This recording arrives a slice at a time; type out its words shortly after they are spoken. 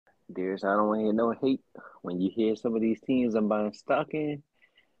Darius, I don't want to hear no hate. When you hear some of these teams I'm buying stock in,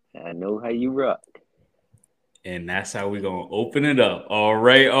 I know how you rock. And that's how we're going to open it up. All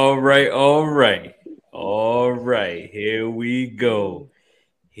right, all right, all right. All right, here we go.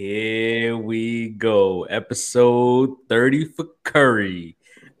 Here we go. Episode 30 for Curry.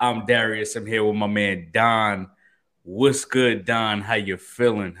 I'm Darius. I'm here with my man Don. What's good, Don? How you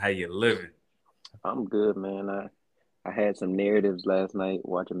feeling? How you living? I'm good, man. I had some narratives last night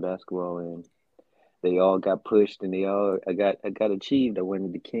watching basketball, and they all got pushed, and I got achieved. I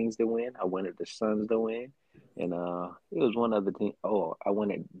wanted the Kings to win. I wanted the Suns to win, and it was one other team. Oh, I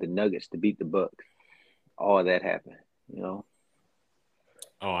wanted the Nuggets to beat the Bucks. All that happened, you know.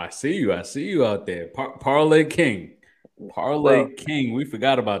 Oh, I see you. I see you out there. Parlay King. Well, Parlay King. We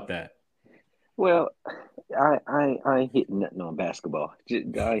forgot about that. well, I ain't hitting nothing on basketball. I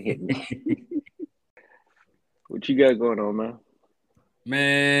ain't hitting. What you got going on, man?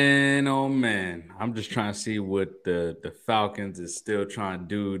 Man, oh man. I'm just trying to see what the Falcons is still trying to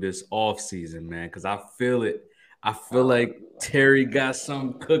do this offseason, man. Cause I feel it. I feel Uh, like Terry got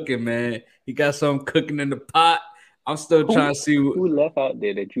something cooking, man. He got something cooking in the pot. I'm still trying who to see who left out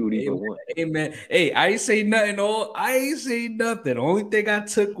there that you would hey even man, want? hey man. Hey, I ain't say nothing. I ain't say nothing. The only thing I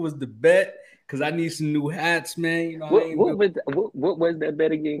took was the bet because I need some new hats, man. You know, I What ain't what been. was what was that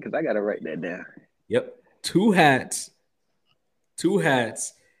bet again? Because I gotta write that down. Yep. Two hats. Two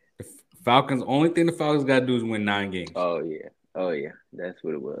hats. The Falcons, only thing the Falcons gotta do is win 9 games. Oh yeah, that's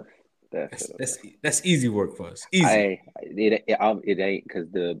what it was. That's That's what it was. that's that's easy work for us. Easy. It ain't because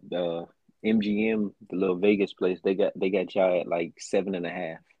the MGM, the little Vegas place, they got y'all at like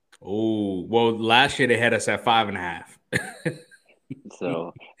 7.5. Oh well, last year they had us at 5.5.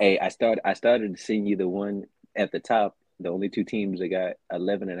 So hey, I started to send you the one at the top. The only two teams that got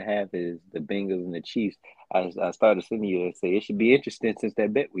 11.5 is the Bengals and the Chiefs. I started sending you and say it should be interesting since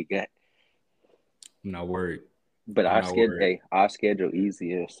that bet we got. I'm not worried. But I'm not worried. our schedule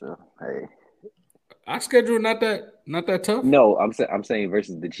easier. So hey, Our schedule not that tough. no, I'm saying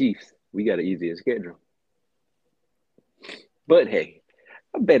versus the Chiefs, we got an easier schedule. But hey,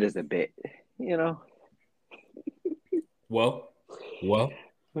 a bet is a bet, you know. Well, well,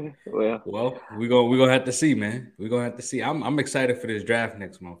 Well, we gonna have to see, man. We're gonna have to see. I'm excited for this draft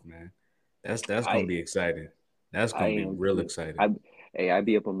next month, man. That's gonna I be exciting. That's I gonna be am real too. exciting. I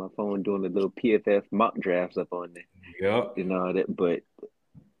be up on my phone doing the little PFF mock drafts up on there, Yep. you know that. But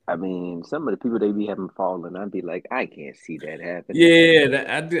I mean, some of the people they be having fallen, I'd be like, I can't see that happening.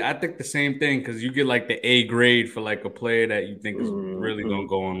 Yeah, I think the same thing because you get like the A grade for like a player that you think is really Hmm. gonna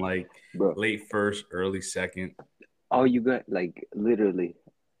go on like Bro, late first, early second. all you got like literally,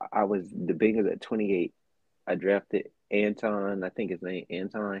 I was the Bengals at 28. I drafted Anton, I think his name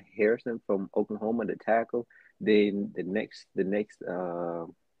Anton Harrison from Oklahoma, the tackle. Then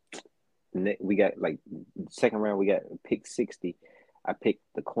we got like second round we got pick 60. I picked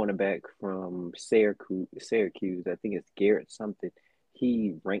the cornerback from Syracuse. I think it's Garrett something.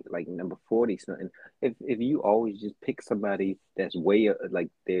 He ranked like number 40 something. If you always just pick somebody that's way like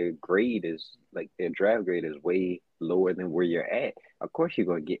their grade is like their draft grade is way lower than where you're at, of course you're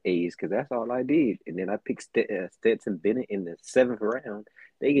gonna get A's because that's all I did. And then I picked Stetson Bennett in the seventh round.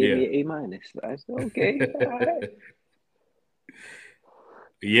 They gave Yeah. me an A minus. I said okay, all right.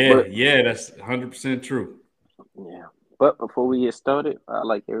 Yeah, But yeah, that's 100% true. yeah. But before we get started, I'd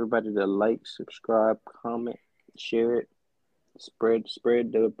like everybody to like, subscribe, comment, share it, spread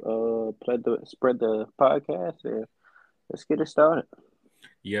the podcast, and let's get it started.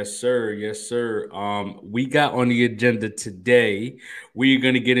 Yes, sir. Yes, sir. We got on the agenda today. We're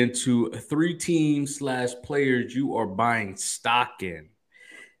gonna get into three teams slash players you are buying stock in.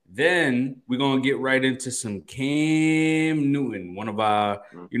 Then we're gonna get right into some Cam Newton, one of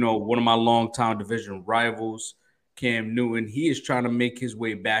my longtime division rivals. Cam Newton, he is trying to make his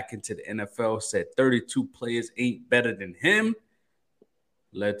way back into the NFL. Said 32 players ain't better than him.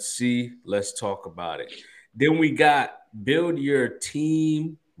 Let's see. Let's talk about it. Then we got build your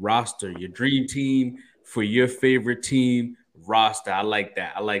team roster, your dream team for your favorite team roster. I like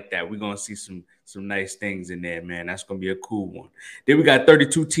that. I like that. We're gonna see some nice things in there, man. That's gonna be a cool one. Then we got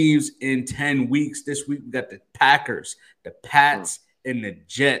 32 teams in 10 weeks. This week we got the Packers, the Mm. Pats, and the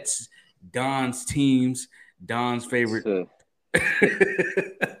Jets. Don's teams, Don's favorite. So,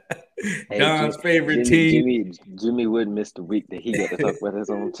 hey, Don's favorite Jimmy, team. Jimmy, Jimmy would miss the week that he got to talk about his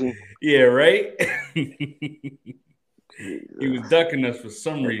own team. Yeah, right. He was Jesus. ducking us for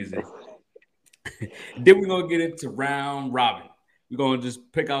some reason. Then we're gonna get into round robin. We're gonna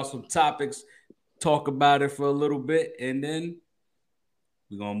just pick out some topics, talk about it for a little bit, and then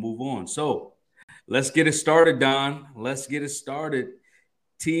we're gonna move on. So let's get it started, Don. Let's get it started.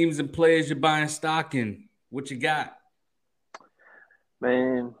 teams and players you're buying stock in. What you got?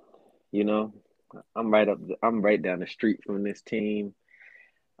 Man, you know, I'm right down the street from this team.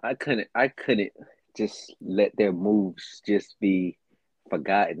 I couldn't just let their moves just be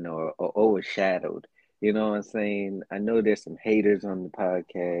forgotten or overshadowed. You know what I'm saying? I know there's some haters on the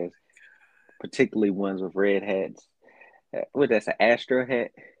podcast, particularly ones with red hats. What that's an Astro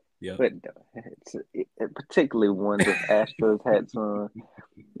hat? Yep. But particularly ones with Astros hats on.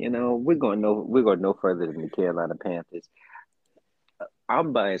 You know, we're going no further than the Carolina Panthers.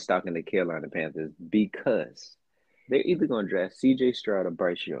 I'm buying stock in the Carolina Panthers because they're either going to draft C.J. Stroud or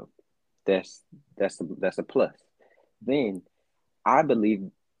Bryce Young. That's that's a plus. Then I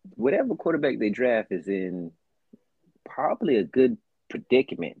believe whatever quarterback they draft is in probably a good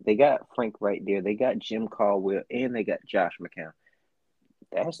predicament. They got Frank right there. They got Jim Caldwell, and they got Josh McCown.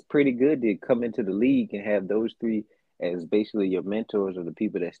 That's pretty good to come into the league and have those three as basically your mentors or the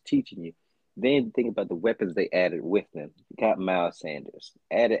people that's teaching you. Then think about the weapons they added with them. Got Miles Sanders,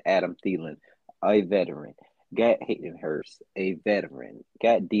 added Adam Thielen, a veteran. Got Hayden Hurst, a veteran.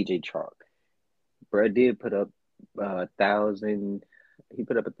 Got DJ Chark. Bro did put up 1,000. He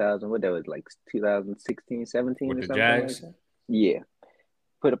put up 1,000. What that was like 2016, 17 With or the something like Jags? that. Yeah,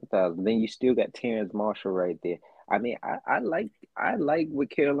 put up 1,000. Then you still got Terrence Marshall right there. I mean, I like what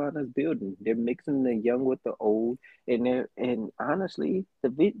Carolina's building. They're mixing the young with the old, and honestly,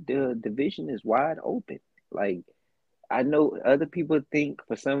 the division is wide open. Like I know other people think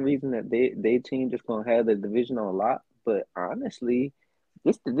for some reason that their team just gonna have the division on lock, but honestly,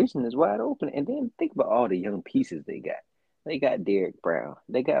 this division is wide open. And then think about all the young pieces they got. They got Derek Brown,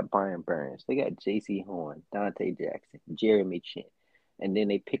 they got Brian Burns, they got J.C. Horn, Dante Jackson, Jeremy Chin, and then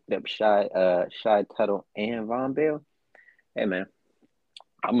they picked up Shy Tuttle and Von Bell. Hey man,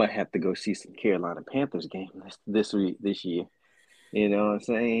 I might have to go see some Carolina Panthers game this year. You know what I'm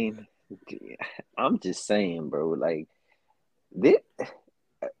saying? I'm just saying, bro. Like this,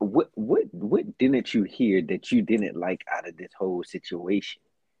 what didn't you hear that you didn't like out of this whole situation?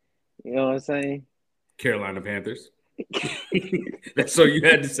 You know what I'm saying? Carolina Panthers. That's all you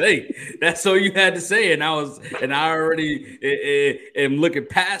had to say. That's all you had to say, and I already am looking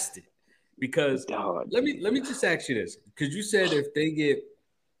past it because Dog. let me just ask you this because you said if they get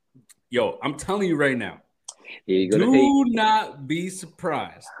I'm telling you right now, Yeah, you're gonna hate. do not be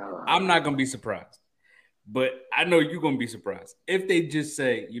surprised. I'm not gonna be surprised, but I know you're gonna be surprised if they just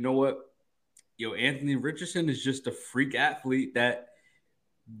say, you know what, Anthony Richardson is just a freak athlete that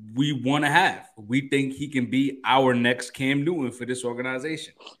we want to have. We think he can be our next Cam Newton for this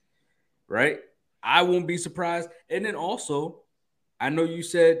organization, right? I won't be surprised. And then also, I know you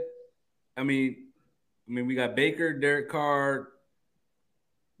said, I mean, we got Baker, Derek Carr,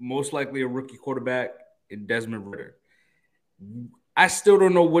 most likely a rookie quarterback, and Desmond Ridder. I still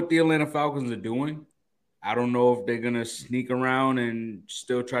don't know what the Atlanta Falcons are doing. I don't know if they're gonna sneak around and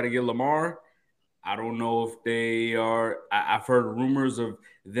still try to get Lamar. I don't know if they are. I've heard rumors of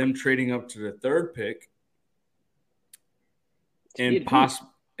them trading up to the third pick and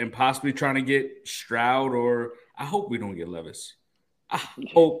possibly trying to get Stroud, or I hope we don't get Levis. I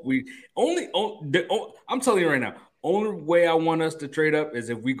hope we I'm telling you right now, only way I want us to trade up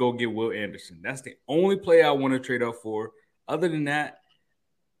is if we go get Will Anderson. That's the only play I want to trade up for. Other than that,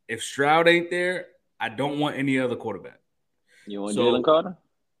 if Stroud ain't there, I don't want any other quarterback. You want Jalen Carter?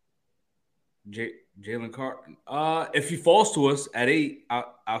 Jalen Carter. If he falls to us at 8,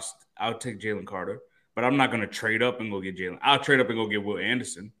 I'll take Jalen Carter. But I'm not gonna trade up and go get Jalen. I'll trade up and go get Will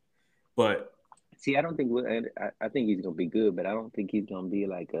Anderson. But see, I don't think I think he's gonna be good, but I don't think he's gonna be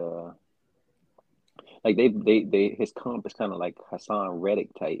like they his comp is kind of like Hassan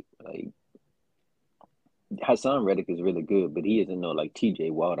Reddick type. Like Hassan Reddick is really good, but he isn't no like T.J.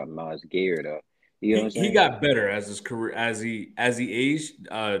 Watt or Myles Garrett or you know what I'm he saying? got better as his career as he aged.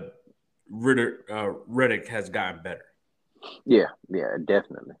 Reddick has gotten better. Yeah,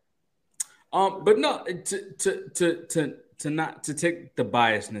 definitely. But no, to not to take the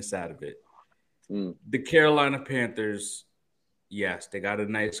biasness out of it. The Carolina Panthers, yes, they got a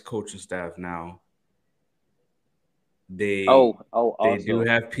nice coaching staff now. They also, do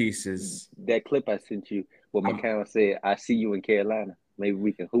have pieces. That clip I sent you, what McCown said, "I see you in Carolina. Maybe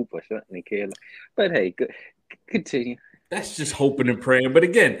we can hoop or something in Carolina." But hey, continue. That's just hoping and praying. But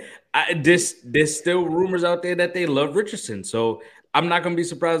again, there's still rumors out there that they love Richardson, so I'm not gonna be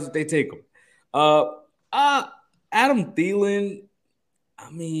surprised if they take him. Adam Thielen, I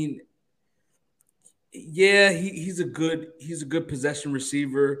mean, yeah, he's a good possession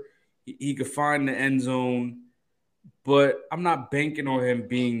receiver. He could find the end zone, but I'm not banking on him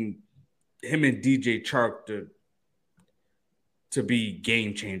and DJ Chark to be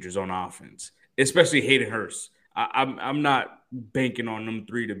game changers on offense, especially Hayden Hurst. I'm not banking on them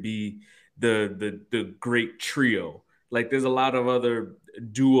three to be the great trio. Like there's a lot of other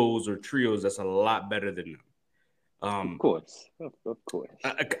duos or trios that's a lot better than them. Of course, of course.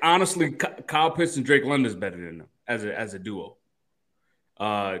 Honestly, Kyle Pitts and Drake London is better than them as a duo.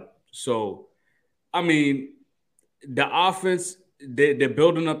 So, I mean, the offense they're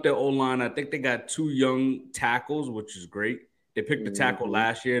building up their O line. I think they got 2 young tackles, which is great. They picked the tackle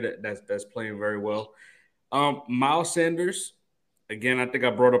last year that's playing very well. Miles Sanders, again, I think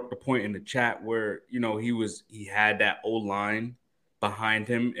I brought up the point in the chat where he had that O line behind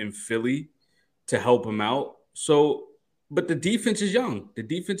him in Philly to help him out. So, but the defense is young. The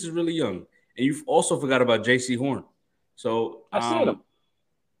defense is really young, and you've also forgot about J.C. Horn. So I said him.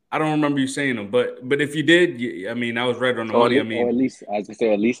 I don't remember you saying him, but if you did, I mean, I was right on the money. I mean, or at least as I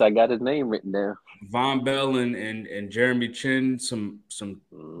say, at least I got his name written down. Von Bell and Jeremy Chin, some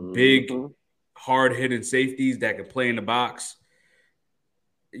big, hard hitting safeties that can play in the box.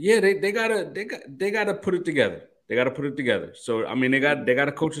 Yeah, they gotta put it together. They gotta put it together. So I mean, they got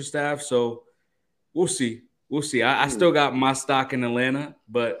a coaching staff. So we'll see. We'll see. I still got my stock in Atlanta,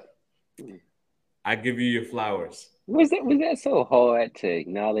 but I give you your flowers. Was that so hard to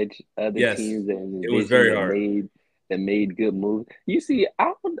acknowledge other teams and it was very hard. That made good moves? You see,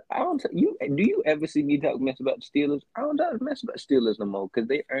 I don't. Do you ever see me talk mess about the Steelers? I don't talk mess about Steelers no more because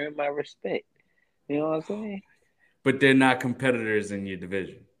they earn my respect. You know what I'm saying? But they're not competitors in your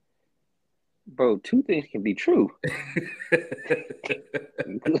division. Bro, 2 things can be true.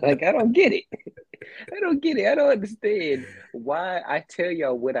 Like, I don't get it. I don't understand why I tell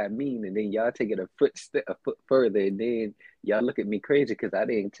y'all what I mean, and then y'all take it a foot further, and then y'all look at me crazy because I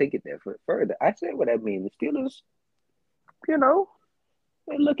didn't take it that foot further. I said what I mean. The Steelers, they're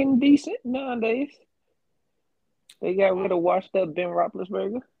looking decent nowadays. They got rid of washed up Ben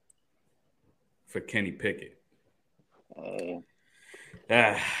Roethlisberger for Kenny Pickett.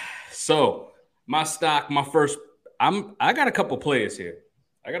 So my stock, my first. I got a couple players here.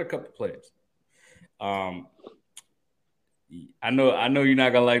 I know you're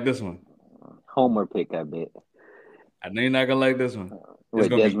not gonna like this one. Homer pick, I bet. I know you're not gonna like this one. It's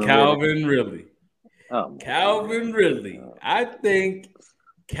gonna be Calvin Ridley. Calvin Ridley. I think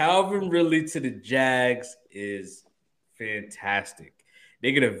Calvin Ridley to the Jags is fantastic.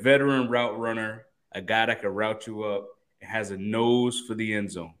 They get a veteran route runner, a guy that can route you up, and has a nose for the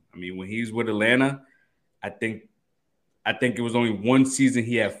end zone. I mean, when he's with Atlanta, I think it was only one season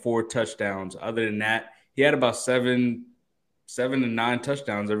he had 4 touchdowns. Other than that, he had about 7 to 9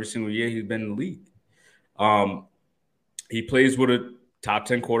 touchdowns every single year he's been in the league. He plays with a top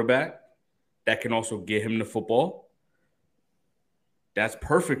 10 quarterback that can also get him the football. That's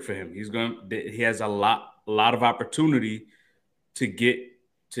perfect for him. He has a lot of opportunity to get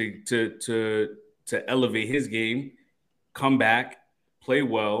to elevate his game, come back, play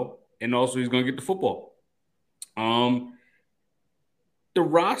well, and also he's going to get the football. The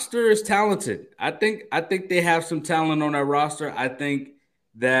roster is talented. I think they have some talent on that roster. I think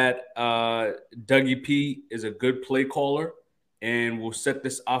that Dougie P is a good play caller and will set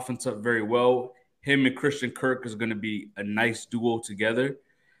this offense up very well. Him and Christian Kirk is going to be a nice duo together,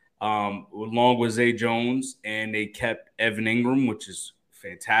 along with Zay Jones, and they kept Evan Ingram, which is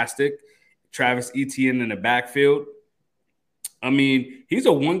fantastic. Travis Etienne in the backfield. I mean, he's a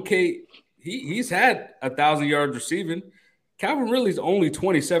 1K. He's had 1,000 yards receiving. Calvin Ridley's only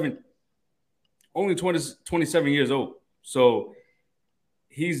 27 years old. So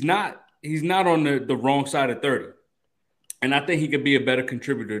he's not on the wrong side of 30. And I think he could be a better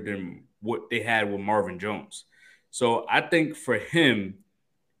contributor than what they had with Marvin Jones. So I think for him,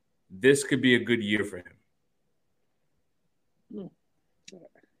 this could be a good year for him.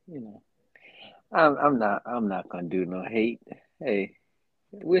 I'm not gonna do no hate. Hey,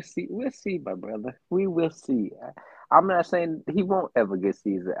 we'll see, my brother. We will see. I'm not saying he won't ever get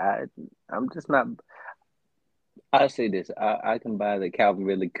season. I'm just not. I'll say this: I can buy that Calvin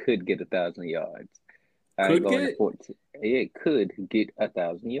Ridley could get 1,000 yards. It could get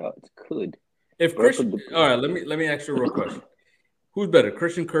 1,000 yards. Could. If Christian, all right, let me ask you a real question: who's better,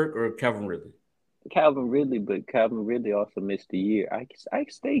 Christian Kirk or Calvin Ridley? Calvin Ridley, but Calvin Ridley also missed a year. I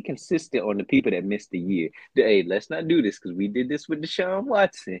stay consistent on the people that missed a year. Hey, let's not do this because we did this with Deshaun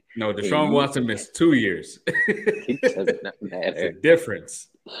Watson. No, Deshaun Watson missed 2 years. It does not matter. It's a difference.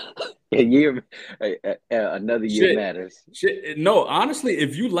 A year, another year matters. No, honestly,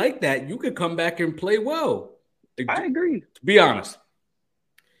 if you like that, you could come back and play well. I agree. To be honest,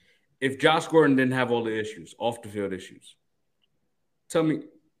 if Josh Gordon didn't have all the issues, off the field issues, tell me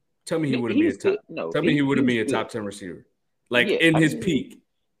he would have been a top 10 receiver. like Yeah, in I his mean, peak,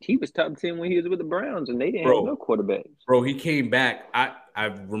 he was top 10 when he was with the Browns, and they didn't have no bro. quarterbacks. Bro, he came back. I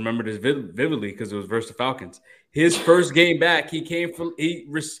remember this vividly because it was versus the Falcons. His first game back, he came from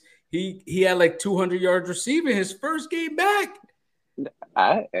he had like 200 yards receiving his first game back.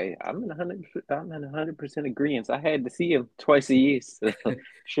 I'm in 100% agreement. I had to see him twice a year, so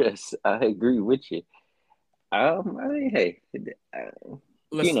just I agree with you. I mean, hey,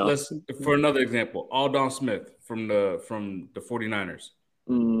 you know, Let's for another example, Aldon Smith from the 49ers.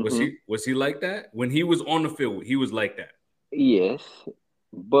 hmm Was he like that? When he was on the field, he was like that. yes,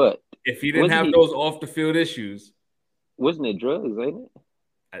 but If he didn't wasn't have he? those off the field issues, Wasn't it drugs? Ain't it?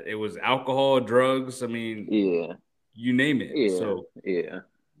 it was alcohol, drugs. I mean, Yeah, you name it. yeah, So yeah.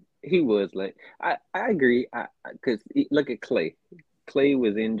 He was like, I agree. Because look at Clay. Clay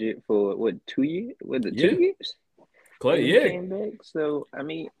was injured for what 2 years? Was it yeah, 2 years? Clay, And he yeah, came back. So I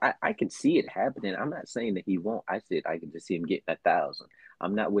mean, I could see it happening. I'm not saying that he won't. I said I could just see him getting 1,000.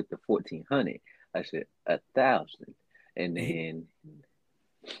 I'm not with the 1,400. I said 1,000, and he, then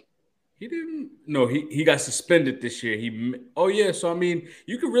he didn't. No, he got suspended this year. Oh yeah, so I mean,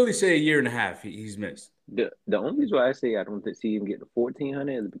 you could really say a year and a half he's missed. the only reason why I say I don't see him get the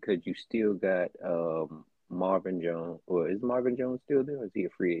 1,400 is because you still got Marvin Jones. Or is Marvin Jones still there? Or is he a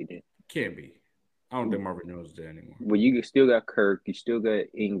free agent? Can't be. I don't think Marvin Jones is there anymore. Well, you still got Kirk, you still got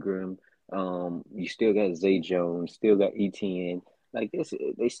Ingram, you still got Zay Jones, still got ETN. Like this,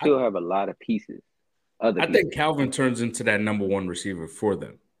 they I, still have a lot of pieces, other I think pieces. Calvin turns into that number one receiver for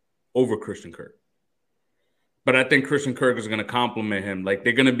them over Christian Kirk. But I think Christian Kirk is going to complement him. Like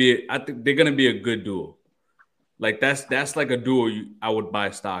they're going to be, I think they're going to be a good duo. Like that's like a duo I would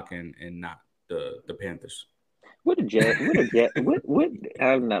buy stock in, and not the Panthers. What the Jag? What the Jag? What?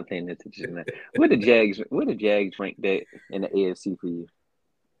 I'm not paying attention to that. What the Jags? What the Jags rank that in the AFC for you?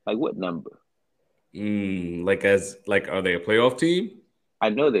 Like what number? Like are they a playoff team? I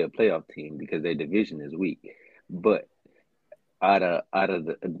know they're a playoff team because their division is weak, but out of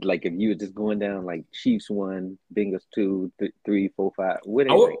the like if you were just going down like Chiefs 1, Bengals 2, 3, 4, 5, where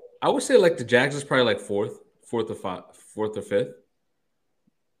I they would rank? I would say like the Jags is probably like fourth or fifth.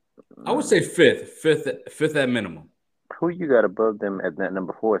 I would say Mm. fifth at minimum. Who you got above them at that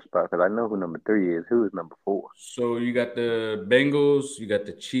number 4 spot? Because I know who number 3 is. Who is number 4? So you got the Bengals, you got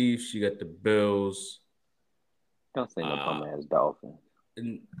the Chiefs, you got the Bills. Don't say no Uh, bum ass Dolphins.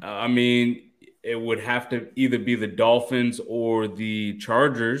 I mean, it would have to either be the Dolphins or the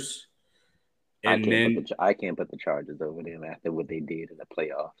Chargers, and then I can't put the Chargers over them after what they did in the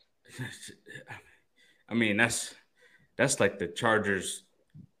playoffs. I mean that's like the Chargers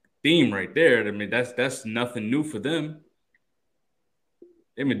theme right there. I mean that's nothing new for them.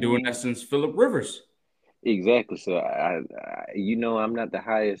 They've been doing that Mm, since Philip Rivers. exactly. So I'm not the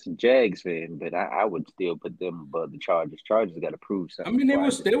highest Jags fan, but I would still put them above the Chargers. Chargers got to prove I something mean, before I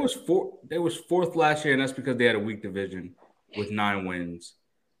do that. they was fourth last year, and that's because they had a weak division with 9 wins.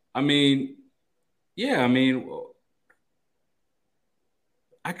 I mean, yeah, I mean,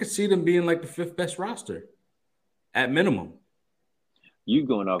 I could see them being like the fifth best roster at minimum.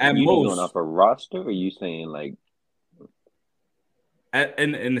 At You just going most, off a roster, or you saying like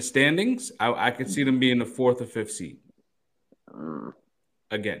in the standings, I could see them being the fourth or fifth seed mm,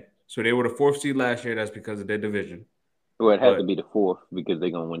 again. So they were the fourth seed last year. That's because of their division. well, it had to But be the fourth because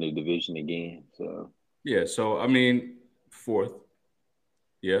they're gonna win the division again. So yeah, so I mean, fourth.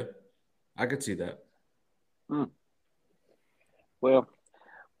 Yeah, I could see that. mm. Well,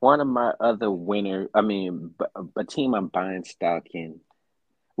 one of my other winner, a team I'm buying stock in.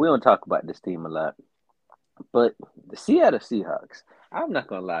 We don't talk about this team a lot, but the Seattle Seahawks. I'm not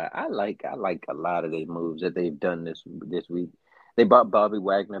gonna lie, I like a lot of their moves that they've done this week. They bought Bobby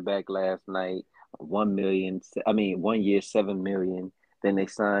Wagner back last night, 1 million. I mean, 1 year, 7 million. Then they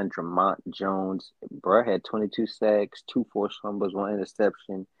signed Dramont Jones. Bruh had 22 sacks, two forced fumbles, one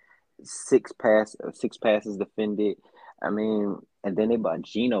interception, six passes defended. I mean, and then they bought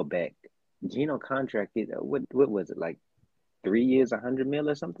Geno back. Geno contracted what was it like 3 years, 100 mil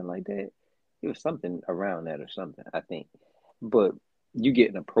or something like that. It was something around that or something, I think. But you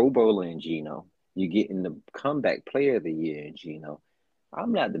getting a Pro Bowler in Geno, you getting the comeback player of the year in Geno.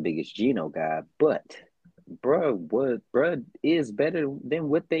 I'm not the biggest Geno guy, but bruh is better than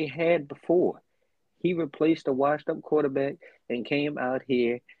what they had before. He replaced a washed up quarterback and came out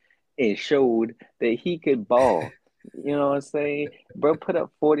here and showed that he could ball. You know what I'm saying? Bro put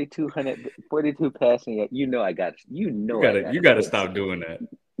up 42 passing yards. I You gotta got to put stop doing that.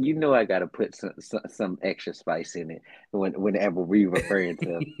 I gotta put some extra spice in it whenever we referring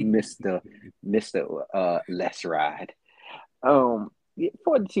to Mister Let's Ride.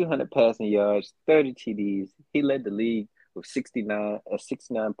 4,200 passing yards, 30 TDs. He led the league with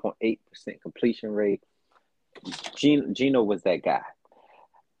 69.8% completion rate. Geno was that guy.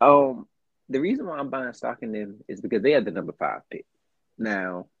 The reason why I'm buying stock in them is because they had the number 5 pick.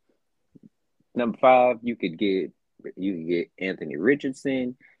 Now, number 5, you could get Anthony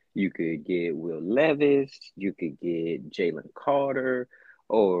Richardson, you could get Will Levis, you could get Jalen Carter,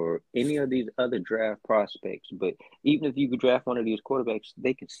 or any of these other draft prospects. But even if you could draft one of these quarterbacks,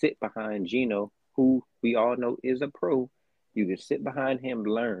 they can sit behind Geno, who we all know is a pro. You can sit behind him,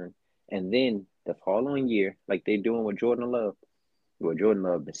 learn, and then the following year, like they're doing with Jordan Love. Well, Jordan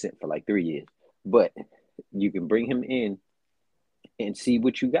Love been sent for like 3 years, but you can bring him in and see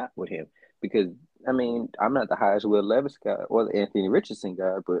what you got with him. Because I mean, I'm not the highest Will Levis guy or the Anthony Richardson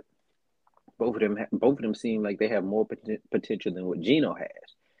guy, but both of them seem like they have more potential than what Geno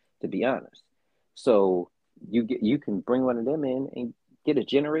has, to be honest. So you can bring one of them in and get a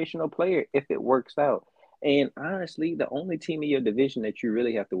generational player if it works out. And honestly, the only team in your division that you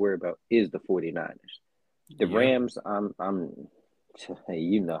really have to worry about is the 49ers. The Rams,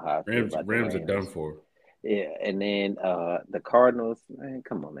 you know how I feel about the Rams are done Rams. for. Yeah, and then the Cardinals, man,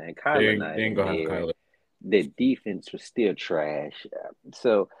 come on, man. Kyler not They ain't gonna have there. Kyler. Their defense was still trash.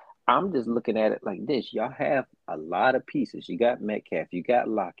 So I'm just looking at it like this. Y'all have a lot of pieces. You got Metcalf, you got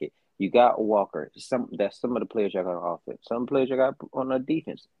Lockett, you got Walker. That's some of the players y'all got on offense. Some players y'all got on the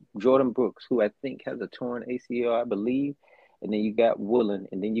defense. Jordan Brooks, who I think has a torn ACL, I believe. And then you got Woolen,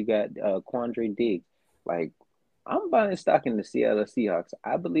 and then you got Quandre Diggs. Like, I'm buying stock in the Seattle Seahawks.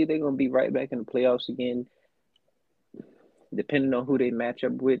 I believe they're going to be right back in the playoffs again. Depending on who they match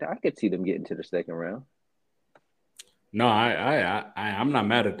up with, I could see them getting to the second round. No, I'm not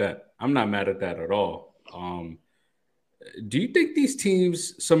mad at that. I'm not mad at that at all. Do you think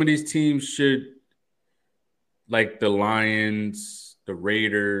some of these teams should, like the Lions, the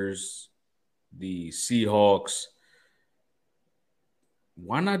Raiders, the Seahawks,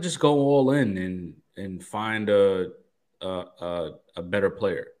 why not just go all in and find a better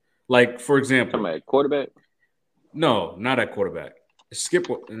player? Like, for example, Talking about quarterback? No, not at quarterback.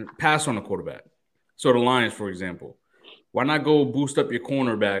 Pass on the quarterback. So the Lions, for example, why not go boost up your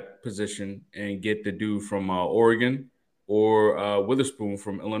cornerback position and get the dude from Oregon or Witherspoon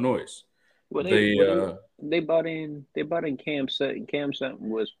from Illinois? Well, they bought in Cam Sutton. Cam Sutton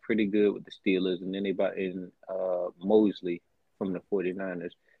was pretty good with the Steelers, and then they bought in Mosley from the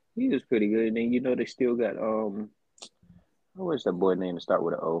 49ers. He was pretty good. And then they still got what's that boy name to start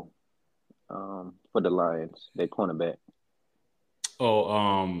with an O? For the Lions, their cornerback. I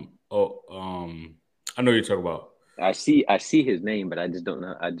know you're talking about. I see his name, but I just don't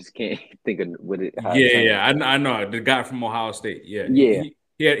know. I just can't think of what it. I know the guy from Ohio State. Yeah.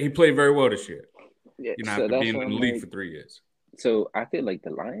 He played very well this year. Yeah, after being in the league for 3 years. So I feel like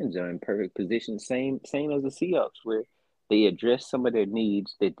the Lions are in perfect position, same as the Seahawks, where they address some of their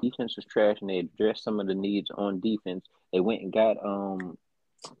needs. Their defense was trash, and they addressed some of the needs on defense. They went and got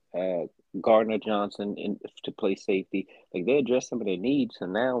Gardner Johnson to play safety. Like, they addressed some of their needs. So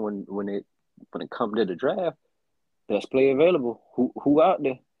now when it comes to the draft, best player available, who out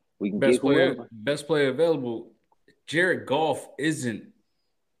there, we can get whoever. Best player available. Jared Goff isn't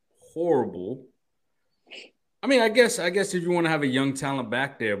horrible. I mean, I guess if you want to have a young talent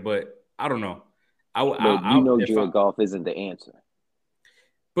back there, but I don't know. Jared Goff isn't the answer.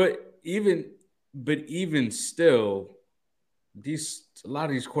 But even still, a lot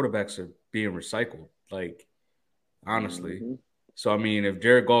of these quarterbacks are being recycled. Like, honestly. Mm-hmm. So I mean, if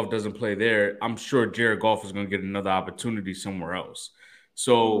Jared Goff doesn't play there, I'm sure Jared Goff is going to get another opportunity somewhere else.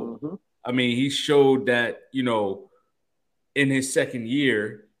 So I mean, he showed that in his second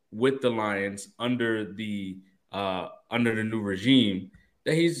year with the Lions under the new regime,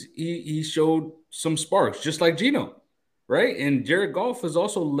 that he showed some sparks, just like Geno, right? And Jared Goff has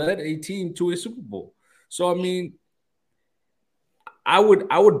also led a team to a Super Bowl. So I mean, I would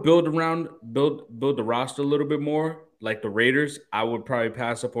build the roster a little bit more, like the Raiders. I would probably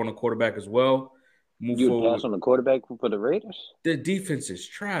pass up on a quarterback as well. You'd pass on the quarterback for the Raiders? The defense is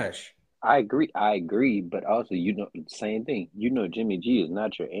trash. I agree, but also same thing. Jimmy G is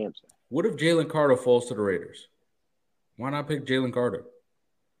not your answer. What if Jalen Carter falls to the Raiders? Why not pick Jalen Carter?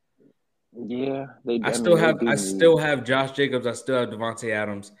 Yeah, I still have Josh Jacobs. I still have Devontae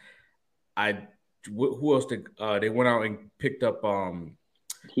Adams. Who else did they went out and picked up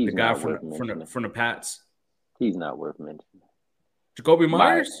the guy from the Pats? He's not worth mentioning. Jacoby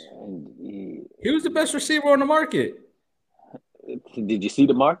Myers? He was the best receiver on the market. Did you see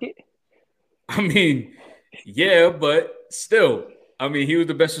the market? I mean, yeah, but still. I mean, he was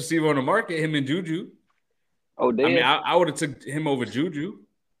the best receiver on the market, him and Juju. Oh, damn. I mean, I would have took him over Juju.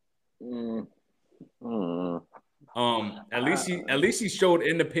 At least he showed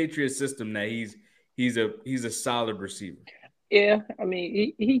in the Patriot system that he's a solid receiver. Yeah, I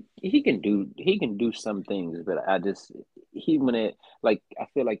mean he can do some things, but I just he when it like I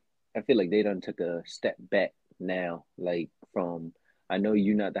feel like they done took a step back now. Like from I know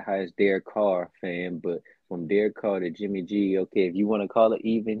you're not the highest Derek Carr fan, but from Derek Carr to Jimmy G, okay, if you want to call it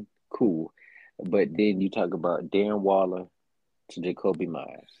even, cool. But then you talk about Darren Waller to Jacoby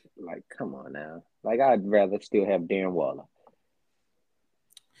Myers. Like, come on now. Like I'd rather still have Darren Waller.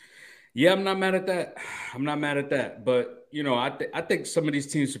 Yeah, I'm not mad at that. I'm not mad at that. But I think some of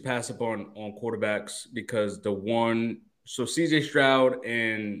these teams should pass up on quarterbacks because CJ Stroud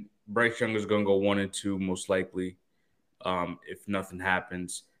and Bryce Young is going to go 1 and 2 most likely, if nothing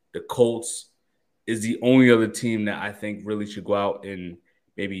happens. The Colts is the only other team that I think really should go out and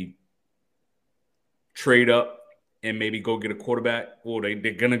maybe trade up and maybe go get a quarterback. Well, they're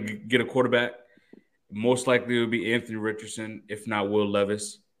going to get a quarterback. Most likely it will be Anthony Richardson, if not Will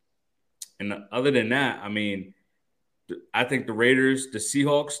Levis. And other than that, I mean, I think the Raiders, the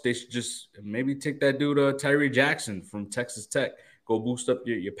Seahawks, they should just maybe take that dude, Tyree Jackson from Texas Tech, go boost up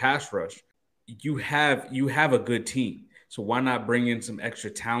your pass rush. You have a good team, so why not bring in some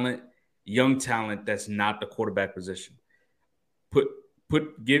extra talent, young talent that's not the quarterback position?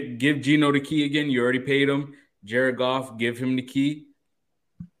 Give Geno the key again. You already paid him. Jared Goff, give him the key,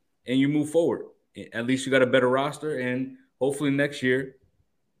 and you move forward. At least you got a better roster, and hopefully next year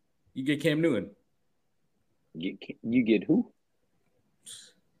you get Cam Newton. You get who?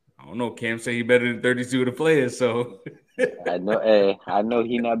 I don't know. Cam said he better than 32 of the players, so I know. Hey, I know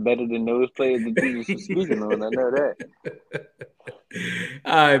he not better than those players that you just speaking on. I know that.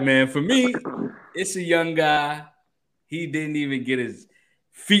 All right, man. For me, it's a young guy. He didn't even get his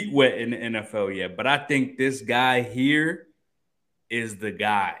feet wet in the NFL yet, but I think this guy here is the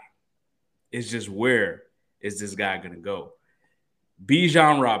guy. It's just where is this guy gonna go?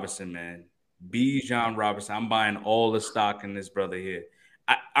 Bijan Robinson, man. Bijan Robinson. I'm buying all the stock in this brother here.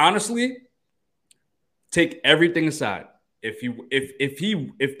 I honestly take everything aside.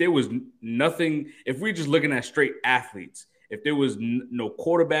 If there was nothing, if we're just looking at straight athletes, if there was no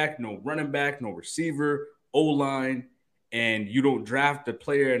quarterback, no running back, no receiver, O-line, and you don't draft a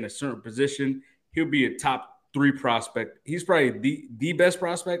player in a certain position, he'll be a top 3 prospect. He's probably the best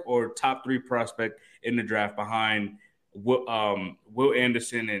prospect or top 3 prospect in the draft behind Will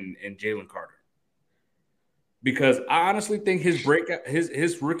Anderson and Jalen Carter. Because I honestly think his breakout,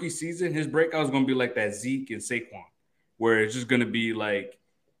 his rookie season, his breakout is going to be like that Zeke and Saquon, where it's just going to be like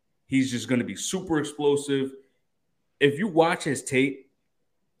he's just going to be super explosive. If you watch his tape,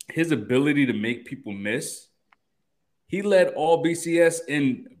 his ability to make people miss, he led all BCS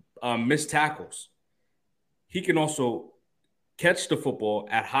in missed tackles. He can also catch the football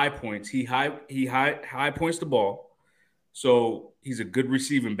at high points. He high points the ball, so he's a good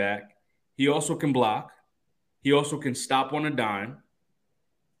receiving back. He also can block. He also can stop on a dime.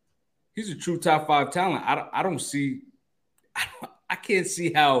 He's a true top 5 talent. I can't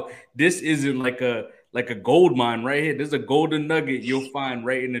see how this isn't like a gold mine right here. There's a golden nugget you'll find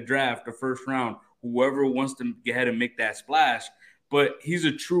right in the draft, the first round. Whoever wants to get ahead and make that splash. But he's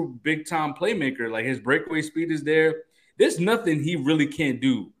a true big time playmaker. Like his breakaway speed is there. There's nothing he really can't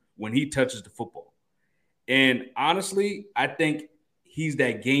do when he touches the football. And honestly, I think he's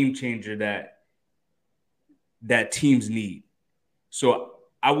that game changer that teams need. So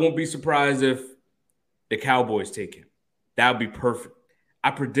I won't be surprised if the Cowboys take him. That would be perfect. I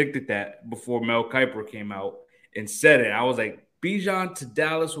predicted that before Mel Kiper came out and said it. I was like, Bijan to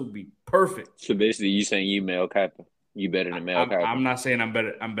Dallas would be perfect. So basically, you saying you Mel Kiper? You better than Mel Kiper? I'm not saying I'm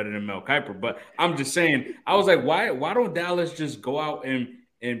better than Mel Kiper, but I'm just saying I was like, why don't Dallas just go out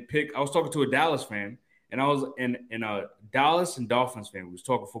and pick? I was talking to a Dallas fan, and I was in a Dallas and Dolphins fan. We was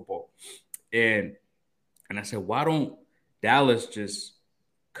talking football, and I said, why don't Dallas just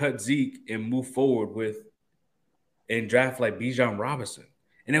cut Zeke and move forward with and draft like Bijan Robinson?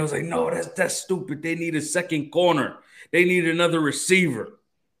 And it was like, no, that's stupid. They need a second corner. They need another receiver.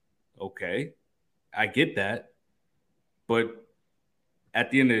 Okay, I get that. But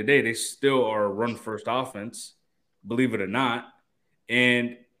at the end of the day, they still are a run-first offense, believe it or not.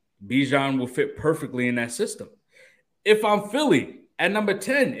 And Bijan will fit perfectly in that system. If I'm Philly at number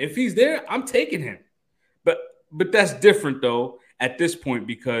 10, if he's there, I'm taking him. But that's different, though, at this point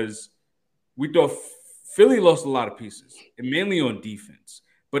because we thought Philly lost a lot of pieces, and mainly on defense.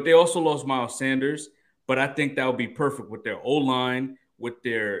 But they also lost Miles Sanders. But I think that would be perfect with their O-line, with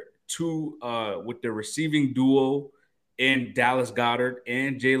their receiving duo, and Dallas Goedert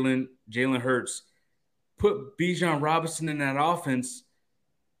and Jalen Hurts. Put Bijan Robinson in that offense.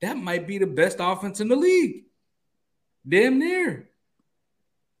 That might be the best offense in the league. Damn near.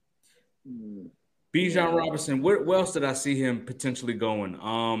 Bijan Yeah, Robinson. Where else did I see him potentially going?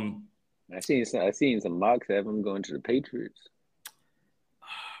 I seen some mocks have him going to the Patriots.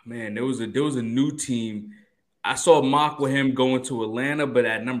 Man, there was a new team. I saw a mock with him going to Atlanta, but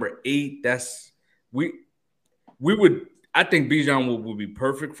at number 8, that's we we would. I think Bijan will be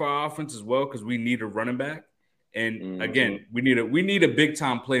perfect for our offense as well because we need a running back, and Hmm. again, we need a big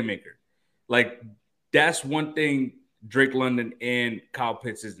time playmaker. Like that's one thing Drake London and Kyle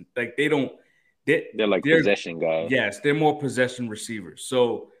Pitts isn't like they don't they They're like they're possession guys. yes they're more possession receivers.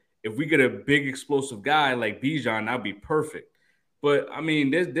 So if we get a big explosive guy like Bijan, that'd be perfect. But I mean,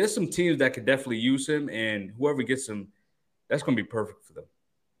 there's some teams that could definitely use him, and whoever gets him, that's going to be perfect for them.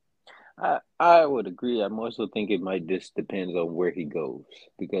 I would agree. I'm also think it might just depends on where he goes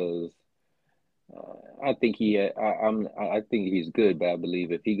because I think I think he's good, but I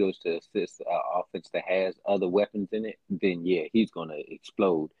believe if he goes to assist offense that has other weapons in it, then yeah, he's gonna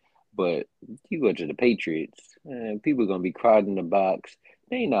explode. But you go to the Patriots, people are gonna be crowding the box.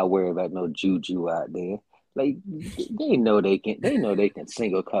 They ain't not worried about no Juju out there. Like they know they can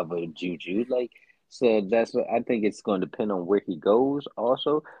single cover Juju. Like so that's what I think it's going to depend on where he goes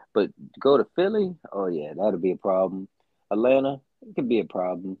also. But go to Philly, oh yeah, that'll be a problem. Atlanta, it could be a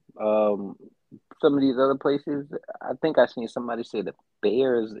problem. Some of these other places, I think I seen somebody say the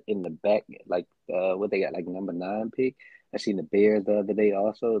Bears in the back, like what they got, like number 9 pick. I seen the Bears the other day.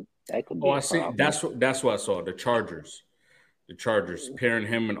 Also, that could Oh, be I a see. problem. That's what I saw. The Chargers pairing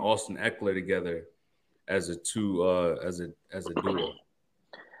him and Austin Eckler together as a two as a duo.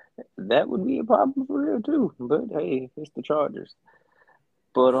 That would be a problem for real too. But hey, it's the Chargers.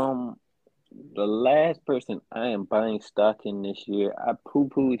 But the last person I am buying stock in this year, I poo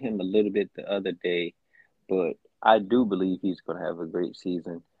pooed him a little bit the other day, but I do believe he's going to have a great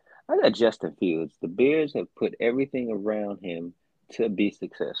season. I got Justin Fields. The Bears have put everything around him to be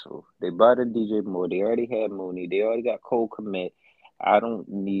successful. They brought in DJ Moore. They already had Mooney. They already got Cole Kmet. I don't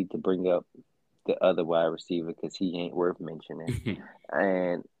need to bring up the other wide receiver because he ain't worth mentioning.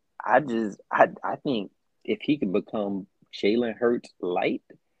 And I think if he could become Jalen Hurts light,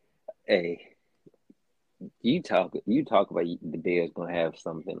 hey, you talk about the Bears gonna have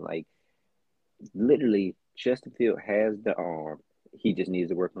something like literally Justin Field has the arm. He just needs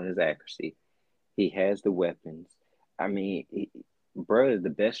to work on his accuracy. He has the weapons. I mean, bro is the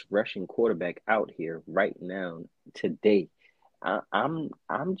best rushing quarterback out here right now today. I'm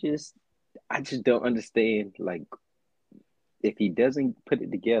just I just don't understand like if he doesn't put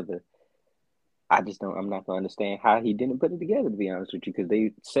it together, I just don't. I'm not gonna understand how he didn't put it together. To be honest with you, because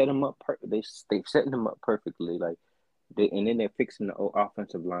they set him up. They setting him up perfectly. Like and then they're fixing the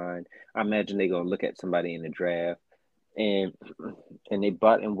offensive line. I imagine they're gonna look at somebody in the draft, and and they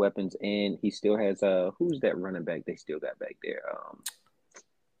bought in weapons, and he still has who's that running back they still got back there?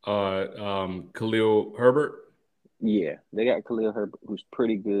 Khalil Herbert. Yeah, they got Khalil Herbert, who's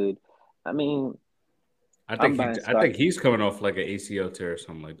pretty good. I mean, I I'm think he buying I stock. think he's coming off like an ACL tear or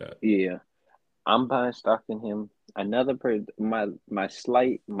something like that. Yeah, I'm buying stock in him. Another my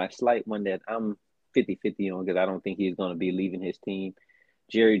slight one that I'm 50-50 on because I don't think he's gonna be leaving his team.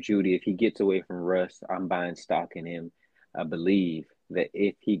 Jerry Judy, if he gets away from Russ, I'm buying stock in him. I believe that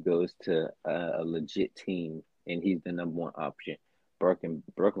if he goes to a legit team and he's the number 1 option, Broken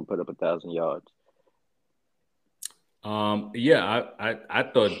put up 1,000 yards. Yeah, I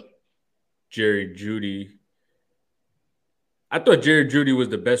thought Jerry Judy. I thought Jerry Judy was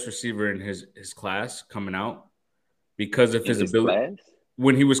the best receiver in his class coming out because of In his his ability class.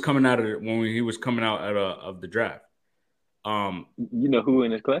 when he was coming out of the draft. Um, You know who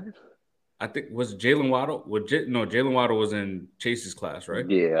in his class? I think was Jalen Waddle. No, Jalen Waddle was in Chase's class, right?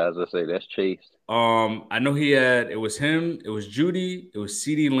 Yeah, I was gonna say that's Chase. I know he had it was him, it was Judy, it was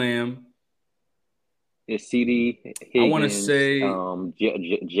CeeDee Lamb. It's CD I want to Higgins, say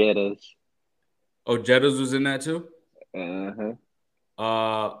Jettas. Jettas was in that too. Uh-huh.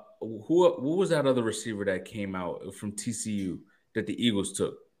 Who was that other receiver that came out from TCU that the Eagles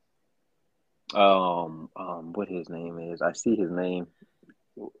took? What his name is? I see his name.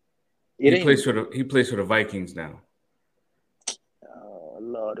 It He ain't. plays for the Vikings now. Oh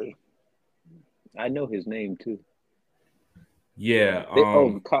Lordy, I know his name too. Yeah.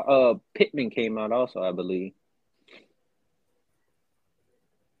 Pittman came out also, I believe.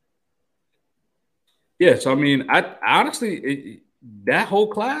 Yeah. So I mean, I honestly that whole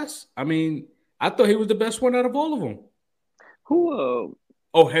class. I mean, I thought he was the best one out of all of them. Who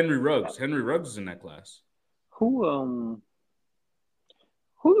Oh, Henry Ruggs. Henry Ruggs is in that class. who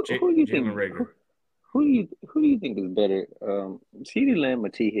who do you think Jalen Rager. who do you think is better? CeeDee Lamb or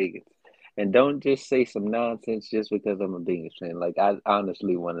T Higgins? And don't just say some nonsense just because I'm a Bengals fan. Like I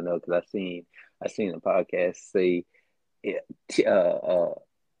honestly want to know because I seen a podcast say it,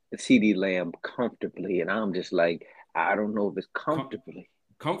 CD Lamb comfortably, and I'm just like I don't know if it's Com- comfortably.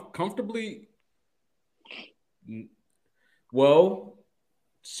 comfortably. Well,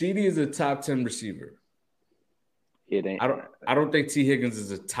 CD is a top 10 receiver. It ain't. I don't think T Higgins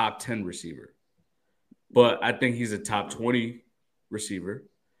is a top 10 receiver, but I think he's a top 20 receiver.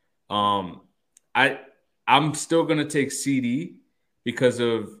 Um, I I'm still gonna take CD because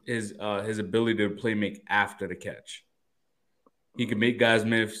of his ability to play make after the catch. He can make guys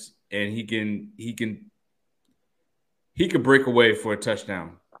miss, and he could break away for a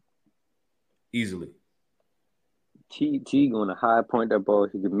touchdown easily. T going to high point that ball.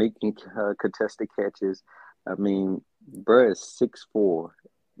 He can make contested catches. I mean, bro is 6'4",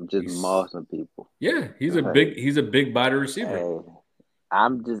 just He's mossing people. Yeah, Like, he's a big body receiver. hey,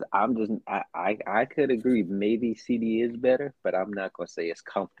 I could agree. Maybe CD is better, but I'm not gonna say it's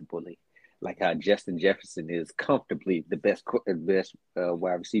comfortably. Like how Justin Jefferson is comfortably the best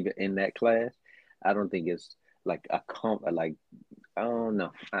wide receiver in that class. I don't think it's like like I don't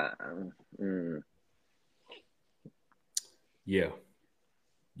know. Mm. Yeah,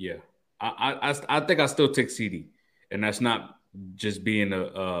 yeah. I think I still take CD, and that's not just being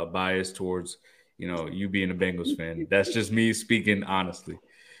a bias towards you being a Bengals fan. That's just me speaking honestly.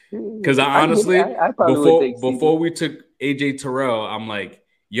 Because I I get it. honestly, I probably would take CD. before we took AJ Terrell, I'm like,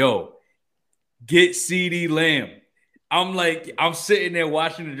 yo, get CD Lamb. I'm sitting there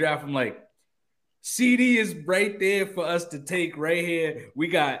watching the draft. I'm like, CD is right there for us to take right here. We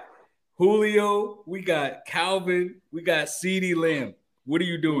got Julio, we got Calvin, we got CD Lamb. What are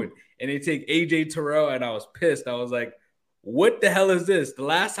you doing? And they take AJ Terrell, and I was pissed. I was like, what the hell is this? The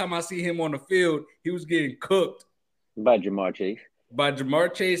last time I see him on the field, he was getting cooked By Ja'Marr Chase. by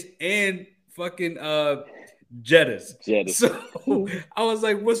Ja'Marr Chase and fucking Jettis. Jettis. So I was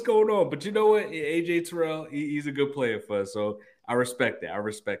like, what's going on? But you know what? AJ Terrell, he's a good player for us. So I respect it. I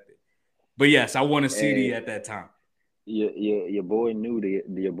respect it. But yes, I wanted CD Hey, at that time. your boy knew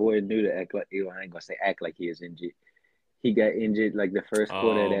to act like I ain't gonna say act like he is injured. He got injured like the first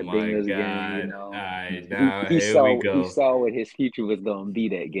quarter of Oh that my Bengals game. God. All right, He now he here we saw he go. saw what his future was gonna be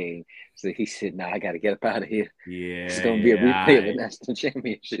that game. So he said, "Nah, I gotta get up out of here. It's Yeah, gonna be a yeah. replay of the All right. national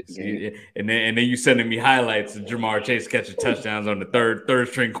championship game." See, and then you sending me highlights of Jamar Chase catching touchdowns on the third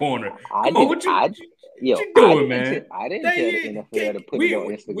string corner. I Come on, did. what you doing, man? I didn't That tell the you, NFL to put it on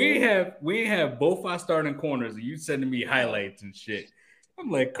Instagram. we have both our starting corners, and you sending me highlights and shit. I'm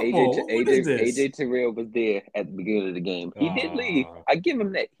like, come AJ on, what is this? AJ Terrell was there at the beginning of the game. He did leave. Oh, I give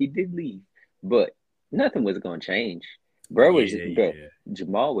him that. He did leave, but nothing was going to change. yeah, Bro, yeah.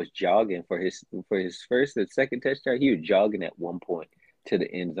 Jamal was jogging for his first and second touchdown. He was jogging at one point to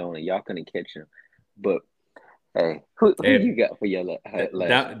the end zone, and y'all couldn't catch him. But hey, who And you got for your last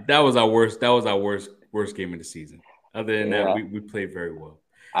one? that was our worst. That was our worst game of the season. Other than that, Yeah, we played very well.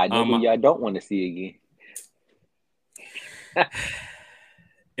 I know who Um. y'all don't want to see again.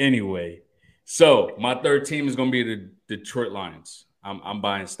 Anyway, so my third team is going to be the Detroit Lions. I'm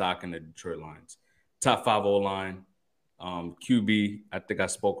buying stock in the Detroit Lions. Top 5 O line, QB. I think I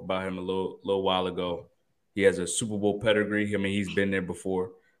spoke about him a little while ago. He has a Super Bowl pedigree. I mean, he's been there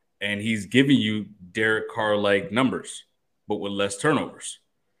before, and he's giving you Derek Carr like numbers, but with less turnovers.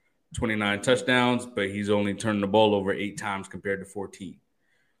 29 touchdowns, but he's only turned the ball over 8 times compared to 14.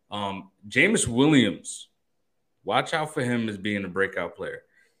 Jameis Williams, watch out for him as being a breakout player.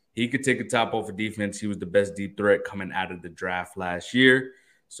 He could take a top off of defense. He was the best deep threat coming out of the draft last year.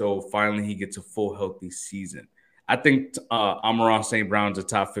 So finally, he gets a full healthy season. I think Amon-Ra St. Brown's a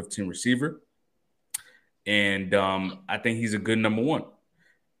top 15 receiver. And I think he's a good number one.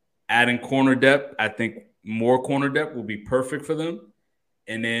 Adding corner depth, I think more corner depth will be perfect for them.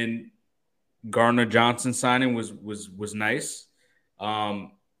 And then Gardner Johnson signing was nice.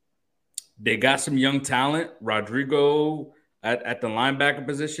 They got some young talent. Rodrigo at the linebacker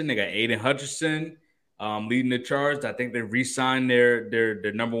position. They got Aiden Hutchinson leading the charge. I think they re-signed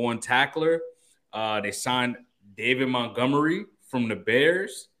their number one tackler. They signed David Montgomery from the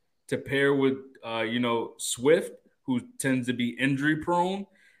Bears to pair with Swift, who tends to be injury prone.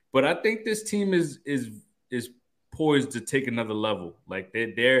 But I think this team is poised to take another level. Like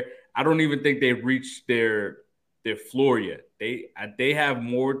they're I don't even think they've reached their floor yet. They have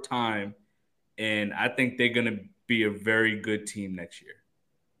more time, and I think they're gonna be a very good team next year.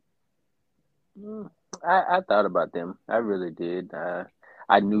 I thought about them. I really did.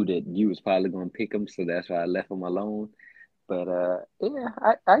 I knew that you was probably gonna pick them, so that's why I left them alone. But yeah,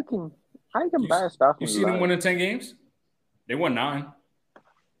 I can You buy stock you from the see them Lions. winning 10 games? They won 9.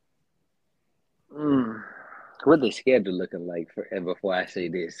 Mm. What the schedule looking like for before I say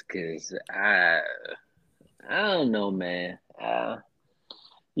this? Cause I don't know, man. I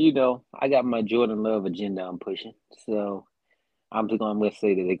got my Jordan Love agenda I'm pushing, so I'm gonna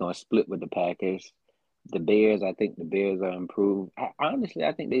say that they're gonna split with the Packers. The Bears, I think the Bears are improved. Honestly,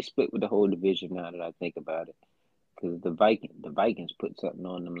 I think they split with the whole division now that I think about it, because the Vikings put something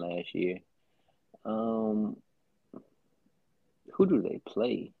on them last year. Um, who do they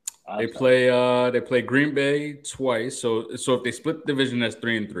play outside? They play Green Bay twice. So if they split the division, that's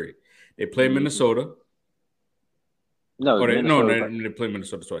 3-3. They play Mm-hmm. Minnesota. No, Or it's they no, Minnesota. they play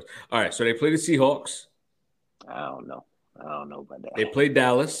Minnesota twice. All right, so they play the Seahawks. I don't know. I don't know about They play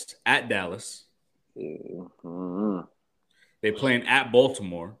Dallas at Dallas. that. Mm-hmm. They playing at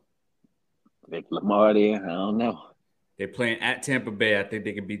Baltimore. If Lamar there, I don't know. They playing at Tampa Bay. I think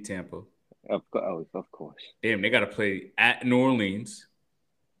they can beat Tampa. Of course. Damn, they got to play at New Orleans.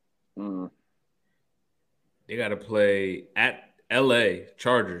 Mm. They got to play at LA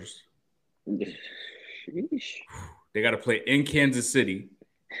Chargers. Sheesh. They got to play in Kansas City.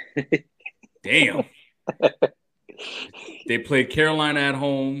 Damn. They play Carolina at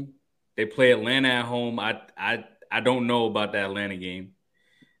home. They play Atlanta at home. I don't know about that Atlanta game.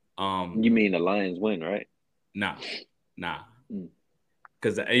 You mean the Lions win, right? Nah. Mm.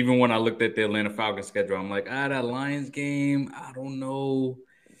 Because even when I looked at the Atlanta Falcons schedule, I'm like, that Lions game, I don't know.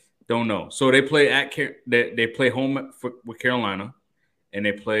 Don't know. So they play they play home with Carolina, and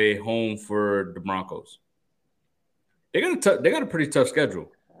they play home for the Broncos. They got a pretty tough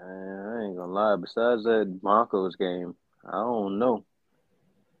schedule. I ain't gonna lie. Besides that Broncos game, I don't know.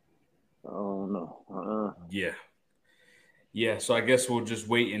 I don't know. Yeah. So I guess we'll just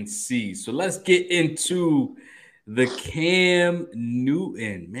wait and see. So let's get into the Cam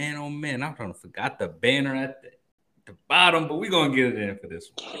Newton. Man, oh man, I'm trying to forgot the banner at the bottom, but we're gonna get it in for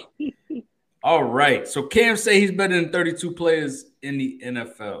this one. All right. So Cam say he's better than 32 players in the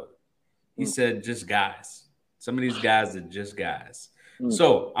NFL. He said just guys. Some of these guys are just guys.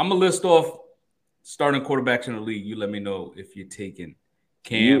 So I'm gonna list off starting quarterbacks in the league. You let me know if you're taking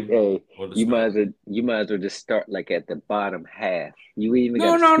Cam or the You start. you might as well just start like at the bottom half. You even got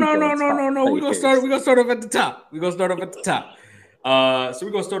No, to no, speak no, on no, no, top no, no. players. We're gonna start off at the top. We're gonna start off at the top. So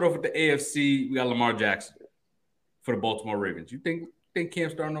we're gonna start off with the AFC. We got Lamar Jackson for the Baltimore Ravens. You think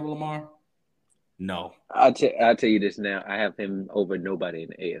Cam starting over Lamar? No. I'll tell you this now. I have him over nobody in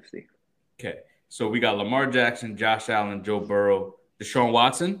the AFC. Okay. So we got Lamar Jackson, Josh Allen, Joe Burrow, Deshaun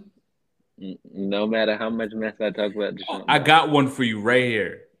Watson. No matter how much mess I talk about Deshaun I Watson. got one for you right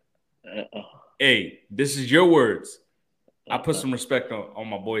here. Uh-uh. Hey, this is your words. I put Uh-uh. some respect on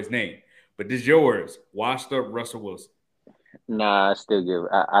my boy's name, but this is your words. Washed up Russell Wilson. Nah, I still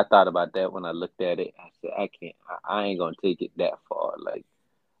give. I thought about that when I looked at it. I said I can't. I ain't gonna take it that far. Like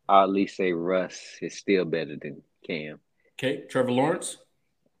I'll at least say Russ is still better than Cam. Okay, Trevor Lawrence,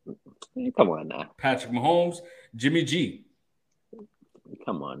 Come on now. Patrick Mahomes, Jimmy G,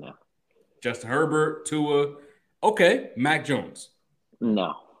 Come on now. Justin Herbert, Tua. Okay, Mac Jones.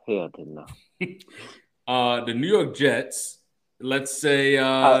 No, hell to no. The New York Jets. Let's say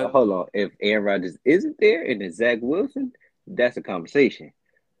Hold on. If Aaron Rodgers isn't there and it's Zach Wilson, that's a conversation.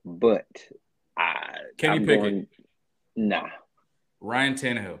 But Kenny I'm Pickett, going. Nah, Ryan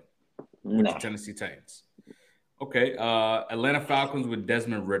Tannehill with the nah. Tennessee Titans. Okay, Atlanta Falcons with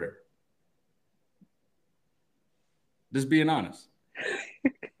Desmond Ritter. Just being honest.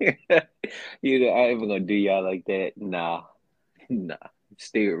 I ain't even gonna do y'all like that. Nah.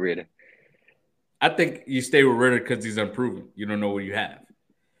 Stay with Ritter. I think you stay with Ritter because he's unproven. You don't know what you have.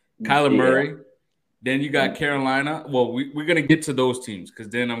 Kyler Yeah. Murray. Then you got Carolina. Well, we're gonna get to those teams because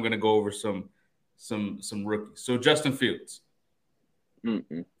then I'm gonna go over some rookies. So Justin Fields,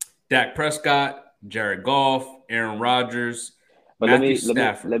 Dak Prescott, Jared Goff, Aaron Rodgers, But let Matthew me let me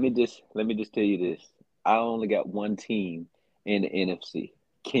Stafford. let me just tell you this. I only got one team in the NFC.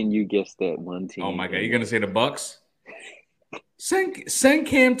 Can you guess that one Oh team my God, in you're gonna say the Bucks? Send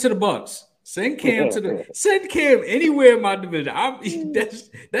Cam to the Bucks. Send Cam anywhere in my division.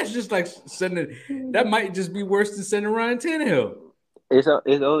 That's just like sending. That might just be worse than sending Ryan Tannehill. It's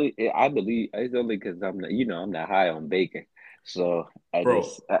only I believe it's only because I'm not high on Baker, so I Bro,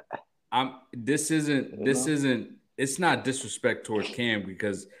 just I'm. This isn't. It's not disrespect towards Cam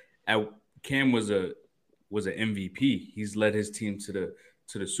because Cam was an MVP. He's led his team to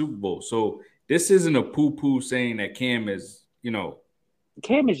the Super Bowl. So this isn't a poo poo saying that Cam is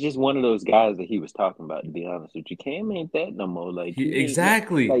Cam is just one of those guys that he was talking about. To be honest with you, Cam ain't that no more. Like he he ain't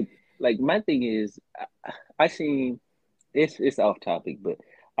exactly. like my thing is I seen it's off topic, but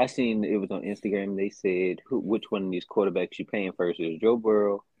I seen it was on Instagram. They said which one of these quarterbacks you paying first is Joe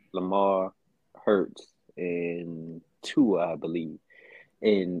Burrow, Lamar, Hurts and Tua, I believe.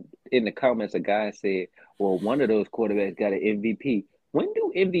 And in the comments, a guy said, "Well, one of those quarterbacks got an MVP. When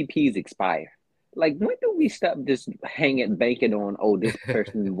do MVPs expire? Like, when do we stop just hanging, banking on, oh, this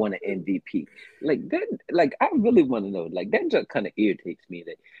person won an MVP? Like that, like I really want to know. Like that just kind of irritates me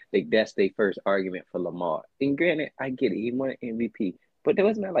that like that's their first argument for Lamar. And granted, I get it, he won an MVP, but there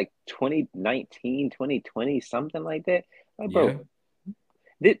wasn't that like 2019, 2020, something like that. Like, Yeah,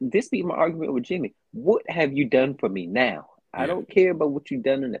 bro, this be my argument with Jimmy. What have you done for me now? I yeah. don't care about what you've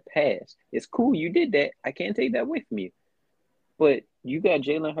done in the past. It's cool you did that. I can't take that away from you. But you got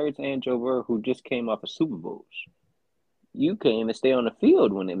Jalen Hurts and Joe Burrow who just came off of Super Bowls. You can't even stay on the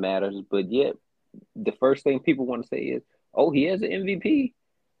field when it matters, but yet the first thing people want to say is, "Oh, he has an MVP."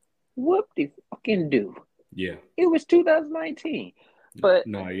 What the fucking do? Yeah. It was 2019, but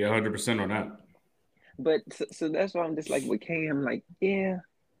No, you're 100% on that. so that's why I'm just like with Cam, like, yeah,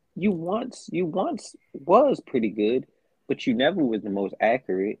 you once was pretty good, but you never was the most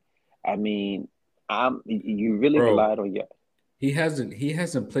accurate. I mean, you really Bro, relied on your he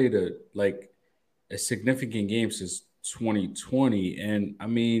hasn't played a significant game since 2020. And I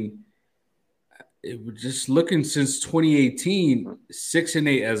mean, it was just looking since 2018,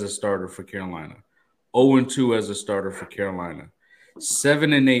 6-8 as a starter for Carolina, 0-2 as a starter for Carolina,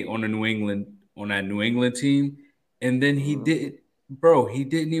 7-8 on that New England team. And then he didn't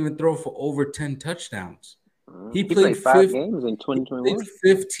even throw for over 10 touchdowns. He he played played five 50, games in he played 2021.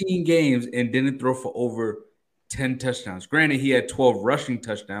 15 games and didn't throw for over 10 touchdowns. Granted, he had 12 rushing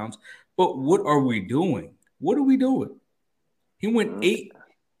touchdowns, but what are we doing? What are we doing? He went eight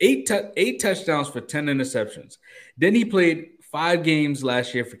touchdowns for 10 interceptions. Then he played 5 games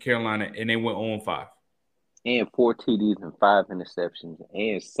last year for Carolina, and they went 0-5. And four TDs and five interceptions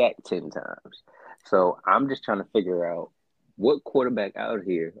and sacked 10 times. So I'm just trying to figure out what quarterback out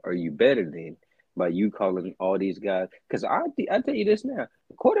here are you better than by you calling all these guys? Because I tell you this now,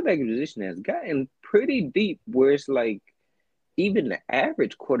 the quarterback position has gotten pretty deep where it's like even the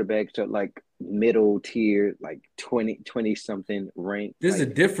average quarterbacks are like middle tier, like 20 something rank. There's a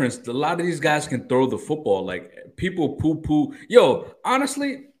Like, difference. A lot of these guys can throw the football. Like people poo poo. Yo,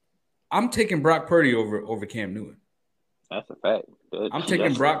 honestly, I'm taking Brock Purdy over Cam Newton. that's a fact. I'm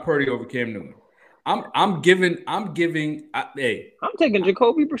taking Brock Purdy over Cam Newton. Hey, I'm taking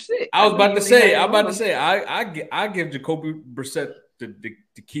Jacoby Brissett. I was know about you to ain't say, high on him. I give Jacoby Brissett the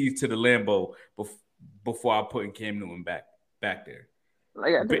keys to the Lambo before I put Cam Newton back there.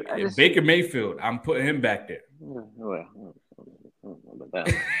 Like I just Baker Mayfield, I'm putting him back there. well,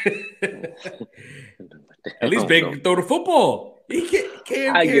 At least Baker can throw the football.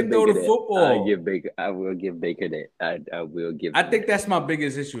 Cam can't throw the football. I will give Baker that. I will give. I think that's my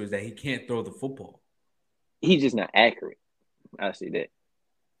biggest issue is that he can't throw the football. He's just not accurate. I see that.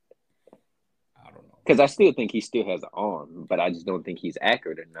 I don't know. Because I still think he still has an arm, but I just don't think he's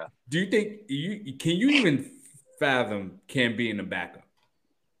accurate enough. Do you think can you even fathom Cam being a backup?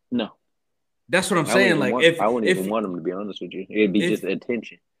 No. That's what I'm saying. Like I wouldn't even want him, to be honest with you. It'd be just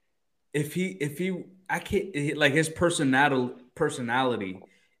attention. If he I can't like his personality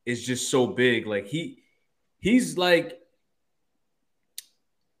is just so big. Like he's like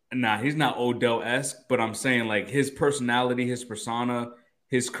he's not Odell-esque, but I'm saying like his personality, his persona,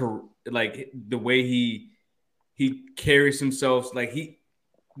 his like the way he carries himself, like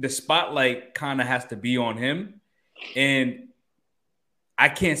the spotlight kind of has to be on him. And I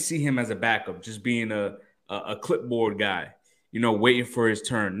can't see him as a backup, just being a clipboard guy, waiting for his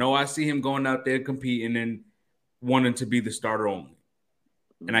turn. No, I see him going out there competing and wanting to be the starter only.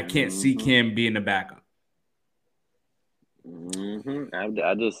 And I can't see Cam being a backup. When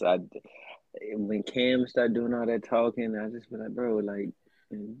Cam started doing all that talking, I just be like, bro, like,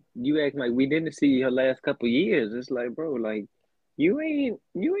 you act like we didn't see your last couple of years. It's like, bro, like, you ain't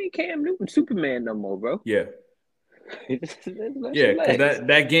Cam Newton Superman no more, bro. Yeah. Yeah, because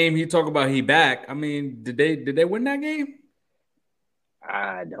that game he talked about he back. I mean, did they win that game?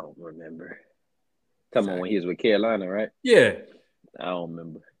 I don't remember. Talking about when he was with Carolina, right? Yeah. I don't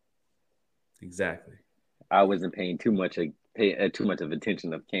remember. Exactly. I wasn't paying too much of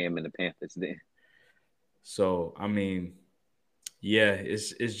attention of Cam and the Panthers then. So I mean, yeah,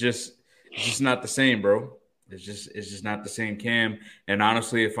 it's just not the same, bro. It's just not the same Cam. And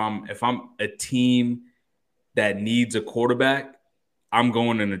honestly, if I'm a team that needs a quarterback, I'm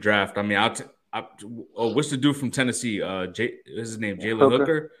going in the draft. I mean, what's the dude from Tennessee? What's his name? Jalen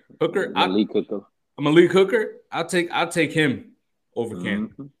Hooker. Malik Hooker. Malik Hooker. I'll take him over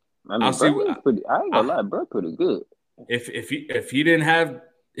Cam. I mean, I ain't gonna lie, bro, pretty good. If he didn't have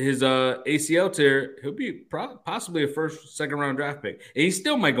his ACL tear, he'll be possibly a second round draft pick. And he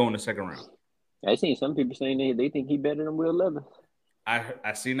still might go in the second round. I seen some people saying they think he better than Will Levis.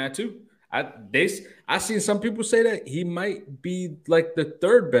 I seen that too. I seen some people say that he might be like the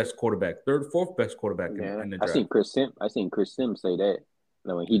third best quarterback, third, fourth best quarterback Yeah, in the I draft. seen Chris Sim. I seen Chris Sims say that.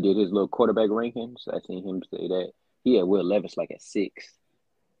 Now, when he did his little quarterback rankings, I seen him say that he had Will Levis like at 6.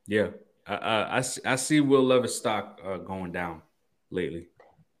 Yeah, I see Will Levis stock going down lately.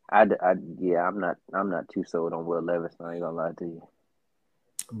 Yeah, I'm not too sold on Will Levis. I ain't gonna lie to you.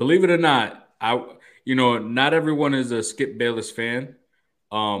 Believe it or not, not everyone is a Skip Bayless fan.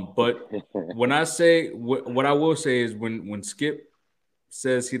 But when I say what I will say is when Skip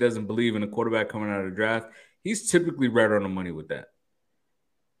says he doesn't believe in a quarterback coming out of the draft, he's typically right on the money with that.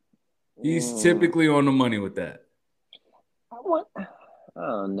 He's Mm, typically on the money with that. I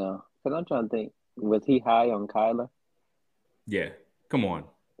don't know, cause I'm trying to think. Was he high on Kyler? Yeah, come on.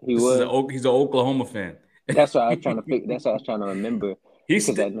 He was. He's an Oklahoma fan. That's what I was trying to figure. That's what I was trying to remember, He's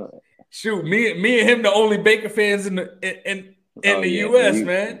because I st- know. Shoot, me and him the only Baker fans in Oh the yeah, US,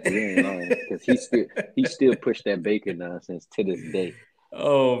 man. you ain't lying, because he still pushed that Baker nonsense to this day.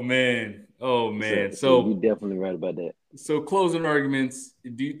 Oh man. Oh So man. so you So definitely right about that. so closing arguments,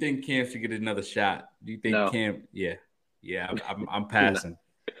 do you think Cam should get another shot? Do you think No, Cam yeah. Yeah, I'm no. passing.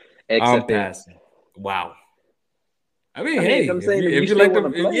 I'm XFL. passing. Wow. I mean, I mean, hey, I'm saying if you if you still like want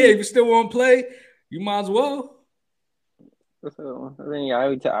to, to yeah, play, if you still want to play, you might as well. so, I mean,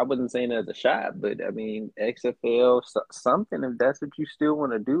 I wasn't saying as a shot, but I mean, XFL something if that's what you still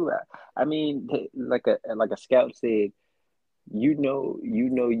want to do. I mean, like a scout said,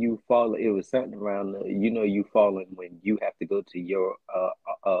 you fall. It was something around you falling when you have to go to your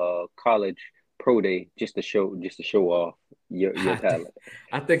college pro day just to show off your I think, talent.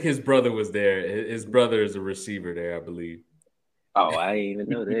 I think his brother was there. His brother is a receiver there, I believe. Oh, I didn't even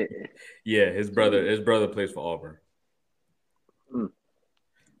know that. Yeah, Jeez. his brother plays for Auburn. Mm.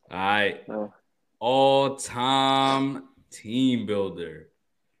 All right. Oh, All time team builder.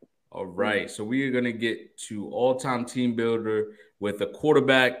 All mm. right. So we are going to get to all time team builder with a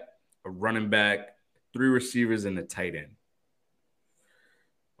quarterback, a running back, three receivers, and a tight end.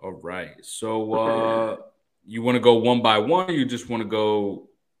 All right. So you want to go one by one, or you just want to go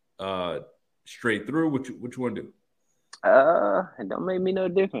straight through? What you want to do? It don't make me no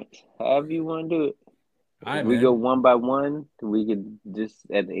difference. However you want to do it. All If right, we go man. one by one, we can just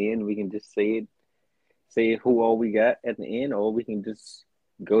at the end we can just say who all we got at the end, or we can just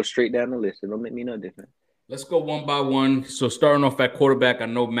go straight down the list. It don't make me no difference. Let's go one by one. So starting off at quarterback, I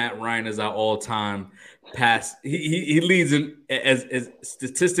know Matt Ryan is our all-time pass. He leads in as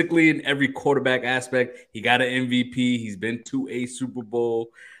statistically in every quarterback aspect. He got an MVP. He's been to a Super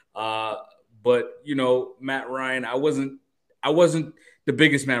Bowl. Uh, but Matt Ryan, I wasn't the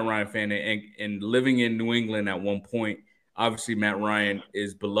biggest Matt Ryan fan, and living in New England at one point, obviously Matt Ryan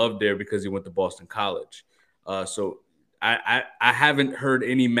is beloved there because he went to Boston College. So I haven't heard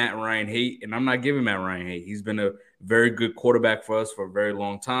any Matt Ryan hate, and I'm not giving Matt Ryan hate. He's been a very good quarterback for us for a very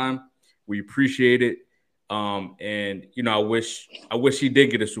long time. We appreciate it. And I wish he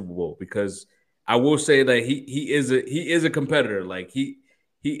did get a Super Bowl, because I will say that he is a competitor. Like he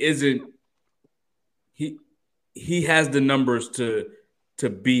isn't he he has the numbers to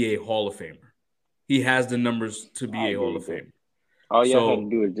be a Hall of Famer. He has the numbers to I be a agree Hall of with that. Famer. All y'all had to So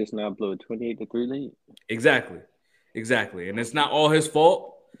do is just not blow a 28-3 lead. exactly, exactly, and it's not all his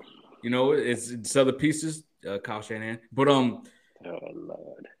fault. It's other pieces, Kyle Shanahan. Oh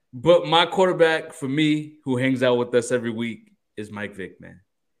Lord. But my quarterback for me, who hangs out with us every week, is Mike Vick, man.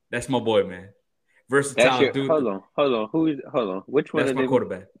 That's my boy, man. That's Versatile your dude. hold on. Which one That's of my them?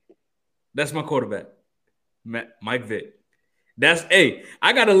 quarterback. That's my quarterback, Mike Vick.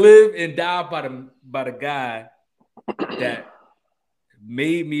 I gotta live and die by the guy that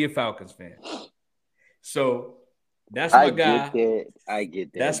made me a Falcons fan. So that's I my get guy. that. I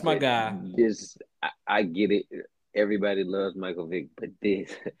get that. That's my But guy. I get it. Everybody loves Michael Vick, but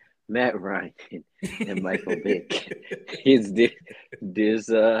this Matt Ryan and Michael Vick is there's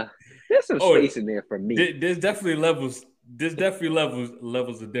some Oh, space in there for me. there's definitely levels. There's definitely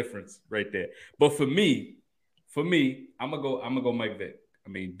levels of difference right there. But for me, I'm gonna go Mike Vick. I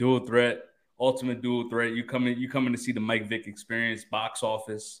mean, dual threat, ultimate dual threat. You coming to see the Mike Vick experience, box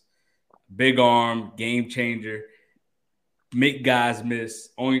office, big arm, game changer, make guys miss.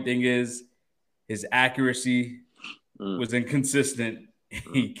 Only thing is his accuracy Mm, was inconsistent.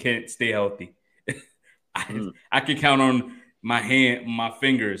 mm, He can't stay healthy. I mm, I can count on my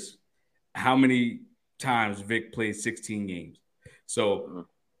fingers how many times Vic played 16 games. So mm.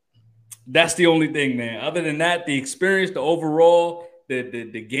 that's the only thing, man. Other than that, the experience, the overall,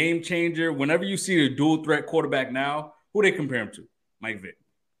 the game changer. Whenever you see a dual threat quarterback now, who they compare him to? Mike Vick.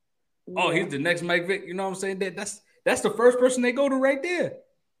 oh, Yeah, he's the next Mike Vick. You know what I'm saying? That's the first person they go to right there.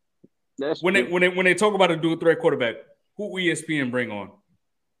 that's When they true. when they talk about a dual threat quarterback, who ESPN bring on?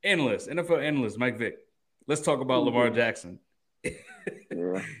 Analyst, NFL analyst, Mike Vick. Let's talk about Lamar Mhm. Jackson.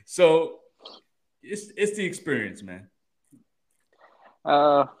 Yeah. So it's the experience, man.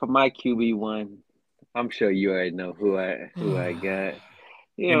 For my QB1, I'm sure you already know who I got.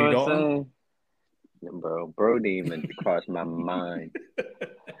 You know Andy what I'm Dalton. saying? Bro didn't even cross my mind.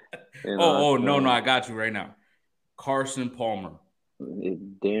 You know what Oh, no, I'm I got you right now. Carson Palmer. saying?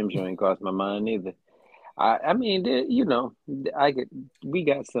 It damn sure ain't crossed my mind either. I mean, I could. We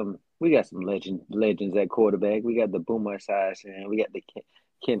got some legends at quarterback. We got the Boomer Esiason, we got the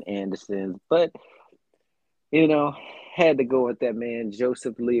Ken Andersons, but you know, had to go with that man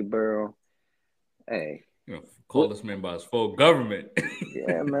Joseph Lee Burrow. Hey, You know, call what? this man by his full government.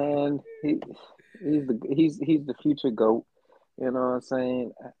 Yeah, man. He's the future GOAT. You know what I'm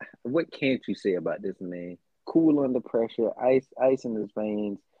saying? What can't you say about this man? Cool under pressure, ice in his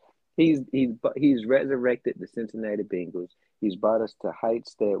veins. He's resurrected the Cincinnati Bengals. He's brought us to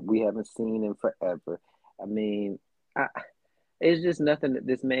heights that we haven't seen in forever. I mean, I, it's just nothing that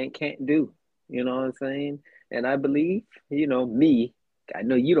this man can't do. You know what I'm saying? And I believe, me. I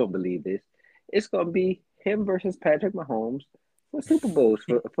know you don't believe this. It's gonna be him versus Patrick Mahomes for Super Bowls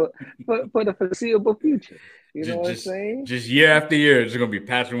for the foreseeable future. You know just, what I'm just, saying? just year after year, it's gonna be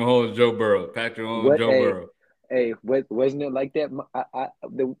Patrick Mahomes, Joe Burrow, Patrick Mahomes, What Joe a Burrow. wasn't it like that?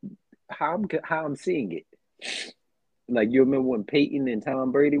 How I'm seeing it. Like you remember when Peyton and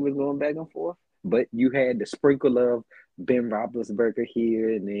Tom Brady was going back and forth, but you had the sprinkle of Ben Roethlisberger here,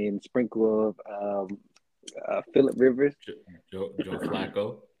 and then sprinkle of Philip Rivers. Joe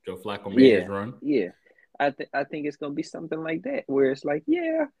Flacco. Joe Flacco made his Yeah, run. yeah. I think it's gonna be something like that, where it's like,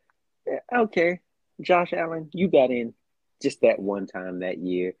 yeah, okay, Josh Allen, you got in just that one time that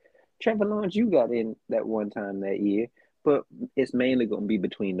year. Trevor Lawrence, you got in that one time that year, but it's mainly gonna be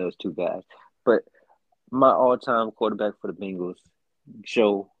between those two guys. But my all-time quarterback for the Bengals,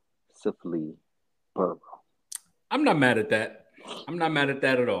 Joe Lee Burrow. I'm not mad at that. I'm not mad at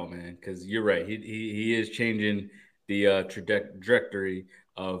that at all, man. Because you're right. He is changing the trajectory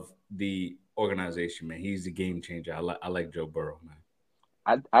of the organization, man. He's the game changer. I like Joe Burrow,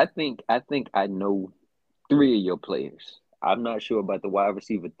 man. I think I know three of your players. I'm not sure about the wide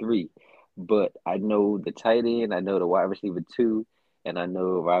receiver three, but I know the tight end, I know the wide receiver two, and I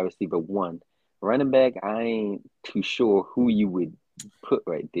know wide receiver one. Running back, I ain't too sure who you would put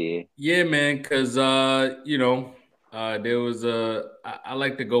right there. Yeah, man. Because there was I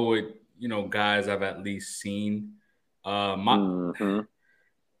like to go with guys I've at least seen. My Mm-hmm.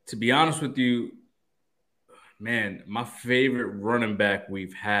 To be honest with you, man, my favorite running back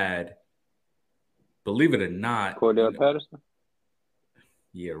we've had, believe it or not, Cordell Patterson.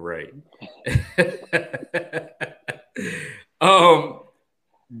 yeah, right. um,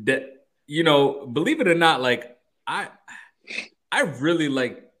 that believe it or not, like I, I really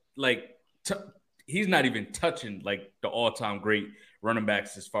like t- he's not even touching like the all-time great running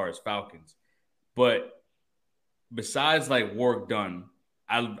backs as far as Falcons, but besides like Warrick Dunn,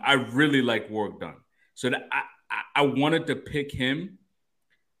 I really like Warrick Dunn, so that I wanted to pick him.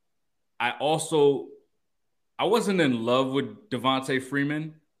 I also I wasn't in love with Devontae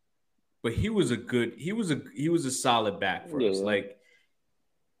Freeman, but he was a solid back for us. Yeah. Like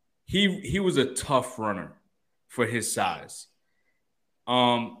he was a tough runner for his size.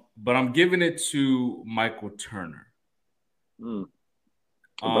 But I'm giving it to Michael Turner. Mm.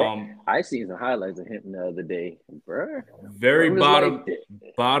 But Um, I seen some highlights of him the other day, bro very was like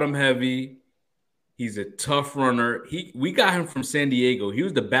that. bottom heavy. He's a tough runner. We got him from San Diego. He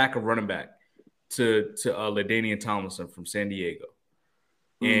was the backup running back to LaDainian Tomlinson from San Diego.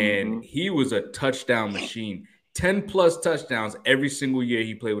 And Mm-hmm. he was a touchdown machine. 10 plus touchdowns every single year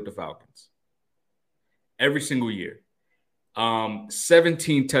he played with the Falcons. Every single year.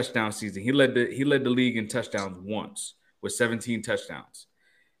 17 touchdown season. He led the league in touchdowns once with 17 touchdowns.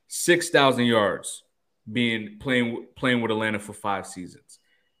 6,000 yards playing with Atlanta for 5 seasons.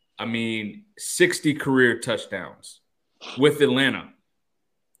 I mean, 60 career touchdowns with Atlanta.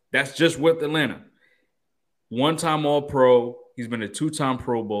 That's just with Atlanta. One-time All-Pro. He's been a 2-time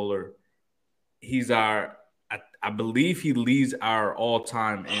Pro Bowler. He's I believe he leads our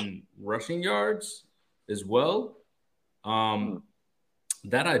all-time in rushing yards as well. Mm.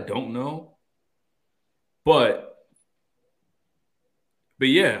 That I don't know. But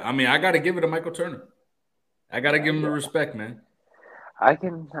yeah, I mean, I got to give it to Michael Turner. I got to give him the Yeah, respect, man. I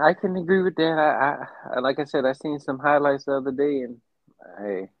can agree with that. Like I said, I seen some highlights the other day, and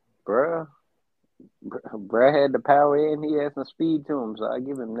hey, bro, bro had the power and he had some speed to him, so I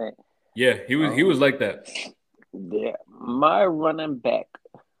give him that. Yeah, he was like that. Yeah, my running back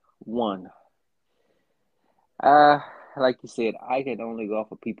one. Uh, like you said, I can only go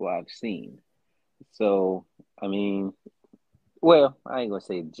off of people I've seen. So, I mean, well, I ain't gonna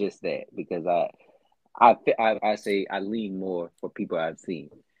say just that because I say I lean more for people I've seen.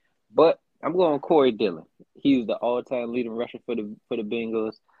 But I'm going Corey Dillon. He's the all-time leading rusher for the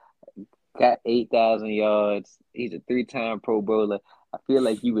Bengals. Got 8,000 yards. He's a three-time Pro Bowler. I feel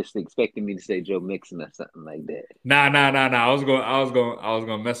like you was expecting me to say Joe Mixon or something like that. Nah. I was going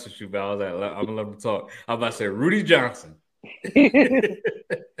to mess with you, but I was like, I'm gonna let him talk. I was about to say Rudy Johnson.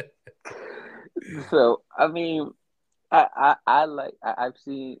 So I mean, I like I've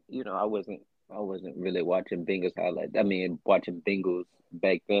seen, I wasn't really watching Bengals highlights. I mean, watching Bengals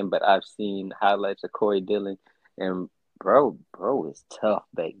back then, but I've seen highlights of Corey Dillon, and bro was tough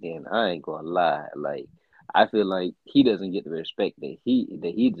back then. I ain't gonna lie. Like, I feel like he doesn't get the respect that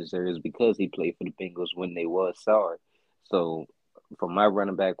he deserves because he played for the Bengals when they was sorry. So for my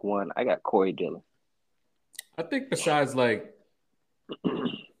running back one, I got Corey Dillon. I think besides like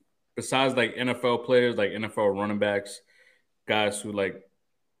NFL players, like NFL running backs, guys who like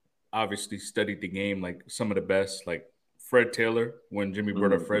obviously studied the game, like some of the best, like Fred Taylor, when Jimmy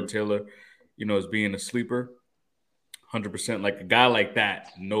brought up Hmm. Fred Taylor, as being a sleeper, 100%. Like a guy like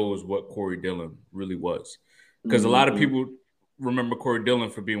that knows what Corey Dillon really was. Because a lot of Hmm. people remember Corey Dillon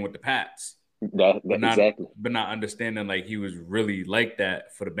for being with the Pats, That but not exactly. but not understanding like he was really like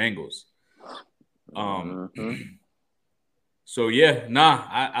that for the Bengals. Um, Hmm. so yeah, nah,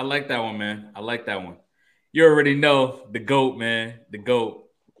 I like that one, man. I like that one. You already know the GOAT, man. The GOAT.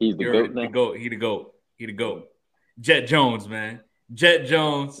 He's the You goat already the now. GOAT. He the GOAT. He the GOAT. Jet Jones, man. Jet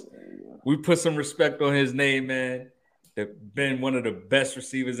Jones. We put some respect on his name, man. Been one of the best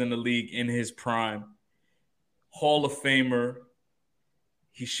receivers in the league in his prime. Hall of Famer.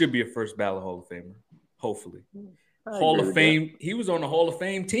 He should be a first ballot Hall of Famer, hopefully. I Hall agree of with that. Fame. He was on the Hall of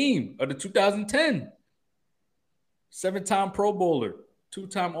Fame team of the 2010. Seven-time Pro Bowler,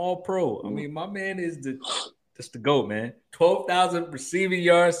 two-time All Pro. I Mm. mean, my man is just the GOAT, man. 12,000 receiving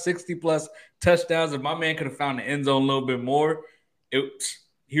yards, 60 plus touchdowns. If my man could have found the end zone a little bit more, it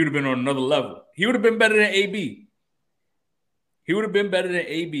he would have been on another level. He would have been better than AB. He would have been better than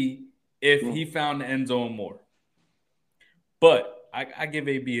AB if Mm. he found the end zone more. But I give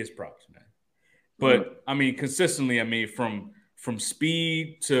AB his props, man. Mm. But I mean, consistently, I mean, from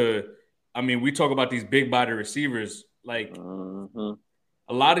speed to, I mean, we talk about these big body receivers. Like Mhm.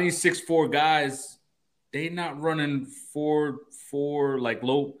 a lot of these 6'4" guys, they not running four like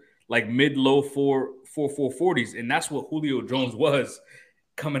low, like mid low four 40s, and that's what Julio Jones was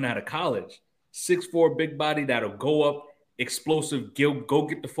coming out of college. 6'4" big body that'll go up, explosive, go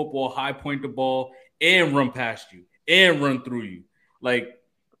get the football, high point the ball, and run past you and run through you. Like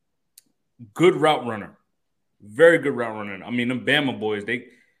good route runner, very good route runner. I mean, them Bama boys,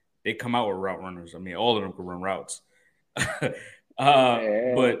 they come out with route runners. I mean, all of them can run routes.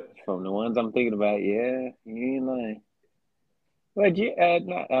 Yeah, But from the ones I'm thinking about, yeah, you ain't lying. But yeah,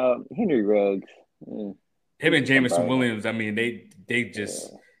 not Henry Ruggs. Mm, him and Jameson somebody. Williams, I mean, they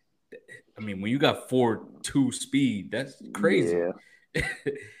just, Uh, I mean, when you got 4.2 speed, that's crazy. yeah,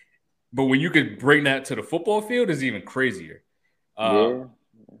 But when you could bring that to the football field, is even crazier. Uh, yeah.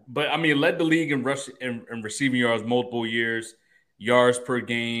 but I mean, led the league in rush and receiving yards multiple years, yards per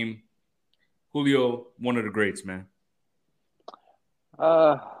game. Julio, one of the greats, man.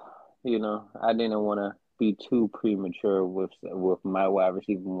 Uh, I didn't want to be too premature with my wide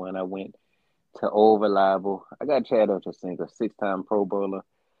receiver when I went to old reliable. I got Chad Ochocinco, six-time Pro Bowler.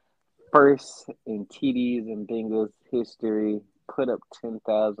 First in TDs and Bengals history, put up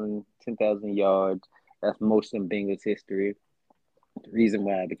 10,000 yards. That's most in Bengals history. The reason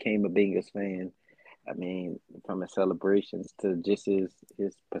why I became a Bengals fan, I mean, from his celebrations to just his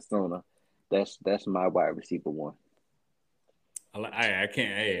persona, that's my wide receiver one. I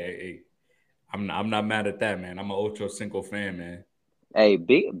can't. Hey, I'm not mad at that, man. I'm an Ocho Cinco fan, man. Hey,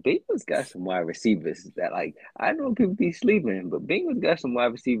 Bengals got some wide receivers that like I know people be sleeping, but Bengals got some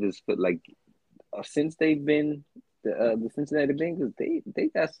wide receivers for like since they've been the Cincinnati Bengals, they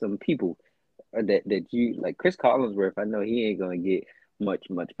got some people that you like. Chris Collinsworth, I know he ain't gonna get much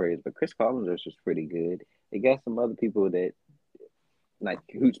praise, but Chris Collinsworth was pretty good. They got some other people that like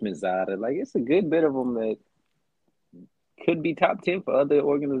Hootsmanzada. Like it's a good bit of them that could be top 10 for other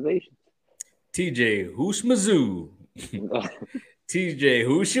organizations. TJ, who's Mizzou? TJ,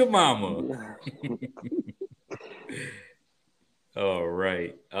 who's your mama? Yeah. All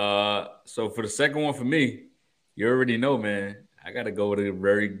right. So for the second one for me, you already know, man. I gotta go with a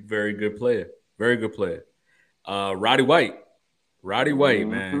very, very good player. Very good player. Roddy White. Roddy White,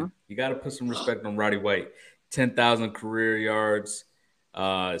 Mm-hmm. man. You got to put some respect on Roddy White. 10,000 career yards,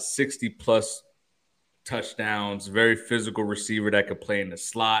 60 plus touchdowns, very physical receiver that could play in the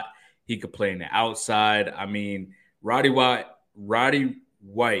slot. He could play in the outside. I mean, Roddy White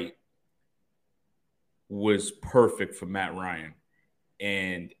was perfect for Matt Ryan.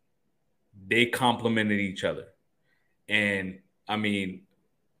 And they complemented each other. And I mean,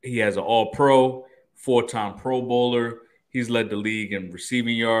 he has an all pro, 4-time Pro Bowler. He's led the league in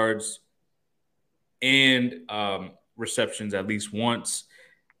receiving yards and receptions at least once.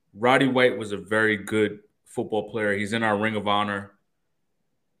 Roddy White was a very good football player. He's in our Ring of Honor.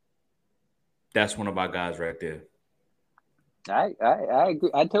 That's one of our guys right there. I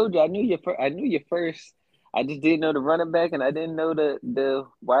agree. I told you I knew your first. I just didn't know the running back, and I didn't know the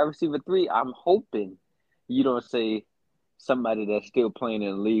wide receiver three. I'm hoping you don't say somebody that's still playing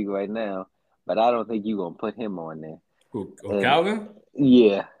in the league right now, but I don't think you're gonna put him on there. Who, And Calvin?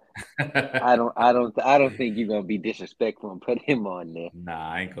 yeah, I don't think you're gonna be disrespectful and put him on there.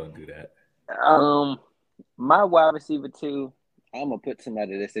 Nah, I ain't gonna do that. Um, my wide receiver two, I'm gonna put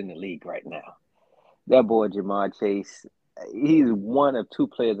somebody that's in the league right now. That boy Jamar Chase, he's one of two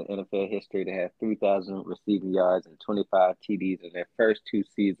players in NFL history to have 3,000 receiving yards and 25 TDs in their first two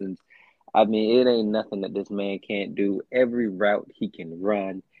seasons. I mean, it ain't nothing that this man can't do. Every route he can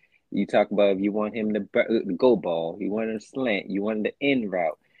run. You talk about if you want him to go ball, you want him to slant, you want him to end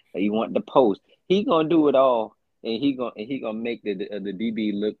route, or you want the post. He gonna do it all, and he gonna make the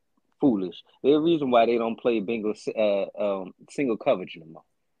DB look foolish. There's a reason why they don't play Bengals single coverage anymore,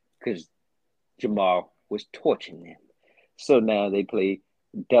 because Jamal was torching them. So now they play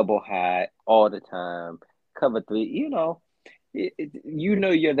double high all the time, cover three. You know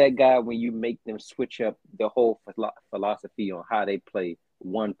you're that guy when you make them switch up the whole philosophy on how they play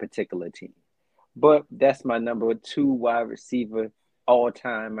one particular team. But that's my number two wide receiver all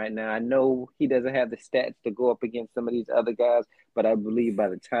time right now. I know he doesn't have the stats to go up against some of these other guys, but I believe by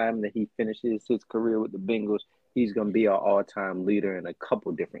the time that he finishes his career with the Bengals, he's going to be our all-time leader in a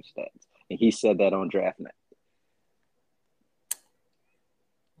couple different stats. And he said that on draft night.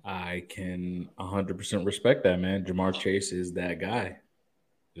 I can 100% respect that, man. Jamar Chase is that guy.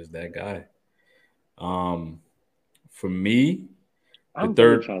 Is that guy. For me, the I'm really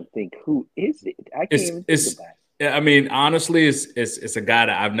third trying to think who is it. I can't it's even think it's about it. I mean, honestly, it's a guy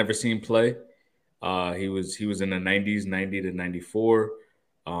that I've never seen play. He was in the 90s, 90 to 94.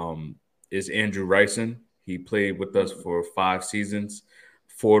 Is Andrew Ryson. He played with us for 5 seasons.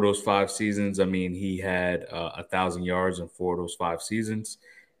 4 of those 5 seasons, I mean, he had 1,000 yards in 4 of those 5 seasons,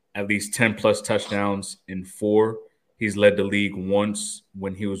 at least 10 plus touchdowns in 4. He's led the league once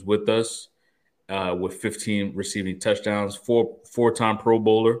when he was with us with 15 receiving touchdowns. Four-time Pro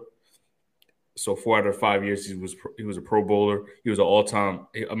Bowler. So 4 out of 5 years he was a Pro Bowler. He was an all-time.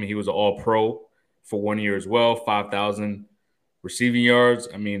 I mean, he was an All Pro for 1 year as well. 5,000 receiving yards.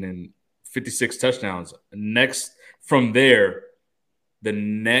 I mean, and 56 touchdowns. Next from there, the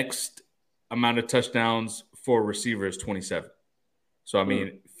next amount of touchdowns for a receiver is 27. So I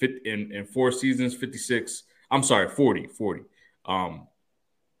mean, in 4 seasons, 56. I'm sorry, 40. From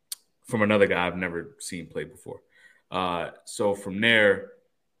another guy I've never seen play before. So from there,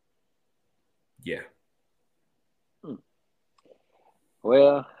 yeah.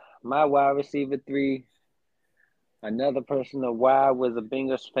 Well, my wide receiver three, another person of why was a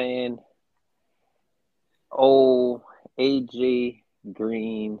Bengals fan. Oh, AJ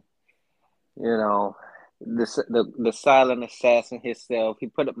Green, you know, the silent assassin himself. He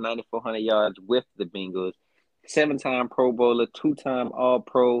put up 9,400 yards with the Bengals. 7-time Pro Bowler, 2-time All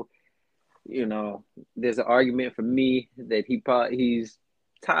Pro. There's an argument for me that he's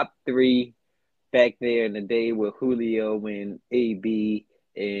top 3 back there in the day with Julio and AB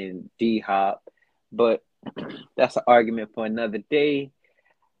and D Hop, but that's an argument for another day.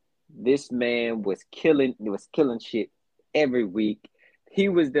 This man was killing shit every week. He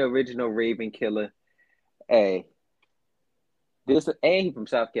was the original Raven killer. Hey, and he from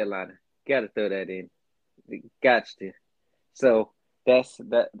South Carolina. Gotta throw that in. Gotcha. So that's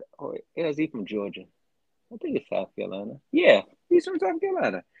that. Or is he from Georgia? I think it's South Carolina. Yeah, he's from South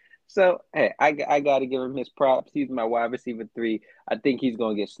Carolina. So hey, I got to give him his props. He's my wide receiver 3. I think he's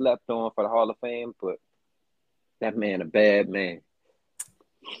gonna get slept on for the Hall of Fame, but that man a bad man.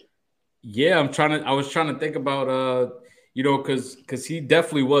 Yeah, I was trying to think about because he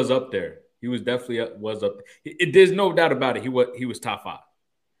definitely was up there. He was definitely was up. There's no doubt about it. He was top 5.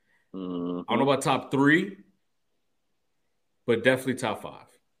 Mm-hmm. I don't know about top 3, but definitely top 5.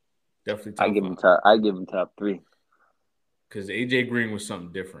 Definitely top 5. I give him top 3. Because AJ Green was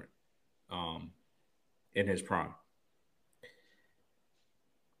something different in his prime.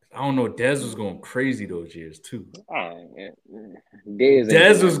 I don't know. Dez was going crazy those years too. Dez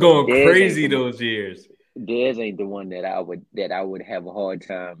Was going crazy those years. Dez ain't the one that I would have a hard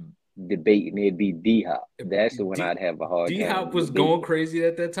time debating. It'd be D Hop. That's the one I'd have a hard time. D Hop was going crazy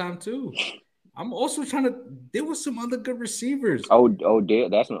at that time too. I'm also trying to. There was some other good receivers. Odell.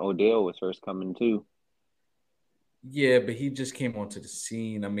 That's when Odell was first coming too. Yeah, but he just came onto the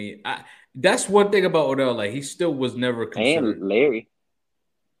scene. I mean, that's one thing about Odell. Like, he still was never considered. And Larry.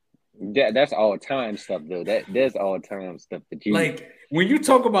 That's all time stuff though. That's all time stuff that you like when you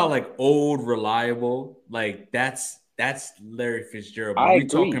talk about like old reliable, like that's Larry Fitzgerald. But we're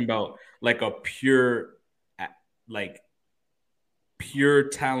talking about like a pure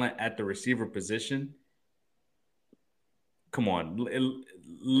talent at the receiver position. Come on,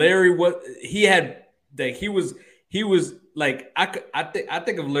 Larry. What he had, like he was like I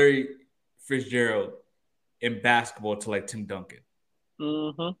think of Larry Fitzgerald in basketball to like Tim Duncan.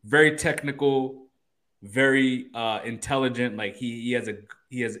 Mm-hmm. Very technical, very intelligent. Like he has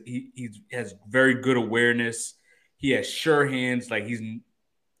very good awareness. He has sure hands. Like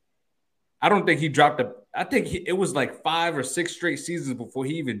I don't think he dropped I think it was like 5 or 6 straight seasons before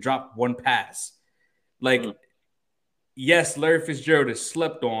he even dropped one pass. Like, yes, Larry Fitzgerald is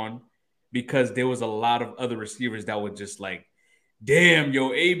slept on because there was a lot of other receivers that were just like, damn,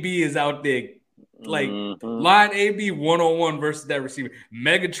 yo, AB is out there. Like, line AB 1-on-1 versus that receiver.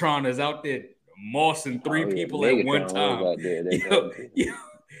 Megatron is out there mossing 3 people at one time.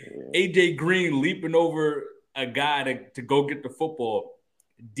 AJ Green leaping over a guy to go get the football.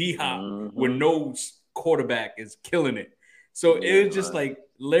 D-Hop with no quarterback is killing it. So it was just like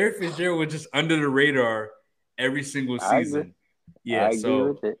Larry Fitzgerald was just under the radar every single season. Yeah, I agree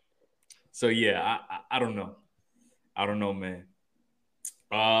with it. So yeah, I don't know. I don't know, man.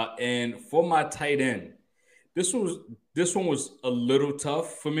 And for my tight end, this one was a little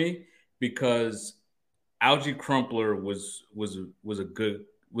tough for me because Alge Crumpler was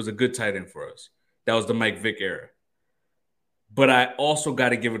a good tight end for us. That was the Mike Vick era. But I also got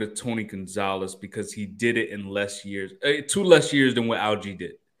to give it to Tony Gonzalez because he did it in 2 less years than what Alge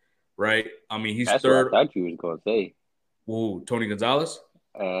did, right? I mean, he's That's third. What I thought you was going to say. Ooh, Tony Gonzalez?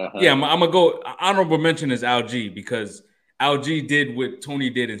 Uh-huh. Yeah, I'm going to go honorable mention is Alge because Alge did what Tony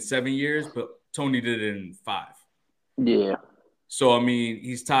did in 7 years, but Tony did it in 5. Yeah. So, I mean,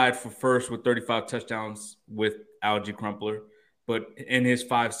 he's tied for first with 35 touchdowns with Alge Crumpler. But in his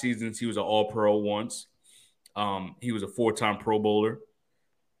 5 seasons, he was an All-Pro once. He was a 4-time Pro Bowler.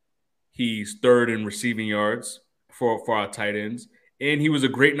 He's 3rd in receiving yards for our tight ends. And he was a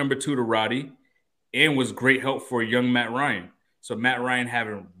great number 2 to Roddy and was great help for young Matt Ryan. So Matt Ryan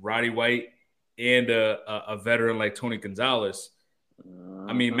having Roddy White and a veteran like Tony Gonzalez.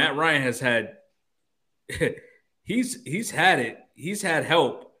 I mean, Matt Ryan has had he's had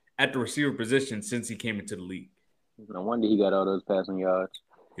help at the receiver position since he came into the league. No wonder he got all those passing yards.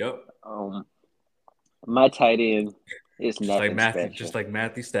 Yep. My tight end is nothing special. Just like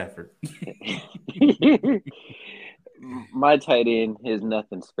Matthew Stafford. My tight end is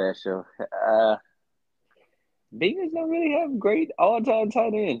nothing special. Bengals don't really have great all-time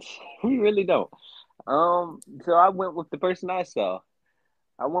tight ends. We really don't. So I went with the person I saw.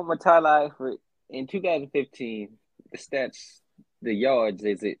 I went with Tyler Eifert in 2015. The stats, the yards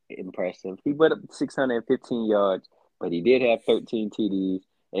is impressive. He put up 615 yards, but he did have 13 TDs,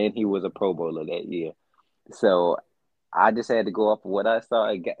 and he was a Pro Bowler that year. So I just had to go off of what I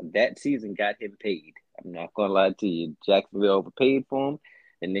saw. That season got him paid. I'm not going to lie to you. Jacksonville overpaid for him,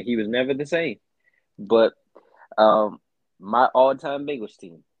 and then he was never the same. But my all-time Bengals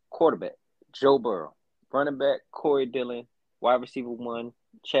team, quarterback, Joe Burrow. Running back, Corey Dillon. Wide receiver 1,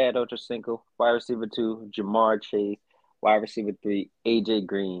 Chad Ochocinco. Wide receiver 2, Jamar Chase. Wide receiver 3, AJ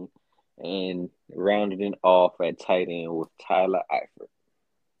Green. And rounded it off at tight end with Tyler Eifert.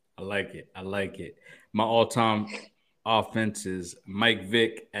 I like it. My all-time offense is Mike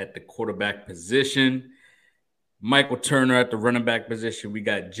Vick at the quarterback position. Michael Turner at the running back position. We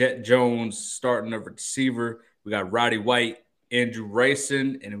got Jet Jones starting at receiver. We got Roddy White, Andrew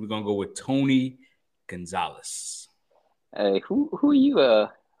Rison, and we're gonna go with Tony Gonzalez. Hey, who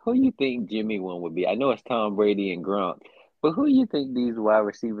you think Jimmy one would be? I know it's Tom Brady and Gronk, but who you think these wide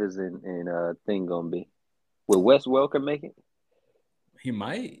receivers and thing gonna be? Will Wes Welker make it? He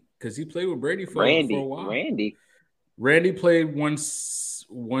might, because he played with Brady for a while. Randy played one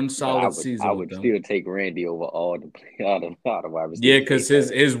solid season. I would still take Randy over all the wide receivers. Yeah, because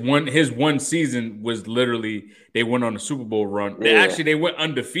his one season was literally they went on a Super Bowl run. Yeah. They went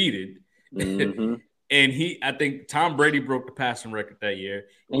undefeated. Mm-hmm. And I think Tom Brady broke the passing record that year.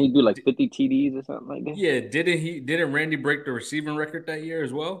 And he do like 50 TDs or something like that. Yeah, didn't Randy break the receiving record that year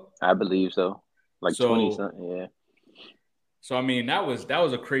as well? I believe so. Like 20 So something, yeah. So I mean that was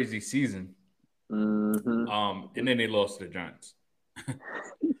a crazy season. And then they lost to the Giants.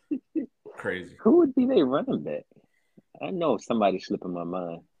 Crazy. Who would be their running back? I know somebody's slipping my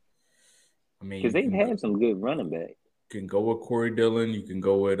mind. I mean, because they've had some good running backs. You can go with Corey Dillon. You can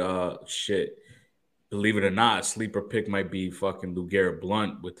go with shit. Believe it or not, sleeper pick might be fucking LeGarrette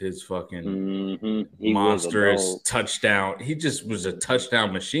Blount with his fucking monstrous touchdown. He just was a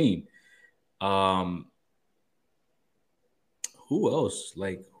touchdown machine. Who else?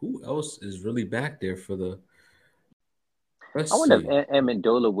 Who else is really back there for the? I wonder if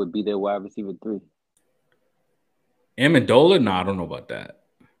Amendola would be their wide receiver 3. Amendola? No, I don't know about that.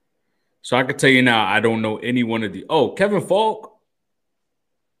 So I can tell you now, I don't know any one of the. Oh, Kevin Falk.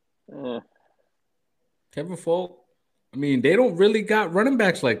 Kevin Falk. I mean, they don't really got running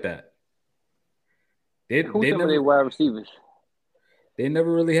backs like that. Who's some of their wide receivers? They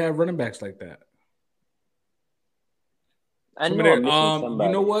never really had running backs like that. I know I'm missing somebody.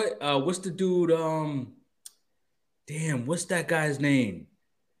 You know what? What's the dude? Damn, what's that guy's name?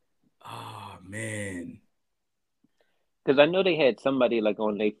 Oh man. Because I know they had somebody like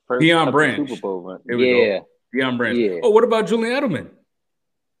on their first Super Bowl run. Deion Branch. Yeah. Oh, what about Julian Edelman?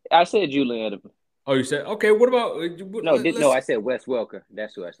 I said Julian Edelman. Oh, you said okay. What about No, I said Wes Welker.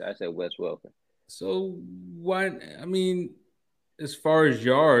 That's who I said. I said Wes Welker. So why? I mean, as far as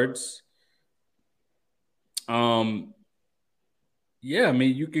yards, yeah, I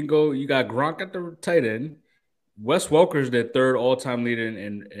mean you can go. You got Gronk at the tight end. Wes Welker's their third all-time leader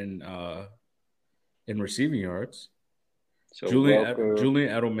in receiving yards. So Julian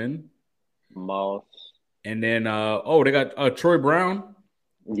Edelman, Moss, and then they got Troy Brown.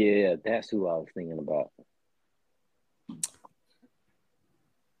 Yeah, that's who I was thinking about.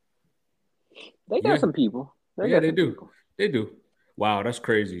 They got some people. They do. They do. Wow, that's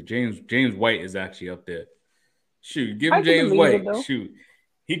crazy. James White is actually up there. Shoot, give him James White. Shoot,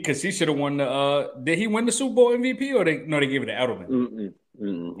 because he should have won the. Did he win the Super Bowl MVP or they gave it to Edelman? He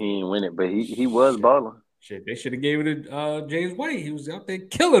didn't win it, but he was balling. Shit, they should have gave it to James White. He was out there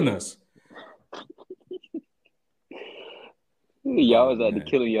killing us. Y'all was out there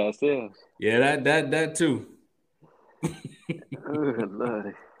killing yourselves. Yeah, that too. Oh,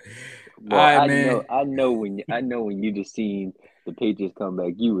 Lord. Well, I know when you just seen the Patriots come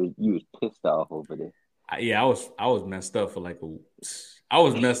back, you was pissed off over there. Yeah, I was messed up for like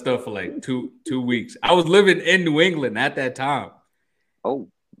two weeks. I was living in New England at that time. Oh,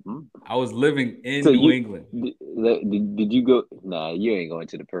 I was living in New England. Did you go? Nah, you ain't going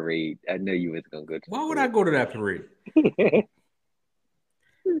to the parade. I know you was gonna go to. Why would I go to that parade?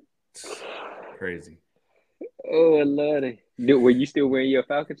 Crazy. Oh, Lordy. Were you still wearing your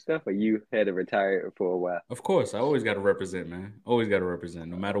Falcon stuff, or you had to retire for a while? Of course, I always got to represent, man. Always got to represent,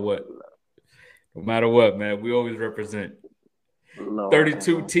 no matter what. No matter what, man. We always represent. Lord.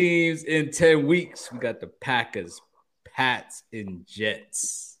 32 teams in 10 weeks. We got the Packers, Pats, and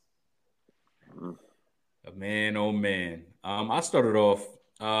Jets. Man, oh man. I started off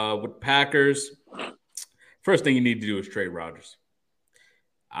with Packers. First thing you need to do is trade Rodgers.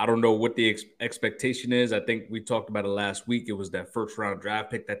 I don't know what the expectation is. I think we talked about it last week. It was that first-round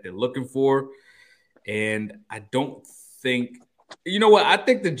draft pick that they're looking for. And I don't think – you know what? I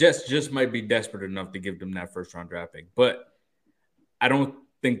think the Jets just might be desperate enough to give them that first-round draft pick. But I don't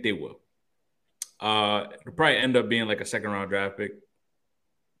think they will. It'll probably end up being like a second-round draft pick.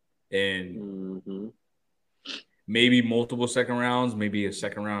 And maybe multiple second rounds, maybe a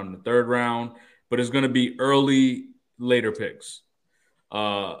second round and a third round. But it's going to be early, later picks.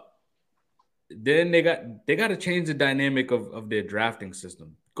 Then they got to change the dynamic of their drafting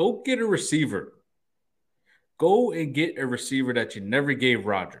system. Go get a receiver. Go and get a receiver that you never gave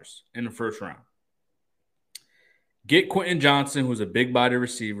Rodgers in the first round. Get Quentin Johnson, who's a big body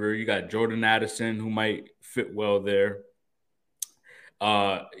receiver. You got Jordan Addison, who might fit well there.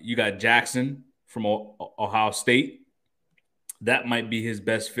 You got Jackson from Ohio State. That might be his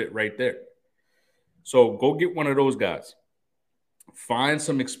best fit right there. So go get one of those guys. Find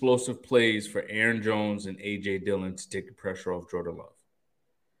some explosive plays for Aaron Jones and A.J. Dillon to take the pressure off Jordan Love.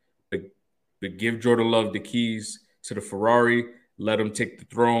 But give Jordan Love the keys to the Ferrari. Let him take the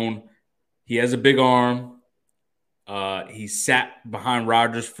throne. He has a big arm. He sat behind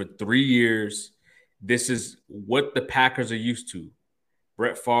Rodgers for 3 years. This is what the Packers are used to.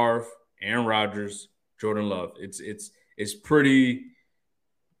 Brett Favre, Aaron Rodgers, Jordan Love. It's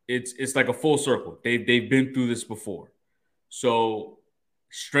like a full circle. They've been through this before. So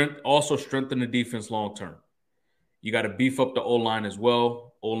Strengthen the defense long term. You got to beef up the O line as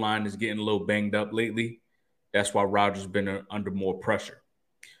well. O line is getting a little banged up lately. That's why Rodgers been under more pressure.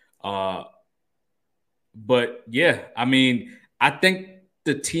 But yeah, I mean, I think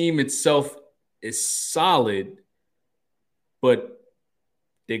the team itself is solid, but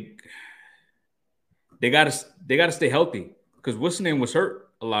they gotta stay healthy because what's the name was hurt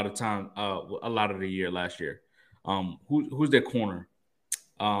a lot of time, a lot of the year last year. Who's their corner?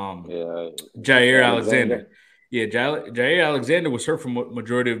 Jair Alexander. Yeah, Jair Alexander was hurt for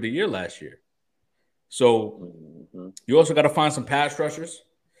majority of the year last year. So you also got to find some pass rushers.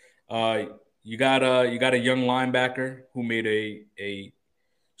 You got a young linebacker who made a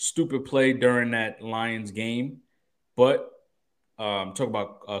stupid play during that Lions game, but talk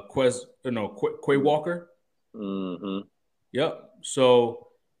about Quay Walker. Mm-hmm. Yep. So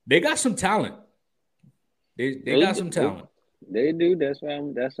they got some talent. They got some talent. They do. That's why.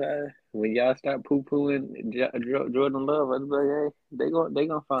 When y'all start poo pooing Jordan Love, I was like, hey, they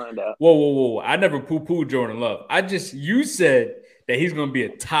gonna find out. Whoa! I never poo pooed Jordan Love. You said that he's gonna be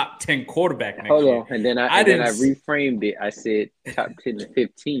a top 10 quarterback next year. Hold on, and then I reframed it. I said top 10 to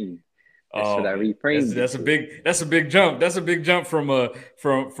 15. That's what I reframed. That's a big jump. That's a big jump from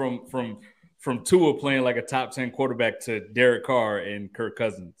Tua playing like a top 10 quarterback to Derek Carr and Kirk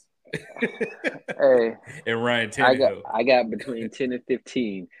Cousins. Hey, and Ryan Tannehill. I got between 10 and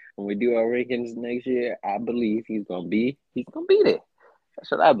 15. When we do our rankings next year, I believe he's gonna be there. That's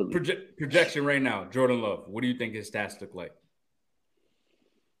what I believe. Projection right now, Jordan Love. What do you think his stats look like?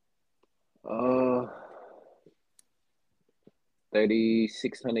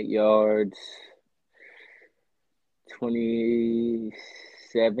 3,600 yards,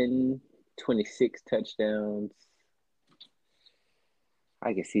 26 touchdowns.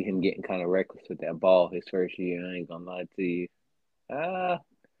 I can see him getting kind of reckless with that ball his first year. I ain't gonna lie to you.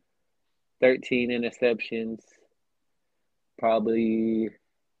 13 interceptions. Probably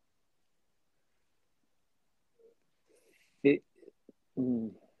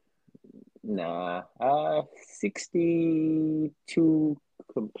 62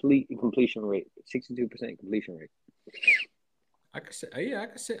 completion rate. 62% completion rate. I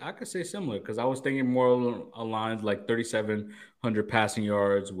could say similar because I was thinking more along lines like 3,700 passing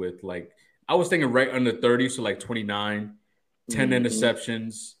yards with like I was thinking right under 30, so like 29, 10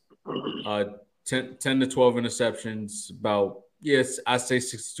 interceptions, 10 to 12 interceptions. About I say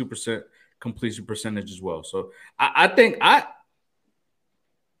 62% completion percentage as well. So I think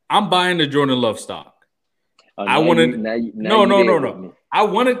I'm buying the Jordan Love stock. I wanted no. I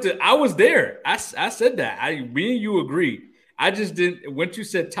wanted to. I was there. I said that. Me and you agreed. I just didn't. Once you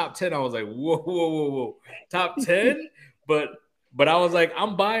said top 10, I was like, whoa, top 10. But I was like,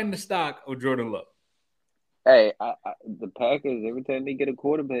 I'm buying the stock of Jordan Love. Hey, the Packers, every time they get a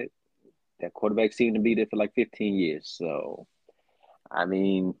quarterback, that quarterback seemed to be there for like 15 years. So, I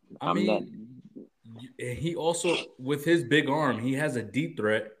mean, he also with his big arm, he has a deep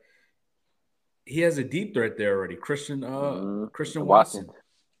threat. He has a deep threat there already, Christian Watson.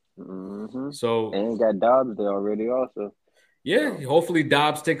 Mm-hmm. So and got Dobbs there already also. Yeah, hopefully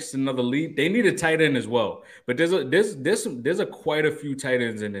Dobbs takes another lead. They need a tight end as well, but there's quite a few tight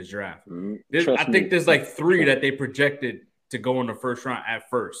ends in this draft. I think there's like 3 that they projected to go in the first round at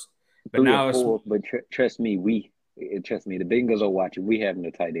first, but now it's 4. But trust me, the Bengals are watching. We have no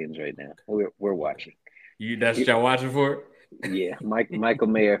tight ends right now. We're watching. That's what y'all watching for? Yeah, Michael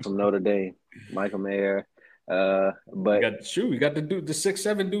Mayer from Notre Dame. Michael Mayer. But you got the dude, the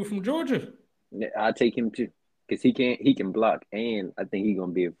 6'7" dude from Georgia. I'll take him too. Because he can block, and I think he's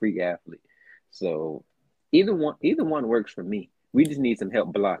gonna be a freak athlete. So either one works for me. We just need some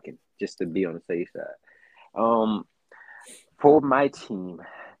help blocking just to be on the safe side. For my team,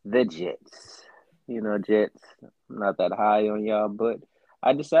 the Jets. Jets, I'm not that high on y'all, but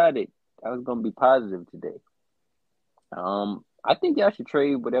I decided I was gonna be positive today. I think y'all should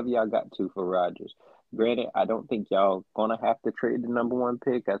trade whatever y'all got to for Rodgers. Granted, I don't think y'all gonna have to trade the number 1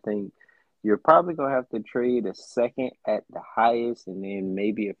 pick. I think you're probably going to have to trade a second at the highest and then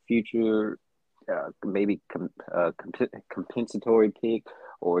maybe a future, compensatory pick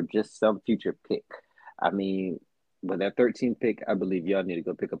or just some future pick. I mean, with that 13th pick, I believe y'all need to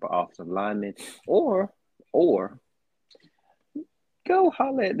go pick up an offensive lineman or go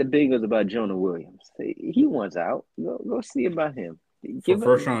holler at the Bengals about Jonah Williams. He wants out. Go see about him. For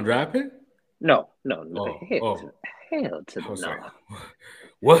first-round draft pick? No. Hell to the no.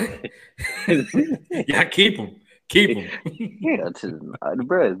 What? Yeah, keep him. Hell to the no.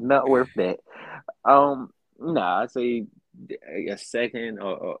 Bro, it's not worth that. I say a second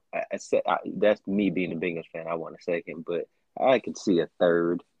or that's me being a Bengals fan. I want a second, but I could see a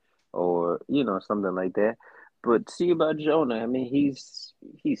third, or something like that. But see about Jonah, I mean,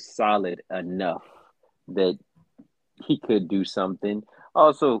 he's solid enough that he could do something.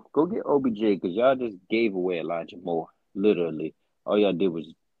 Also, go get OBJ because y'all just gave away Elijah Moore. Literally, all y'all did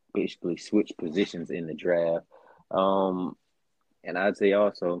was basically switch positions in the draft. Um, and I'd say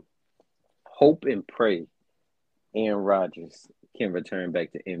also hope and pray Aaron Rodgers can return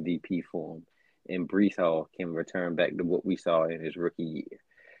back to MVP form, and Brees Hall can return back to what we saw in his rookie year.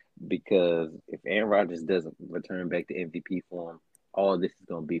 Because if Aaron Rodgers doesn't return back to MVP form, all this is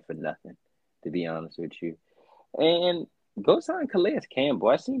going to be for nothing, to be honest with you. And go sign Calais Campbell.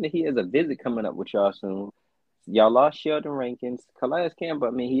 I seen that he has a visit coming up with y'all soon. Y'all lost Sheldon Rankins. Calais Campbell,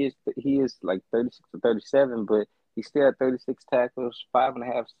 I mean, he is like 36 or 37, but he still had 36 tackles,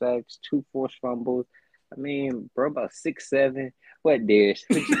 5.5 sacks, two forced fumbles. I mean, bro, about 6'7". What, Darius?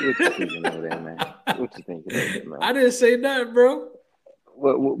 What you thinking over there, man? What you thinking over there, man? I didn't say that, bro.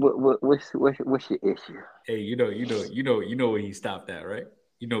 What's your issue? Hey, you know where he stopped at, right?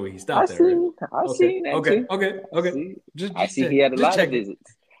 You know where he I stopped at, right? seen, I Okay, seen that okay, too. okay, I okay. see, I Just see. check, He had a just lot of check it,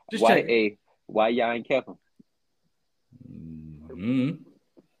 visits. just check it. Why y'all ain't kept him? Mhm.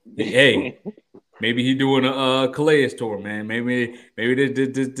 Hey, maybe he doing a Calais tour, man. Maybe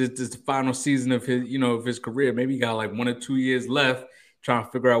this the final season of his, of his career. Maybe he got like 1 or 2 years left, trying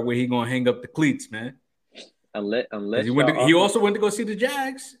to figure out where he gonna hang up the cleats, man. Because Unless y'all he offer, also went to go see the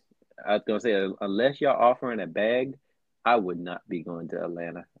Jags. I was gonna say, unless y'all offering a bag, I would not be going to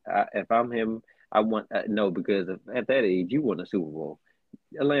Atlanta. If I'm him, I want no because at that age you want a Super Bowl.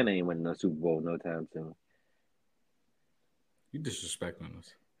 Atlanta ain't winning no Super Bowl no time soon. You disrespecting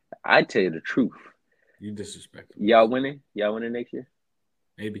us. I tell you the truth. You disrespecting Y'all us. winning? Y'all winning next year?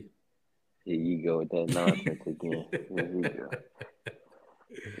 Maybe. Here you go with that nonsense again. Here we go.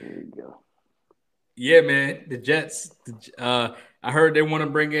 Here we go. Yeah, man. The Jets. I heard they want to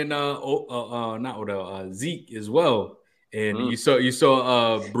bring in not Odell, Zeke as well. And Mm. you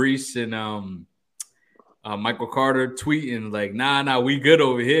saw Brees and Michael Carter tweeting like, nah, we good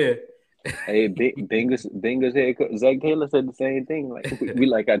over here. Hey, Bengals head coach Zach Taylor said the same thing. Like we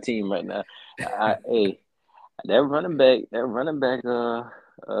like our team right now. Hey, that running back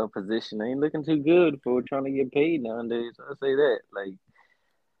position ain't looking too good for trying to get paid nowadays. I say that. Like,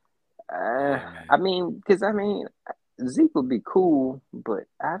 Yeah, I man. mean, because I mean, Zeke would be cool, but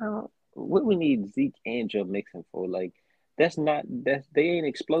I don't. What we need Zeke and Joe Mixon for? Like, they ain't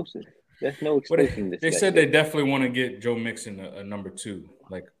explosive. There's no But explosiveness they back said they there definitely want to get Joe Mixon a number two.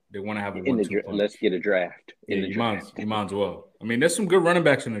 Like they want to have a 1-2 let's punch. get a draft Yeah, in the draft. you might as well. I mean, there's some good running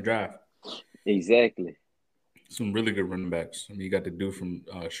backs in the draft. Exactly. Some really good running backs. I mean, you got the dude from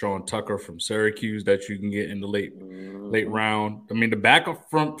Sean Tucker from Syracuse that you can get in the late Hmm. round. I mean, the backup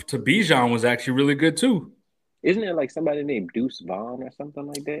from to Bijan was actually really good too. Isn't there like somebody named Deuce Vaughn or something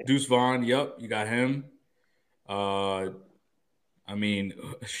like that? Deuce Vaughn, yep, you got him. Uh, I mean,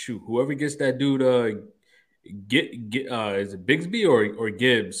 shoot, whoever gets that dude, get is it Bigsby or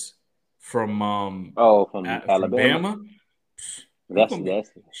Gibbs from Oh, from from Alabama. Bama? He That's gonna be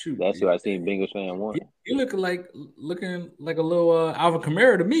that's shoot. that's who I seen Bengals fan He, want. he looking like a little Alvin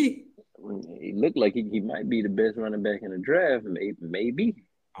Kamara to me. He looked like he might be the best running back in the draft. Maybe.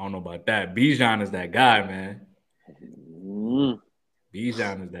 I don't know about that. Bijan is that guy, man. Mm.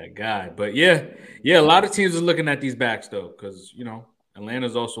 Bijan is that guy. But yeah, a lot of teams are looking at these backs though, because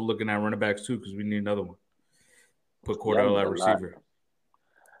Atlanta's also looking at running backs too, because we need another one. Put Y'all Cordell need at a lot. receiver.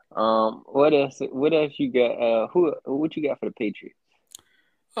 What else? What else you got? What you got for the Patriots?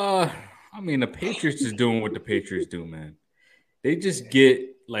 Uh, I mean, the Patriots is doing what the Patriots do, man. They just get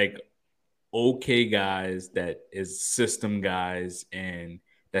like okay guys that is system guys, and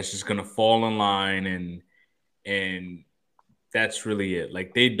that's just gonna fall in line, and that's really it.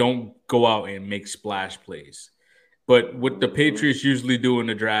 Like they don't go out and make splash plays. But what the Hmm. Patriots usually do in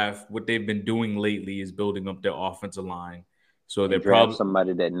the draft, what they've been doing lately is building up their offensive line. So they're And draft probably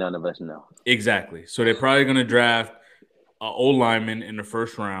somebody that none of us know. exactly. So they're probably going to draft a O lineman in the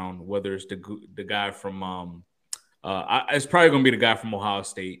first round, whether it's the guy from it's probably going to be the guy from Ohio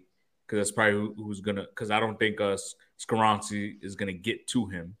State because that's probably who's gonna. Because I don't think Skaronski is going to get to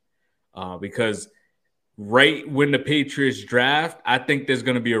him because right when the Patriots draft, I think there's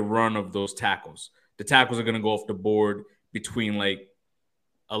going to be a run of those tackles. The tackles are going to go off the board between like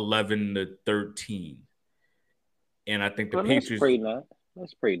 11 to 13. And I think the Well, let's Patriots. pray not.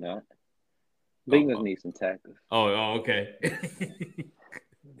 Let's pray not. Oh, Bengals oh, need some tackles. okay.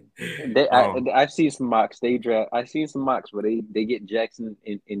 They, I, um, I see some mocks. I seen some mocks where they get Jackson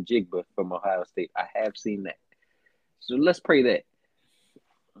and Jigba from Ohio State. I have seen that. So let's pray that.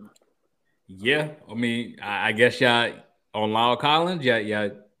 yeah, I mean, I guess y'all. On Lyle Collins, yeah, yeah,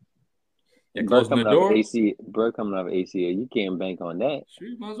 Bro closing the coming off door. AC, bro coming off ACL. You can't bank on that. Sure,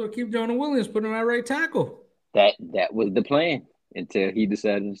 you might as well keep Jonah Williams, put him at right tackle. That was the plan until he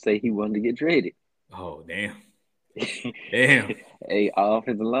decided to say he wanted to get traded. Oh, damn. Damn. Hey, our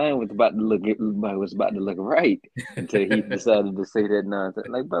offensive line was about to look right until he decided to say that nonsense.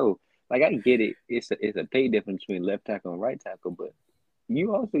 Like, bro, like I get it. It's a pay difference between left tackle and right tackle, but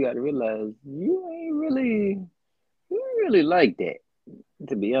you also got to realize you ain't really like that.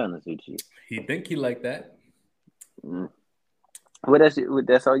 To be honest with you. He think he like that. Mm. Well,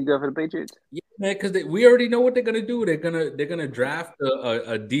 that's all you got for the Patriots? Yeah, man, because we already know what they're gonna do. They're gonna draft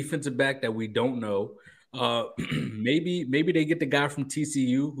a defensive back that we don't know. Maybe they get the guy from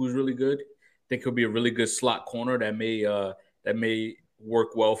TCU who's really good. They could be a really good slot corner that may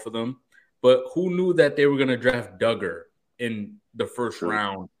work well for them. But who knew that they were gonna draft Duggar in the first True,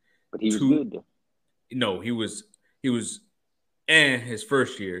 round? but he was To good though. no, he was his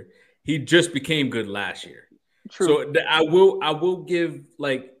first year. He just became good last year. True, So I will give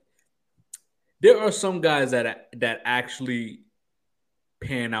like there are some guys that actually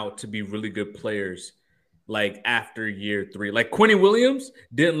pan out to be really good players like after year 3. Like Quinny Williams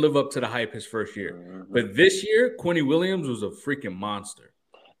didn't live up to the hype his first year. mm-hmm. But this year, Quinny Williams was a freaking monster.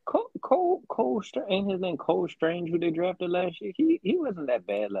 Cole ain't his name Cole Strange who they drafted last year? He wasn't that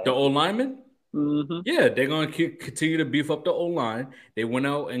bad The last old year. lineman, Mm-hmm. yeah, they're gonna continue to beef up the O line. They went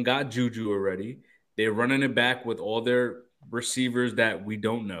out and got Juju already. They're running it back with all their receivers that we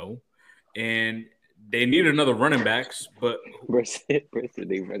don't know, and they need another running backs. But Brissett,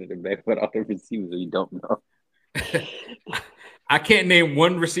 they running it back with all the receivers you don't know. I can't name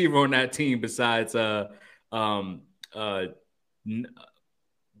one receiver on that team besides um, uh,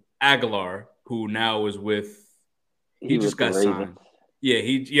 Aguilar, who now is with. He He just with the got Ravens. signed. Yeah,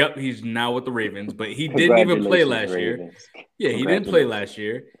 he's now with the Ravens, but he didn't even play Congratulations, last year. Ravens. Yeah, he didn't play Congratulations. last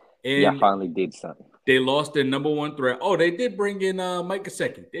year, Y'all and finally did something. they lost their number one threat. Oh, they did bring in Mike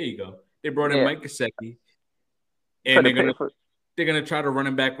Gesicki. There you go. They brought in Yeah, Mike Gesicki, for and the they're pay gonna for. they're gonna try to run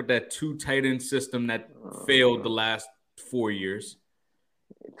him back with that two tight end system that failed the last 4 years.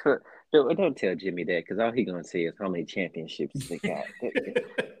 Don't tell Jimmy that because all he gonna say is how many championships they got.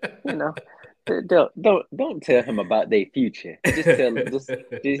 You know, don't tell him about their future. Just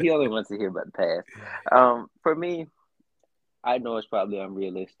he only wants to hear about the past. For me, I know it's probably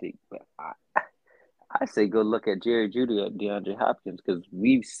unrealistic, but I say go look at Jerry Judy or DeAndre Hopkins because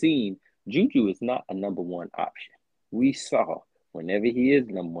we've seen Juju is not a number one option. We saw whenever he is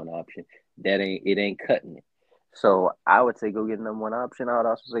number one option, it ain't cutting it. So I would say go get number one option. I would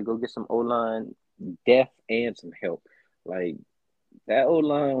also say go get some O line depth and some help. Like that O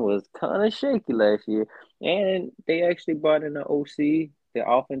line was kind of shaky last year, and they actually brought in an OC. Their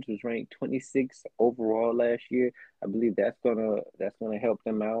offense was ranked 26 overall last year. I believe that's gonna help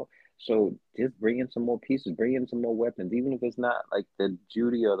them out. So just bring in some more pieces, bring in some more weapons, even if it's not like the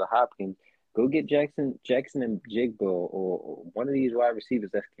Judy or the Hopkins. Go get Jackson and Jigbo or one of these wide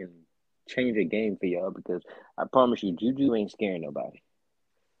receivers that can change the game for y'all because I promise you, Juju ain't scaring nobody.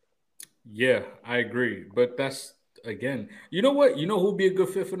 Yeah, I agree. But that's again, you know what? You know who would be a good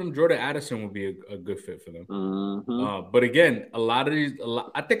fit for them? Jordan Addison would be a good fit for them. Mm-hmm. But again,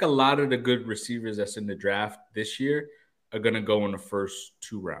 I think a lot of the good receivers that's in the draft this year are gonna go in the first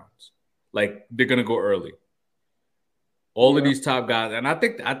 2 rounds. Like they're gonna go early. All of Yeah. these top guys, and I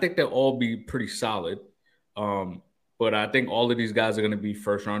think they'll all be pretty solid. But I think all of these guys are gonna be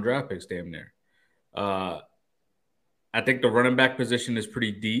first round draft picks, damn near. Uh, I think the running back position is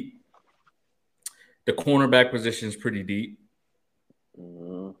pretty deep. The cornerback position is pretty deep.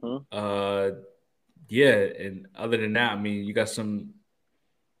 Mm-hmm. Uh, yeah, and other than that, I mean, you got some.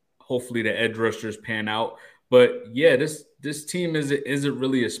 Hopefully, the edge rushers pan out. But yeah, this team isn't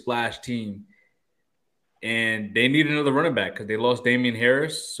really a splash team, and they need another running back because they lost Damian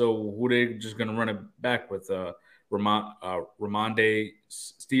Harris. So who they just gonna run it back with? Ramonde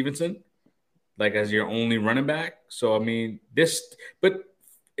Stevenson, like as your only running back. So I mean, but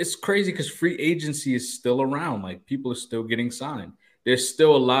it's crazy because free agency is still around. Like people are still getting signed. There's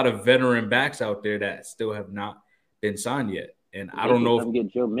still a lot of veteran backs out there that still have not been signed yet. And I They don't could know if come get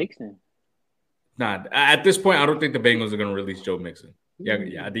Joe Mixon. not at this point. I don't think the Bengals are going to release Joe Mixon. Yeah,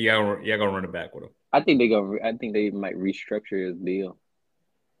 I think y'all gonna run it back with him. I think they go. I think they might restructure his deal.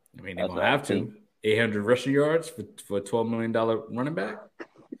 I mean, they're That's gonna what I have think. to. 800 rushing yards for a $12 million running back.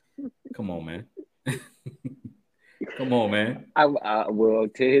 Come on, man. Come on, man. I will,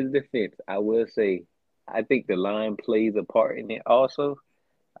 to his defense, I will say, I think the line plays a part in it. Also,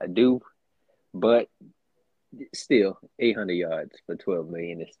 I do, but still, 800 yards for 12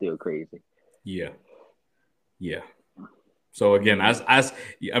 million is still crazy. Yeah, yeah. So again, I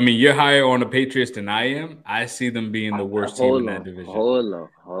mean, you're higher on the Patriots than I am. I see them being the worst team in that division.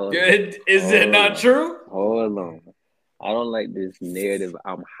 Is that not true? Hold on. I don't like this narrative.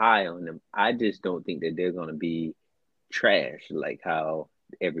 I'm high on them. I just don't think that they're gonna be trash like how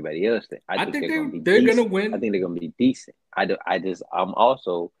everybody else thinks. I think they're gonna be they're decent. gonna win. I think they're gonna be decent. I've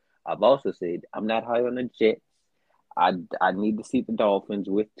also said I'm not high on the Jets. I need to see the Dolphins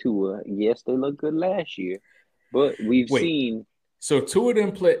with Tua. Yes, they looked good last year, but we've seen. So two of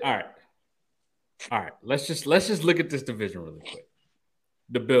them play. All right. Let's just look at this division really quick.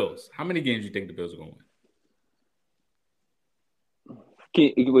 The Bills. How many games do you think the Bills are going to win?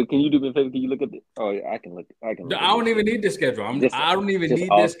 Can you do me a favor? Can you look at the? Oh, yeah, I can look. I don't even need the schedule. I don't even need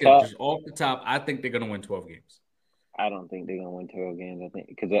this schedule. Just off the top, I think they're going to win 12 games. I don't think they're gonna win 12 games. I think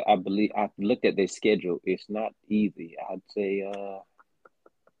because I believe I've looked at their schedule. It's not easy. I'd say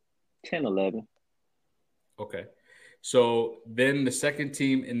 10, 11. Okay. So then the second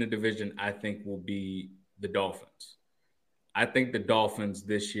team in the division, I think, will be the Dolphins. I think the Dolphins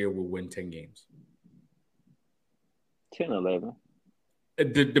this year will win 10 games. 10, 11.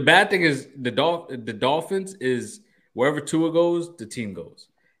 The bad thing is the Dolphins is wherever Tua goes, the team goes.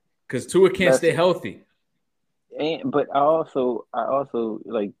 Because Tua can't stay healthy. But I also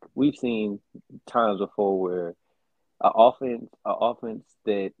like we've seen times before where an offense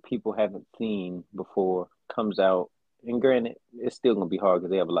that people haven't seen before comes out, and granted, it's still gonna be hard because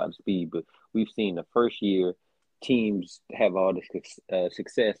they have a lot of speed. But we've seen the first year teams have all this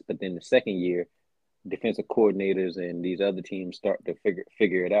success, but then the second year, defensive coordinators and these other teams start to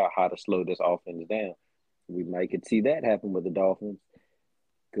figure it out how to slow this offense down. We might could see that happen with the Dolphins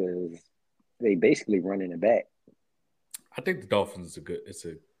because they basically running it back. I think the Dolphins is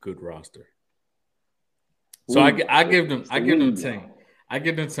a good roster. So I give them 10. I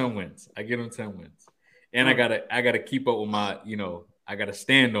give them 10 wins. And I gotta keep up with my, I gotta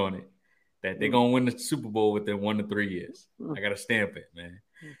stand on it that they're gonna win the Super Bowl within 1 to 3 years. I gotta stamp it, man.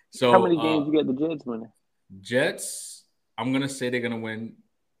 So how many games you got the Jets winning? Jets, I'm gonna say they're gonna win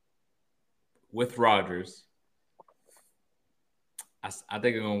with Rodgers. I think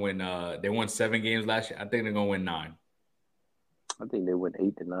they're gonna win. They won 7 games last year. I think they're gonna win 9. I think they win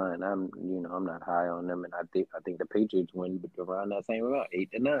 8 to 9. I'm not high on them, and I think the Patriots win around that same amount,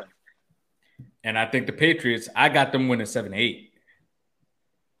 8 to 9. And I think the Patriots, I got them winning 7 to 8,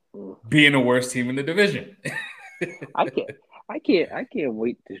 being the worst team in the division. I can't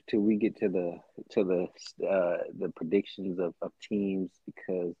wait till we get to the predictions of teams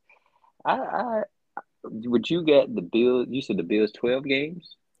because I would you get the Bills? You said the Bills 12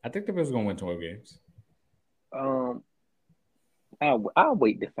 games. I think the Bills are gonna win 12 games. I'll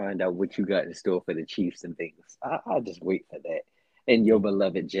wait to find out what you got in store for the Chiefs and things. I'll just wait for that. And your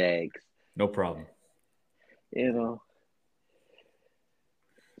beloved Jags. No problem.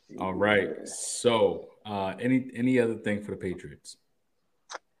 All right. So, any other thing for the Patriots?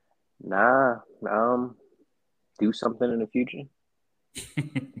 Nah. Do something in the future.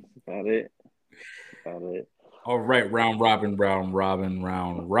 About it. All right. Round robin.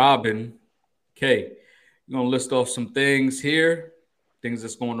 Okay. You're gonna list off some things here, things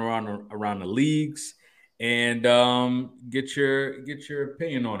that's going around the leagues, and get your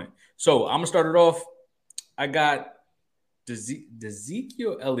opinion on it. So I'm gonna start it off. I got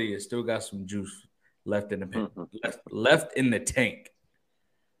Ezekiel Elliott still got some juice left in the left in the tank.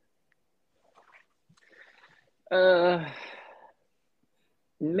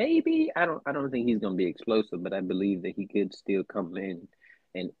 Maybe I don't think he's gonna be explosive, but I believe that he could still come in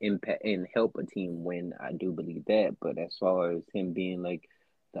and impact and help a team win. I do believe that. But as far as him being like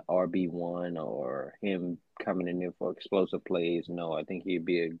the RB1 or him coming in there for explosive plays, no, I think he'd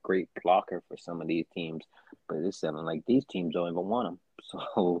be a great blocker for some of these teams. But it's sounding like these teams don't even want him.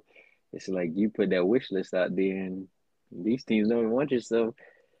 So it's like you put that wish list out there and these teams don't even want you. So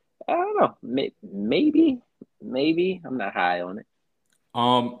I don't know. Maybe I'm not high on it.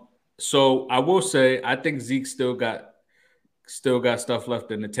 So I will say I think Zeke still got stuff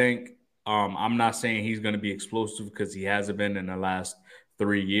left in the tank. I'm not saying he's going to be explosive because he hasn't been in the last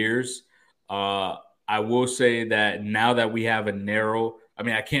 3 years. I will say that now that we have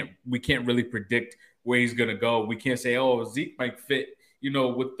we can't really predict where he's going to go. We can't say, oh, Zeke might fit,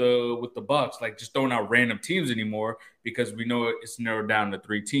 with the Bucks, like just throwing out random teams anymore because we know it's narrowed down to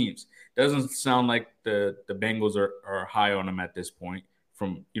 3 teams. Doesn't sound like the Bengals are high on him at this point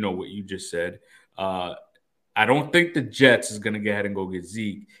from, what you just said. I don't think the Jets is going to go ahead and go get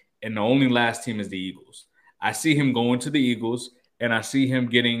Zeke. And the only last team is the Eagles. I see him going to the Eagles, and I see him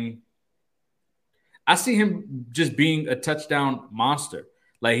just being a touchdown monster.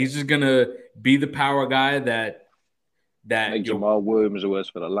 Like, he's just going to be the power guy that that Like Jamal Williams was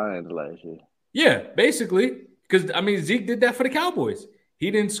for the Lions last year. Yeah, basically, because I mean Zeke did that for the Cowboys.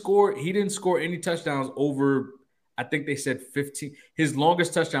 He didn't score. He didn't score any touchdowns over. I think they said 15. His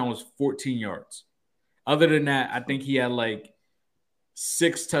longest touchdown was 14 yards. Other than that, I think he had like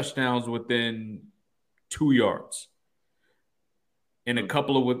 6 touchdowns within 2 yards, and a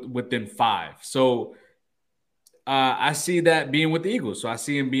couple of within 5. So I see that being with the Eagles. So I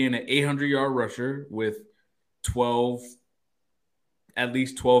see him being an 800-yard rusher with 12, at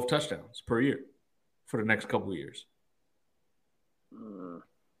least 12 touchdowns per year for the next couple of years.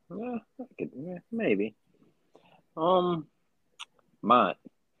 Yeah, maybe. Mine.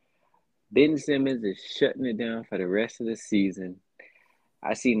 Ben Simmons is shutting it down for the rest of the season.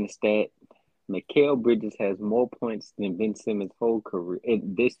 I seen the stat. Mikal Bridges has more points than Ben Simmons' whole career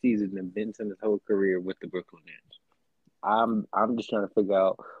this season than Ben Simmons' whole career with the Brooklyn Nets. I'm just trying to figure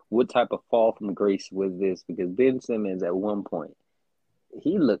out what type of fall from grace was this, because Ben Simmons at one point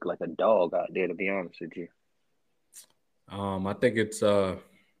he looked like a dog out there, to be honest with you. I think it's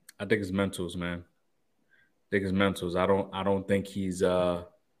mentals, man. I think it's mentals. I don't think he's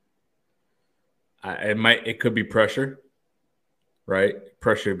it could be pressure, right?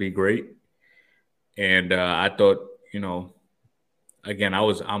 Pressure would be great. And I thought, again, I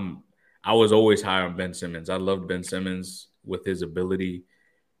was always high on Ben Simmons. I loved Ben Simmons with his ability,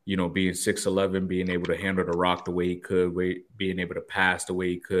 being 6'11", being able to handle the rock the way he could, being able to pass the way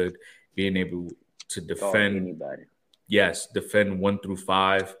he could, being able to defend anybody. Yes, defend 1 through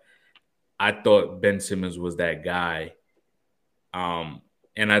 5. I thought Ben Simmons was that guy. And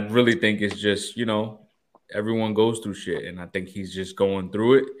I really think it's just, everyone goes through shit, and I think he's just going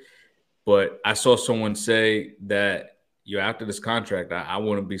through it. But I saw someone say that after this contract, I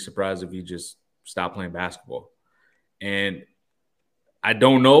wouldn't be surprised if he just stopped playing basketball. And I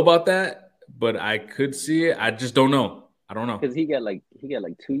don't know about that, but I could see it. I just don't know. I don't know. Because he got like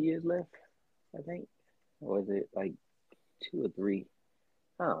 2 years left, I think. Or is it like 2 or 3?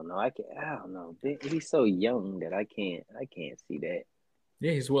 I don't know. I don't know. He's so young that I can't see that.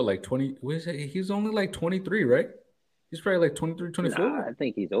 Yeah, he's what, like 20? He's only like 23, right? He's probably like 23, 24. Nah, I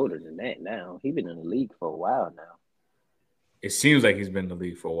think he's older than that now. He's been in the league for a while now. It seems like he's been in the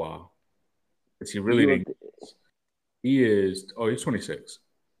league for a while. But he really didn't. He is. Oh, he's 26.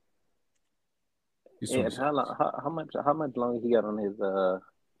 He's 26. Yeah, how much longer he got on his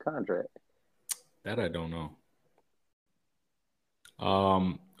contract? That I don't know.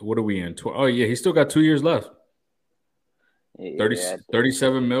 What are we in? Oh yeah, he still got 2 years left.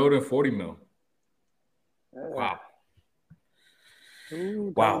 37 mil to 40 mil. Wow.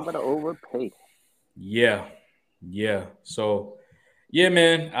 Wow. About to overpay. Yeah. So, yeah,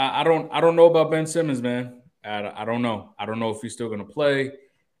 man. I don't know about Ben Simmons, man. I don't know. I don't know if he's still gonna play.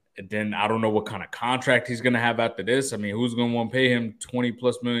 And then I don't know what kind of contract he's gonna have after this. I mean, who's gonna want to pay him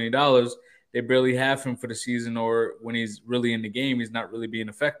 $20+ million? They barely have him for the season, or when he's really in the game, he's not really being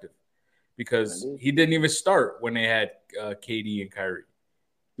effective because he didn't even start when they had KD and Kyrie.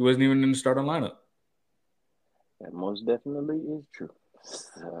 He wasn't even in the starting lineup. That most definitely is true.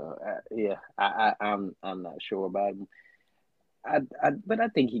 So, I'm not sure about him. But I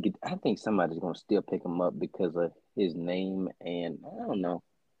think he could. I think somebody's gonna still pick him up because of his name, and I don't know.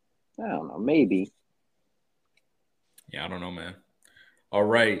 Maybe. Yeah, I don't know, man. All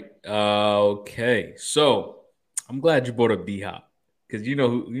right. Okay. So I'm glad you brought up D-Hop because you know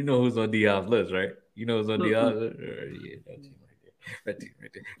who's on D-Hop's list, right? You know who's on D-Hop. Yeah, that team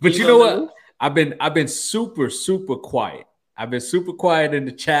right there. But you know what? I've been super quiet. I've been super quiet in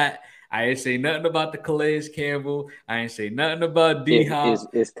the chat. I ain't say nothing about the Calais Campbell. I ain't say nothing about D-Hop.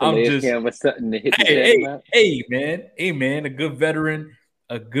 Is Calais Campbell something to hit the chat about? Hey, man, a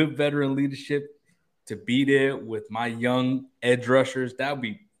good veteran leadership to be there with my young edge rushers. That would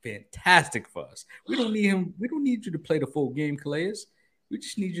be fantastic for us. We don't need him. We don't need you to play the full game, Calais. We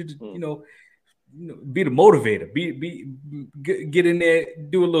just need you to, be the motivator. Get in there,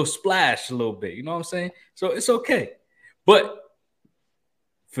 do a little splash a little bit. You know what I'm saying? So it's okay. But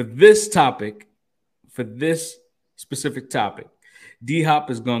for this specific topic, D-Hop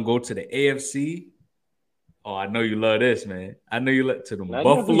is going to go to the AFC. Oh, I know you love this, man. I know you love to the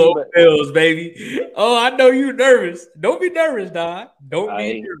Buffalo Bills, baby. Oh, I know you nervous. Don't be nervous, dog. Don't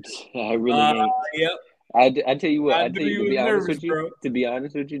be nervous. I really ain't. Yep. I tell you what. To be honest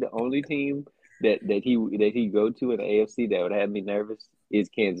with you, the only team that he go to in the AFC that would have me nervous is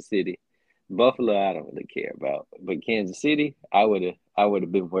Kansas City. Buffalo, I don't really care about, but Kansas City, I would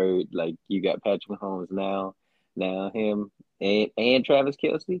have been worried. Like, you got Patrick Mahomes now him and Travis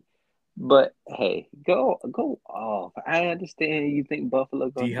Kelce. But hey, go off. I understand you think Buffalo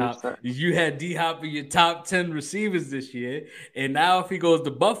gonna D do Hop, something. you had D Hop in your top 10 receivers this year. And now, if he goes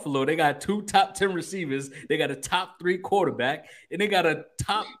to Buffalo, they got two top 10 receivers. They got a top 3 quarterback, and they got a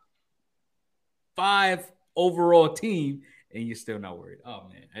top 5 overall team. And you're still not worried. Oh,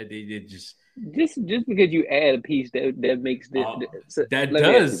 man. They just, Just because you add a piece that makes this. uh, So that let me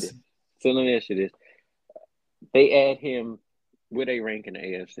ask you this. does. So let me ask you this. They add him. Where they rank in the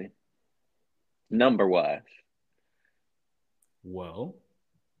AFC number wise? Well,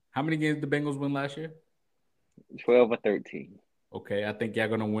 how many games did the Bengals win last year? 12 or 13. Okay. I think y'all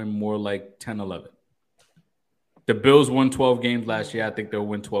going to win more like 10, 11. The Bills won 12 games last year. I think they'll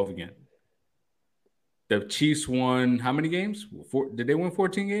win 12 again. The Chiefs won how many games? Did they win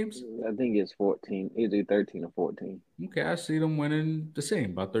 14 games? I think it's 14, either 13 or 14. Okay, I see them winning the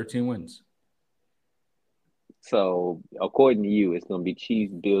same, about 13 wins. So according to you, it's gonna be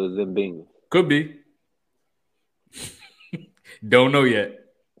Chiefs, Bills, and Bengals. Could be. Don't know yet.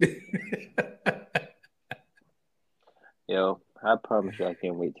 Yo, I promise you, I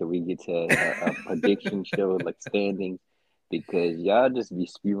can't wait till we get to a prediction show like standings, because y'all just be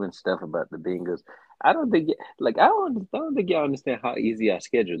spewing stuff about the Bengals. I don't think like I don't think y'all understand how easy our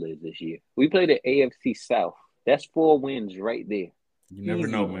schedule is this year. We play the AFC South. That's 4 wins right there. You never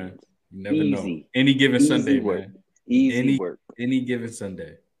Easy know, man. wins. You never know. Easy. Any given Easy Sunday, work. man. Easy Any work. any given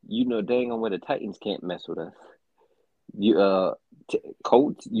Sunday. You know dang on where the Titans can't mess with us. You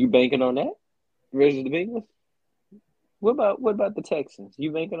Colts, you banking on that versus the Bengals? What about the Texans?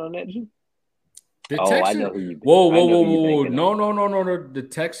 You banking on that, G? The Oh, I Texans. know who you. Whoa, I whoa, know whoa, who you whoa, whoa! banking on. No, no, no, no, no. The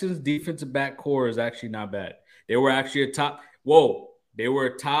Texans' defensive back core is actually not bad. They were actually a top. Whoa, they were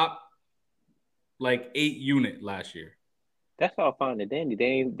a top like 8 unit last year. That's all fine and dandy.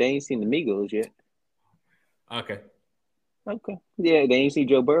 They ain't seen the Migos yet. Okay. Okay, yeah, they ain't seen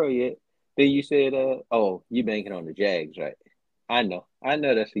Joe Burrow yet. Then you said, oh, you banking on the Jags, right? I know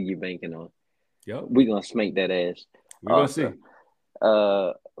that's who you banking on. Yep. We gonna smack that ass. We're gonna Also,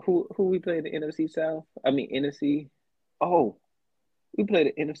 see. who we play the NFC South? I mean NFC. Oh, we play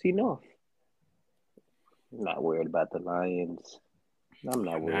the NFC North. I'm not worried about the Lions. I'm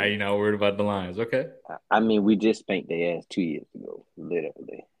not Now worried. you're not worried about the Lions. Okay. I mean, we just spanked their ass 2 years ago,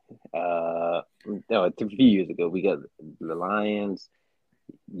 literally. No, a few years ago, we got the Lions.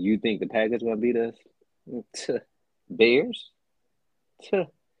 You think the Packers gonna beat us? Bears? Who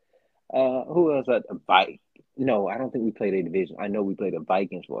else? No, I don't think we played a division. I know we played the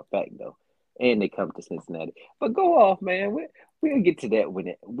Vikings for a fact though, and they come to Cincinnati. But go off, man. We'll get to that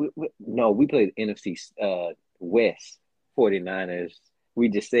when no, we played NFC West 49ers. We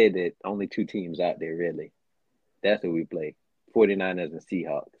just said that only 2 teams out there really. That's who we play. 49ers and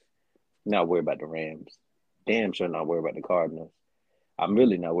Seahawks. Not worried about the Rams. Damn sure not worried about the Cardinals. I'm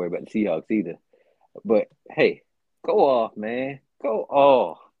really not worried about the Seahawks either. But hey, go off, man. Go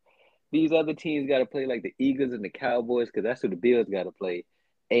off. These other teams got to play like the Eagles and the Cowboys because that's who the Bills got to play,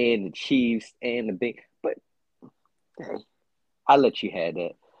 and the Chiefs and the big. But hey, I'll let you have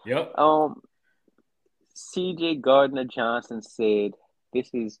that. Yep. C.J. Gardner Johnson said this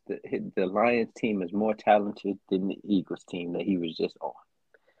is the Lions team is more talented than the Eagles team that he was just on.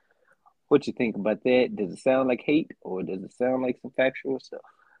 What you think about that? Does it sound like hate or does it sound like some factual stuff?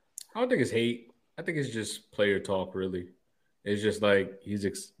 I don't think it's hate. I think it's just player talk. Really, it's just like He's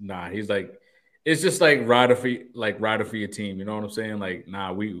like, it's just like rider for your team. You know what I'm saying? Like,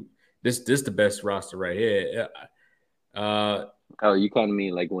 nah, this the best roster right here. Oh, you kind of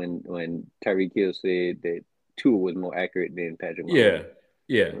mean like when Tyreek Hill said that Tua was more accurate than Patrick Yeah, Mahomes.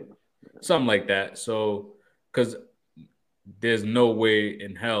 yeah, something like that. So, because there's no way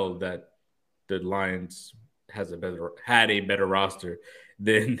in hell that the Lions had a better roster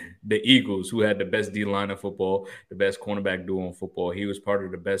than the Eagles, who had the best D line in football, the best cornerback duo in football. He was part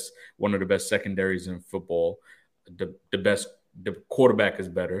of one of the best secondaries in football. The quarterback is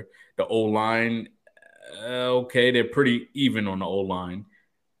better. The O line, okay, they're pretty even on the O line,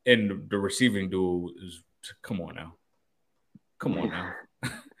 and the receiving duo is come on now, come on now.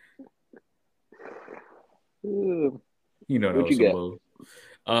 You know that What you was a got? little.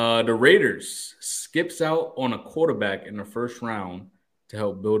 The Raiders skips out on a quarterback in the first round to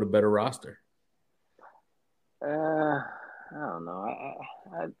help build a better roster. I don't know.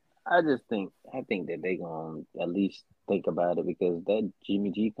 I just think that they gonna at least think about it because that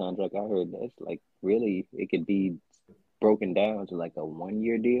Jimmy G contract I heard that's like really it could be broken down to like a 1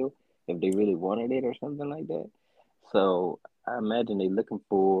 year deal if they really wanted it or something like that. So I imagine they looking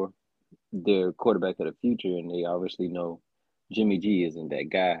for their quarterback of the future and they obviously know Jimmy G isn't that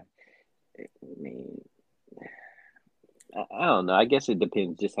guy. I mean, I don't know. I guess it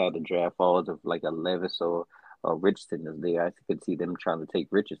depends just how the draft falls. If like a Levis or Richardson is there, I could see them trying to take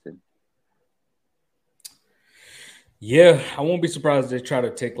Richardson. Yeah, I won't be surprised if they try to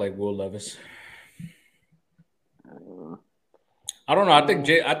take like Will Levis. Uh, I don't know. uh,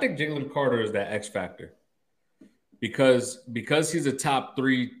 I think Jalen Carter is that X factor because he's a top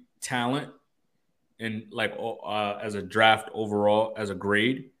 3 talent and like as a draft overall as a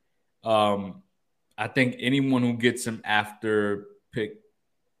grade. Um, I think anyone who gets him after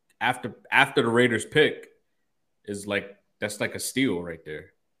the Raiders pick is like that's like a steal right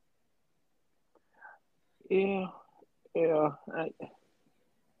there. yeah, yeah,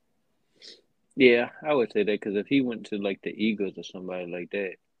 yeah. I would say that because if he went to like the Eagles or somebody like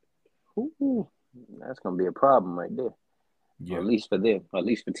that, ooh, that's gonna be a problem right there. Or Yeah, at least for them, or at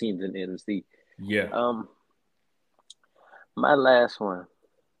least for teams in the NFC. yeah. Um, my last one.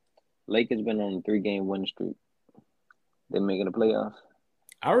 Lakers been on a 3-game win streak. They making the playoffs.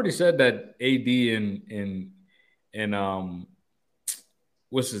 I already said that AD and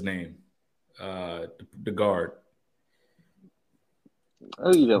what's his name? The guard.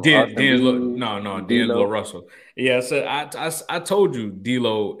 Oh, you know Austin Reeves, D'Angelo D'Lo. Russell. Yeah, so I told you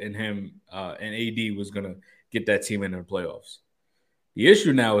D'Lo and him and AD was gonna get that team into the playoffs. The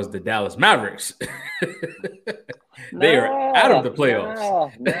issue now is the Dallas Mavericks. They are out of Nah, the playoffs.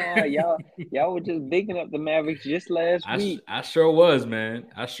 nah, nah. Y'all were just bigging up the Mavericks just last week. I sure was, man.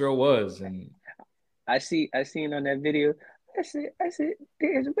 I sure was, and I seen on that video. I said,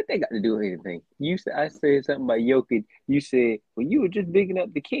 "Damn, what they got to do with anything?" I said something about Jokic. You said, "Well, you were just bigging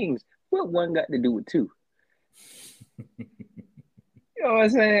up the Kings. What one got to do with two?" You know what I'm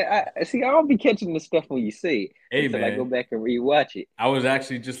saying? I see. I don't be catching the stuff when you say it hey, until I go man, back and rewatch it. I was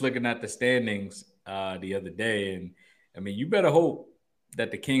actually just looking at the standings the other day, and I mean, you better hope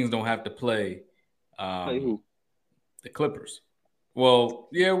that the Kings don't have to play Play um, who? the Clippers. Well,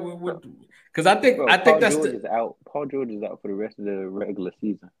 yeah, we Bro, would because I think Paul that's George is out. Paul George is out for the rest of the regular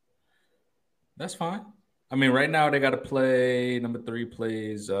season. that's fine. I mean, right now they got to play number 3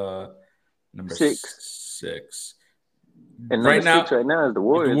 plays number 6. 6. And number Right 6 now right now is the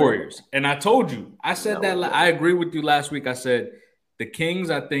is the Warriors, ain't it? Warriors, and I told you, I said that No, I agree with you last week. I said the Kings.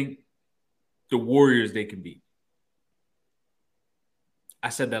 I think the Warriors they can beat. I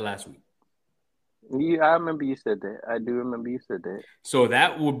said that last week. yeah, I remember you said that. I do remember you said that. So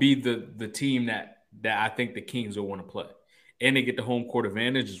that will be the team that I think the Kings will want to play, and they get the home court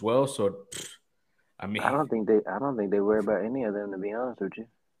advantage as well. So, I mean, I don't think they worry about any of them, to be honest with you.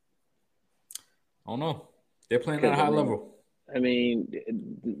 I don't know. They're playing at a Because high level. I mean,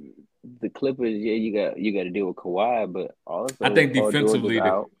 the Clippers, yeah, you got to deal with Kawhi, but I also think Paul George is defensively,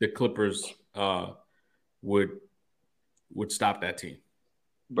 out. the Clippers would would stop that team.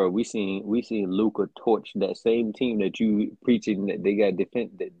 Bro, we seen Luca torch that same team that you preaching that they got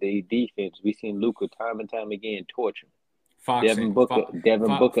defense that they defense. We seen Luca time and time again torch him. Fox Devin ain't Booker,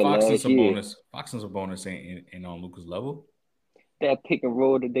 Devin Booker Fox and last year. Sabonis. Fox and Sabonis ain't on Luca's level. That pick and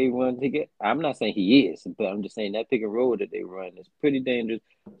roll that they run to get. I'm not saying he is, but I'm just saying that pick and roll that they run is pretty dangerous.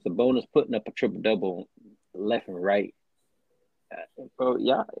 Sabonis putting up a triple double left and right. Bro,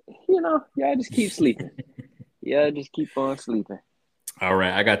 y'all just keep sleeping. Y'all just keep on sleeping. All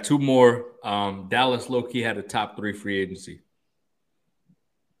right, I got 2 more. Dallas low key had a top 3 free agency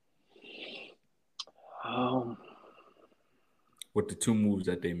Um, with the 2 moves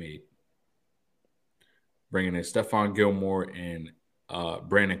that they made, bringing in Stephon Gilmore and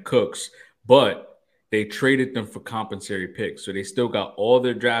Brandon Cooks, but they traded them for compensatory picks, so they still got all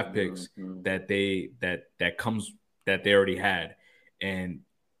their draft picks mhm. that they already had, and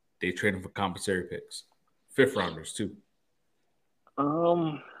they traded them for compensatory picks, 5th rounders too.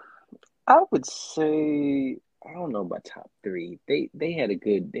 um, I would say I don't know about top three. They had a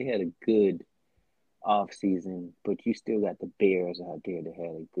good off season, but you still got the Bears out there that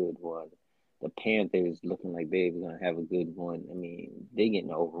had a good one. The Panthers looking like they were gonna have a good one. I mean, they getting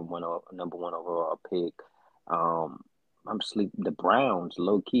number one overall pick. Um, I'm sleep. The Browns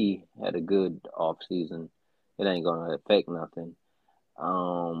low key had a good off season. It ain't gonna affect nothing.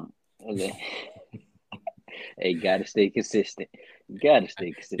 And then hey, gotta stay consistent. Gotta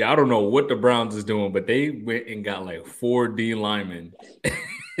stay Yeah, I consistent. don't know what the Browns is doing, but they went and got like 4 D linemen.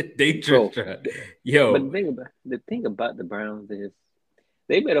 They just Bro, tried. but Yo, the thing about the Browns is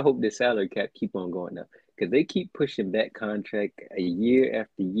they better hope their salary cap keep on going up because they keep pushing that contract a year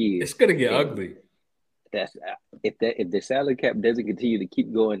after year, it's gonna get and ugly. that's if the salary cap doesn't continue to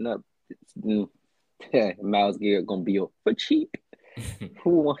keep going up, Miles Garrett gonna be for cheap. Who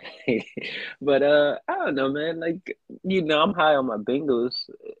want? But I don't know, man. Like I'm high on my Bengals,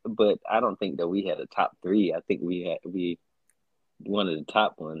 but I don't think that we had a top three. I think we one of the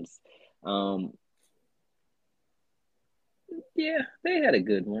top ones. Um, yeah, they had a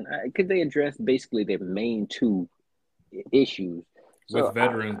good one because they addressed basically their main two issues. with So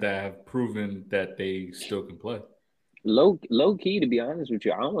veterans that have proven that they still can play. low key, to be honest with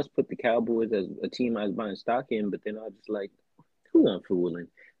you, I almost put the Cowboys as a team I was buying stock in, but then I was just like, who I'm fooling?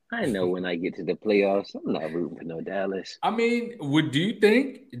 I know when I get to the playoffs, I'm not rooting for no Dallas. I mean,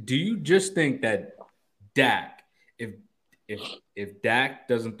 do you just think that Dak, if if Dak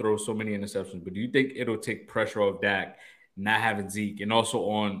doesn't throw so many interceptions, but do you think it'll take pressure off Dak not having Zeke and also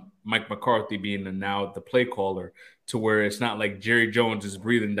on Mike McCarthy being now the play caller to where it's not like Jerry Jones is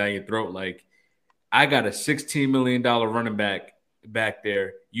breathing down your throat like I got a $16 million running back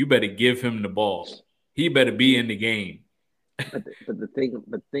there. You better give him the ball. He better be in the game. But the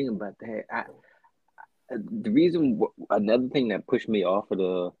thing about that, the reason another thing that pushed me off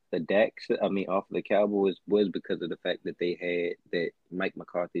of the Dax, I mean off of the Cowboys was because of the fact that they had that Mike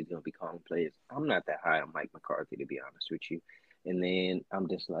McCarthy is going to be calling plays. I'm not that high on Mike McCarthy, to be honest with you. And then I'm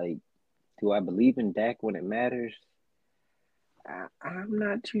just like, do I believe in Dak when it matters? I'm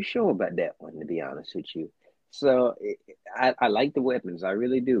not too sure about that one, to be honest with you. So I like the weapons, I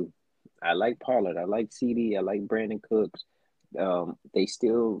really do. I like Pollard, I like CD, I like Brandon Cooks. They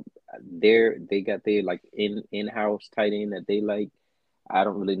still they got their like in-house tight end that they like. I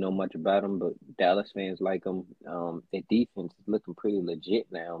don't really know much about them, but Dallas fans like them. Their defense is looking pretty legit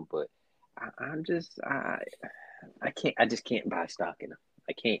now, but I'm just I can't I just can't buy stock in them.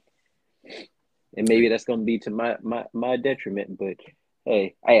 I can't, and maybe that's gonna be to my detriment. But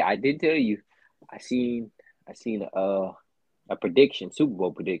hey, I did tell you, I seen a prediction, Super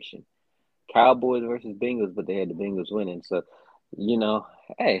Bowl prediction, Cowboys versus Bengals, but they had the Bengals winning. So, you know,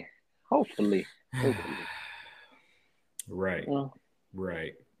 hey, hopefully. Right. Well,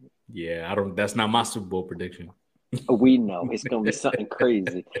 Right. Yeah, I don't that's not my Super Bowl prediction. we know it's gonna be something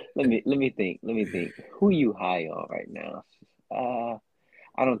crazy. Let me think. Who you high on right now? Uh,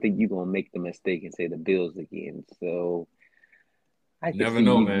 I don't think you're gonna make the mistake and say the Bills again. So I can Never see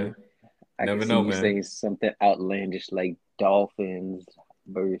know, you. man. I can Never see know, you man. saying something outlandish like Dolphins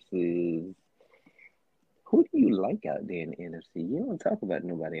versus who do you like out there in the NFC? You don't talk about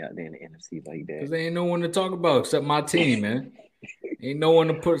nobody out there in the NFC like that. Because there ain't no one to talk about except my team, man. Ain't no one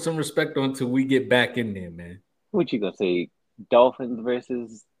to put some respect on until we get back in there, man. What you gonna say? Dolphins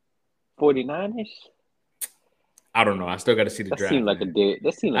versus 49ers? I don't know. I still got to see the That seemed draft, like a man. dead.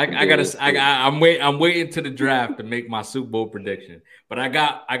 That seemed like a I dead gotta. sport. I'm waiting to the draft to make my Super Bowl prediction. But I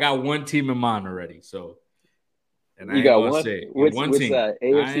got one team in mind already. So, and I You ain't got gonna one. say it. And Which one which team. side?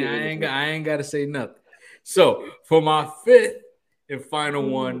 AFC or NFC? I ain't got to say nothing. So for my fifth and final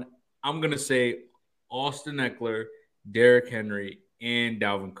one, I'm gonna say Austin Eckler, Derrick Henry, and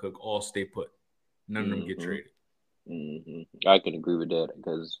Dalvin Cook all stay put. None of them get Mm-hmm. traded. Mm-hmm. I can agree with that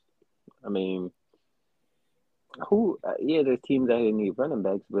because I mean, who? Yeah, there's teams that need running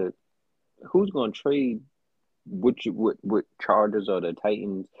backs, but who's going to trade? What Chargers or the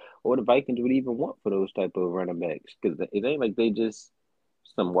Titans or the Vikings would even want for those type of running backs? Because it ain't like they just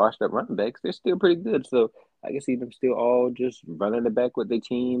some washed up running backs. They're still pretty good. So I can see them still all just running the back with their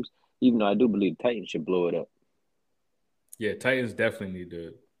teams. Even though I do believe the Titans should blow it up. Yeah, Titans definitely need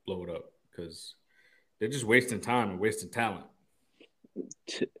to blow it up because they're just wasting time and wasting talent.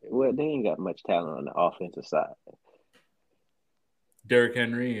 Well, they ain't got much talent on the offensive side. Derrick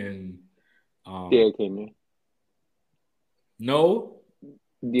Henry and Derrick Henry, no,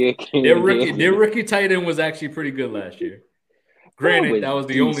 Derrick Henry, Derrick their Henry. rookie tight end was actually pretty good last year. That Granted, was that was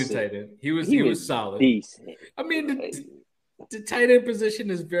the only decent. tight end. He He was was solid. decent. I mean, the tight end position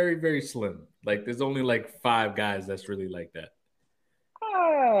is very very slim. Like there's only like five guys that's really like that.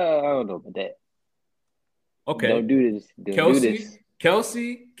 I don't know about that. Okay, Don't do this. Don't do this.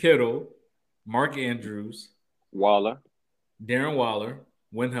 Kelsey, Kittle, Mark Andrews, Waller, Darren Waller,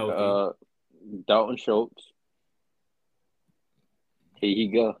 when healthy. uh, Dalton Schultz. Here he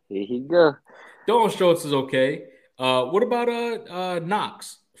go. Here he go. Dalton Schultz is okay. What about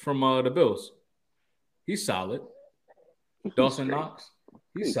Knox from the Bills? He's solid. He's Dawson straight. Knox,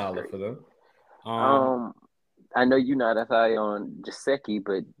 he's He's solid straight. for them. Um, I know you're not as high on Jaceki,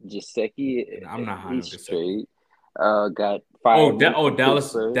 but And Jaceki, I'm not high he's on Gasecki. straight. Got fire move from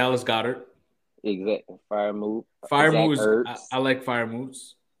Pittsburgh. Dallas Goddard. Exactly. Fire move. Fire Zach moves. Ertz. I like fire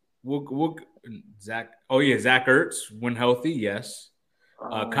moves. We'll Zach. Oh yeah, Zach Ertz when healthy. Yes.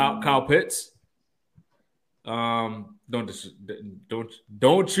 Kyle Um, Pitts. Don't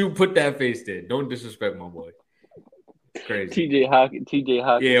don't you put that face there. Don't disrespect my boy. Crazy. TJ Hawkins.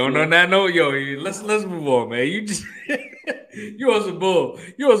 Yeah, on that note, yo, let's move on, man. You just you on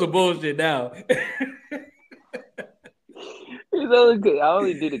some bullshit now. I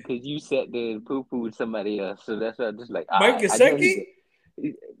only did it because you sat there and poo-pooed somebody else, so that's why I'm just like, Mike I know Gesicki?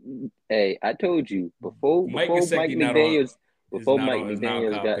 Hey, I told you before Mike Gesicki before Mike is not on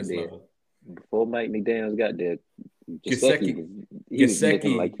McDaniels Kyle got Pitts there, level. before Mike McDaniels got there, Gesicki he was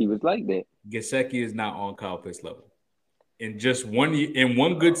looking like he was like that. Gesicki is not on Kyle Pitts level. In just one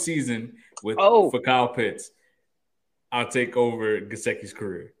good season for Kyle Pitts, I'll take over Gesicki's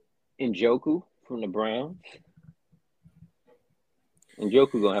career. Njoku from the Browns.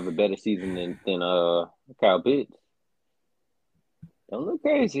 Njoku gonna have a better season than Kyle Pitts. Don't look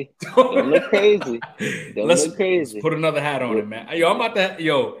crazy. Don't look crazy. Let's put another hat on it, man. Yo, I'm about to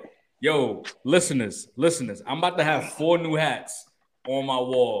yo, listeners. I'm about to have 4 new hats on my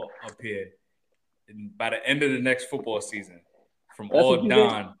wall up here by the end of the next football season. From all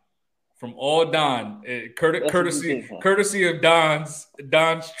Don, courtesy of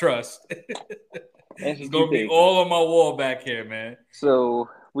Don's Trust. It's gonna be all on my wall back here, man. So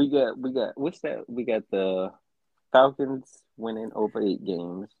we got what's that? We got the Falcons winning over 8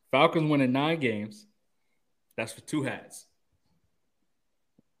 games. Falcons winning 9 games. That's for 2 hats.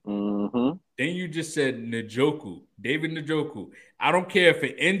 Mm-hmm. Then you just said David Njoku. I don't care if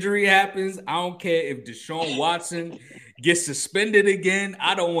an injury happens. I don't care if Deshaun Watson gets suspended again.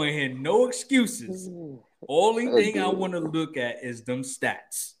 I don't want to hear no excuses. Only thing I want to look at is them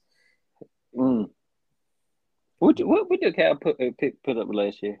stats. What did Cal put up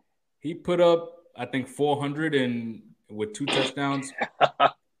last year? He put up, I think, 400 and with 2 touchdowns.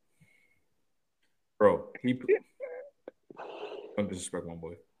 Bro, don't disrespect my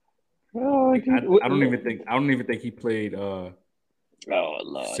boy. Oh, I don't even think he played Lord,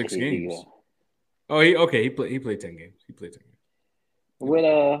 6 games. Oh, he played 10 games.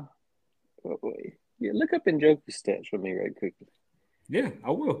 Well, look up Njoku's stats for me right quickly. Yeah,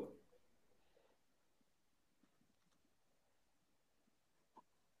 I will.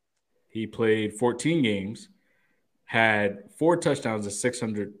 He played 14 games, had 4 touchdowns and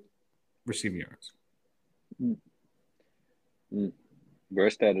 600 receiving yards.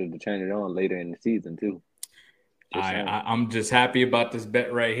 Burst started to turn it on later in the season too. I'm just happy about this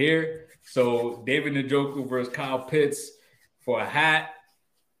bet right here. So David Njoku versus Kyle Pitts for a hat,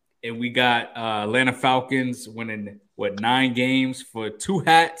 and we got Atlanta Falcons winning 9 games for 2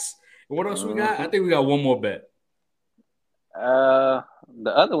 hats. And what else we got? I think we got one more bet.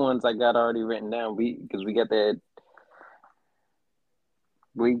 The other ones I got already written down. Because we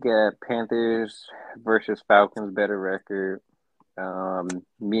got Panthers versus Falcons better record.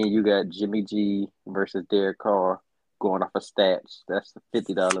 Me and you got Jimmy G versus Derek Carr going off of stats. That's the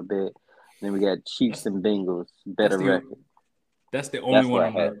 $50 bet. Then we got Chiefs and Bengals better record. That's the only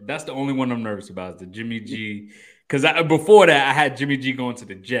one. That's the only one I'm nervous about. Is the Jimmy G, because before that I had Jimmy G going to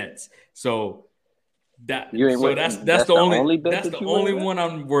the Jets. So that's the only one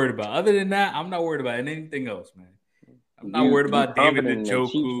I'm worried about. Other than that, I'm not worried about anything else, man. I'm not worried about David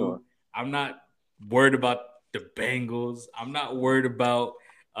Njoku. I'm not worried about the Bengals. I'm not worried about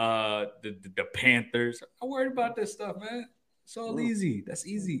the Panthers. I'm worried about this stuff, man. It's all easy. That's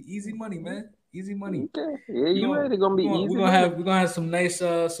easy money, man. Easy money. Okay. Yeah, you're right. It's gonna be easy. We're gonna have some nice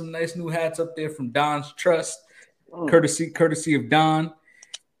new hats up there from Don's Trust, courtesy of Don.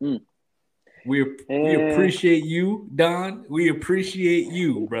 We appreciate you, Don. We appreciate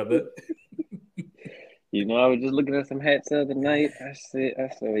you, brother. You know, I was just looking at some hats the other night. I said,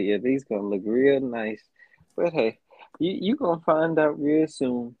 yeah, these gonna look real nice. But hey, you gonna find out real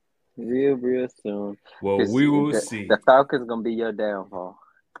soon. Real soon. Well, we will see. The Falcons gonna be your downfall.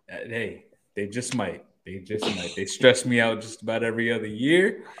 Hey, they just might. They stress me out just about every other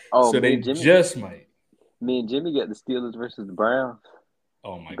year. Oh, so they just might. Me and Jimmy got the Steelers versus the Browns.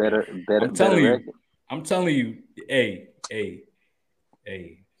 Oh my God. I'm telling you, hey.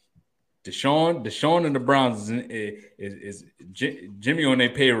 Deshaun and the Browns is Jimmy on their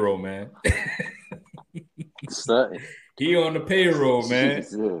payroll, man. He on the payroll, man.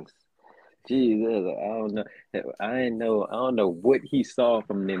 Jesus, I don't know what he saw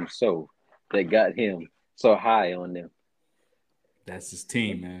from them that got him so high on them. That's his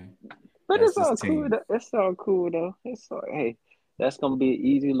team, man. But it's all cool. It's all cool though. Hey, that's gonna be an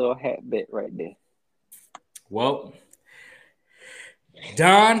easy little hat bet right there. Well,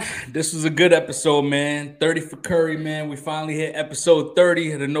 Don, this was a good episode, man. 30 for Curry, man. We finally hit episode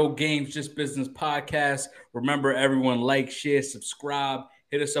 30 of the No Games, Just Business podcast. Remember, everyone, like, share, subscribe.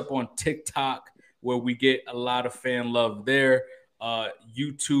 Hit us up on TikTok, where we get a lot of fan love there.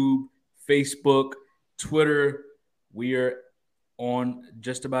 YouTube, Facebook, Twitter. We are on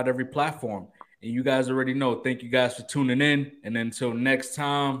just about every platform. And you guys already know. Thank you guys for tuning in. And until next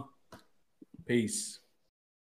time, peace.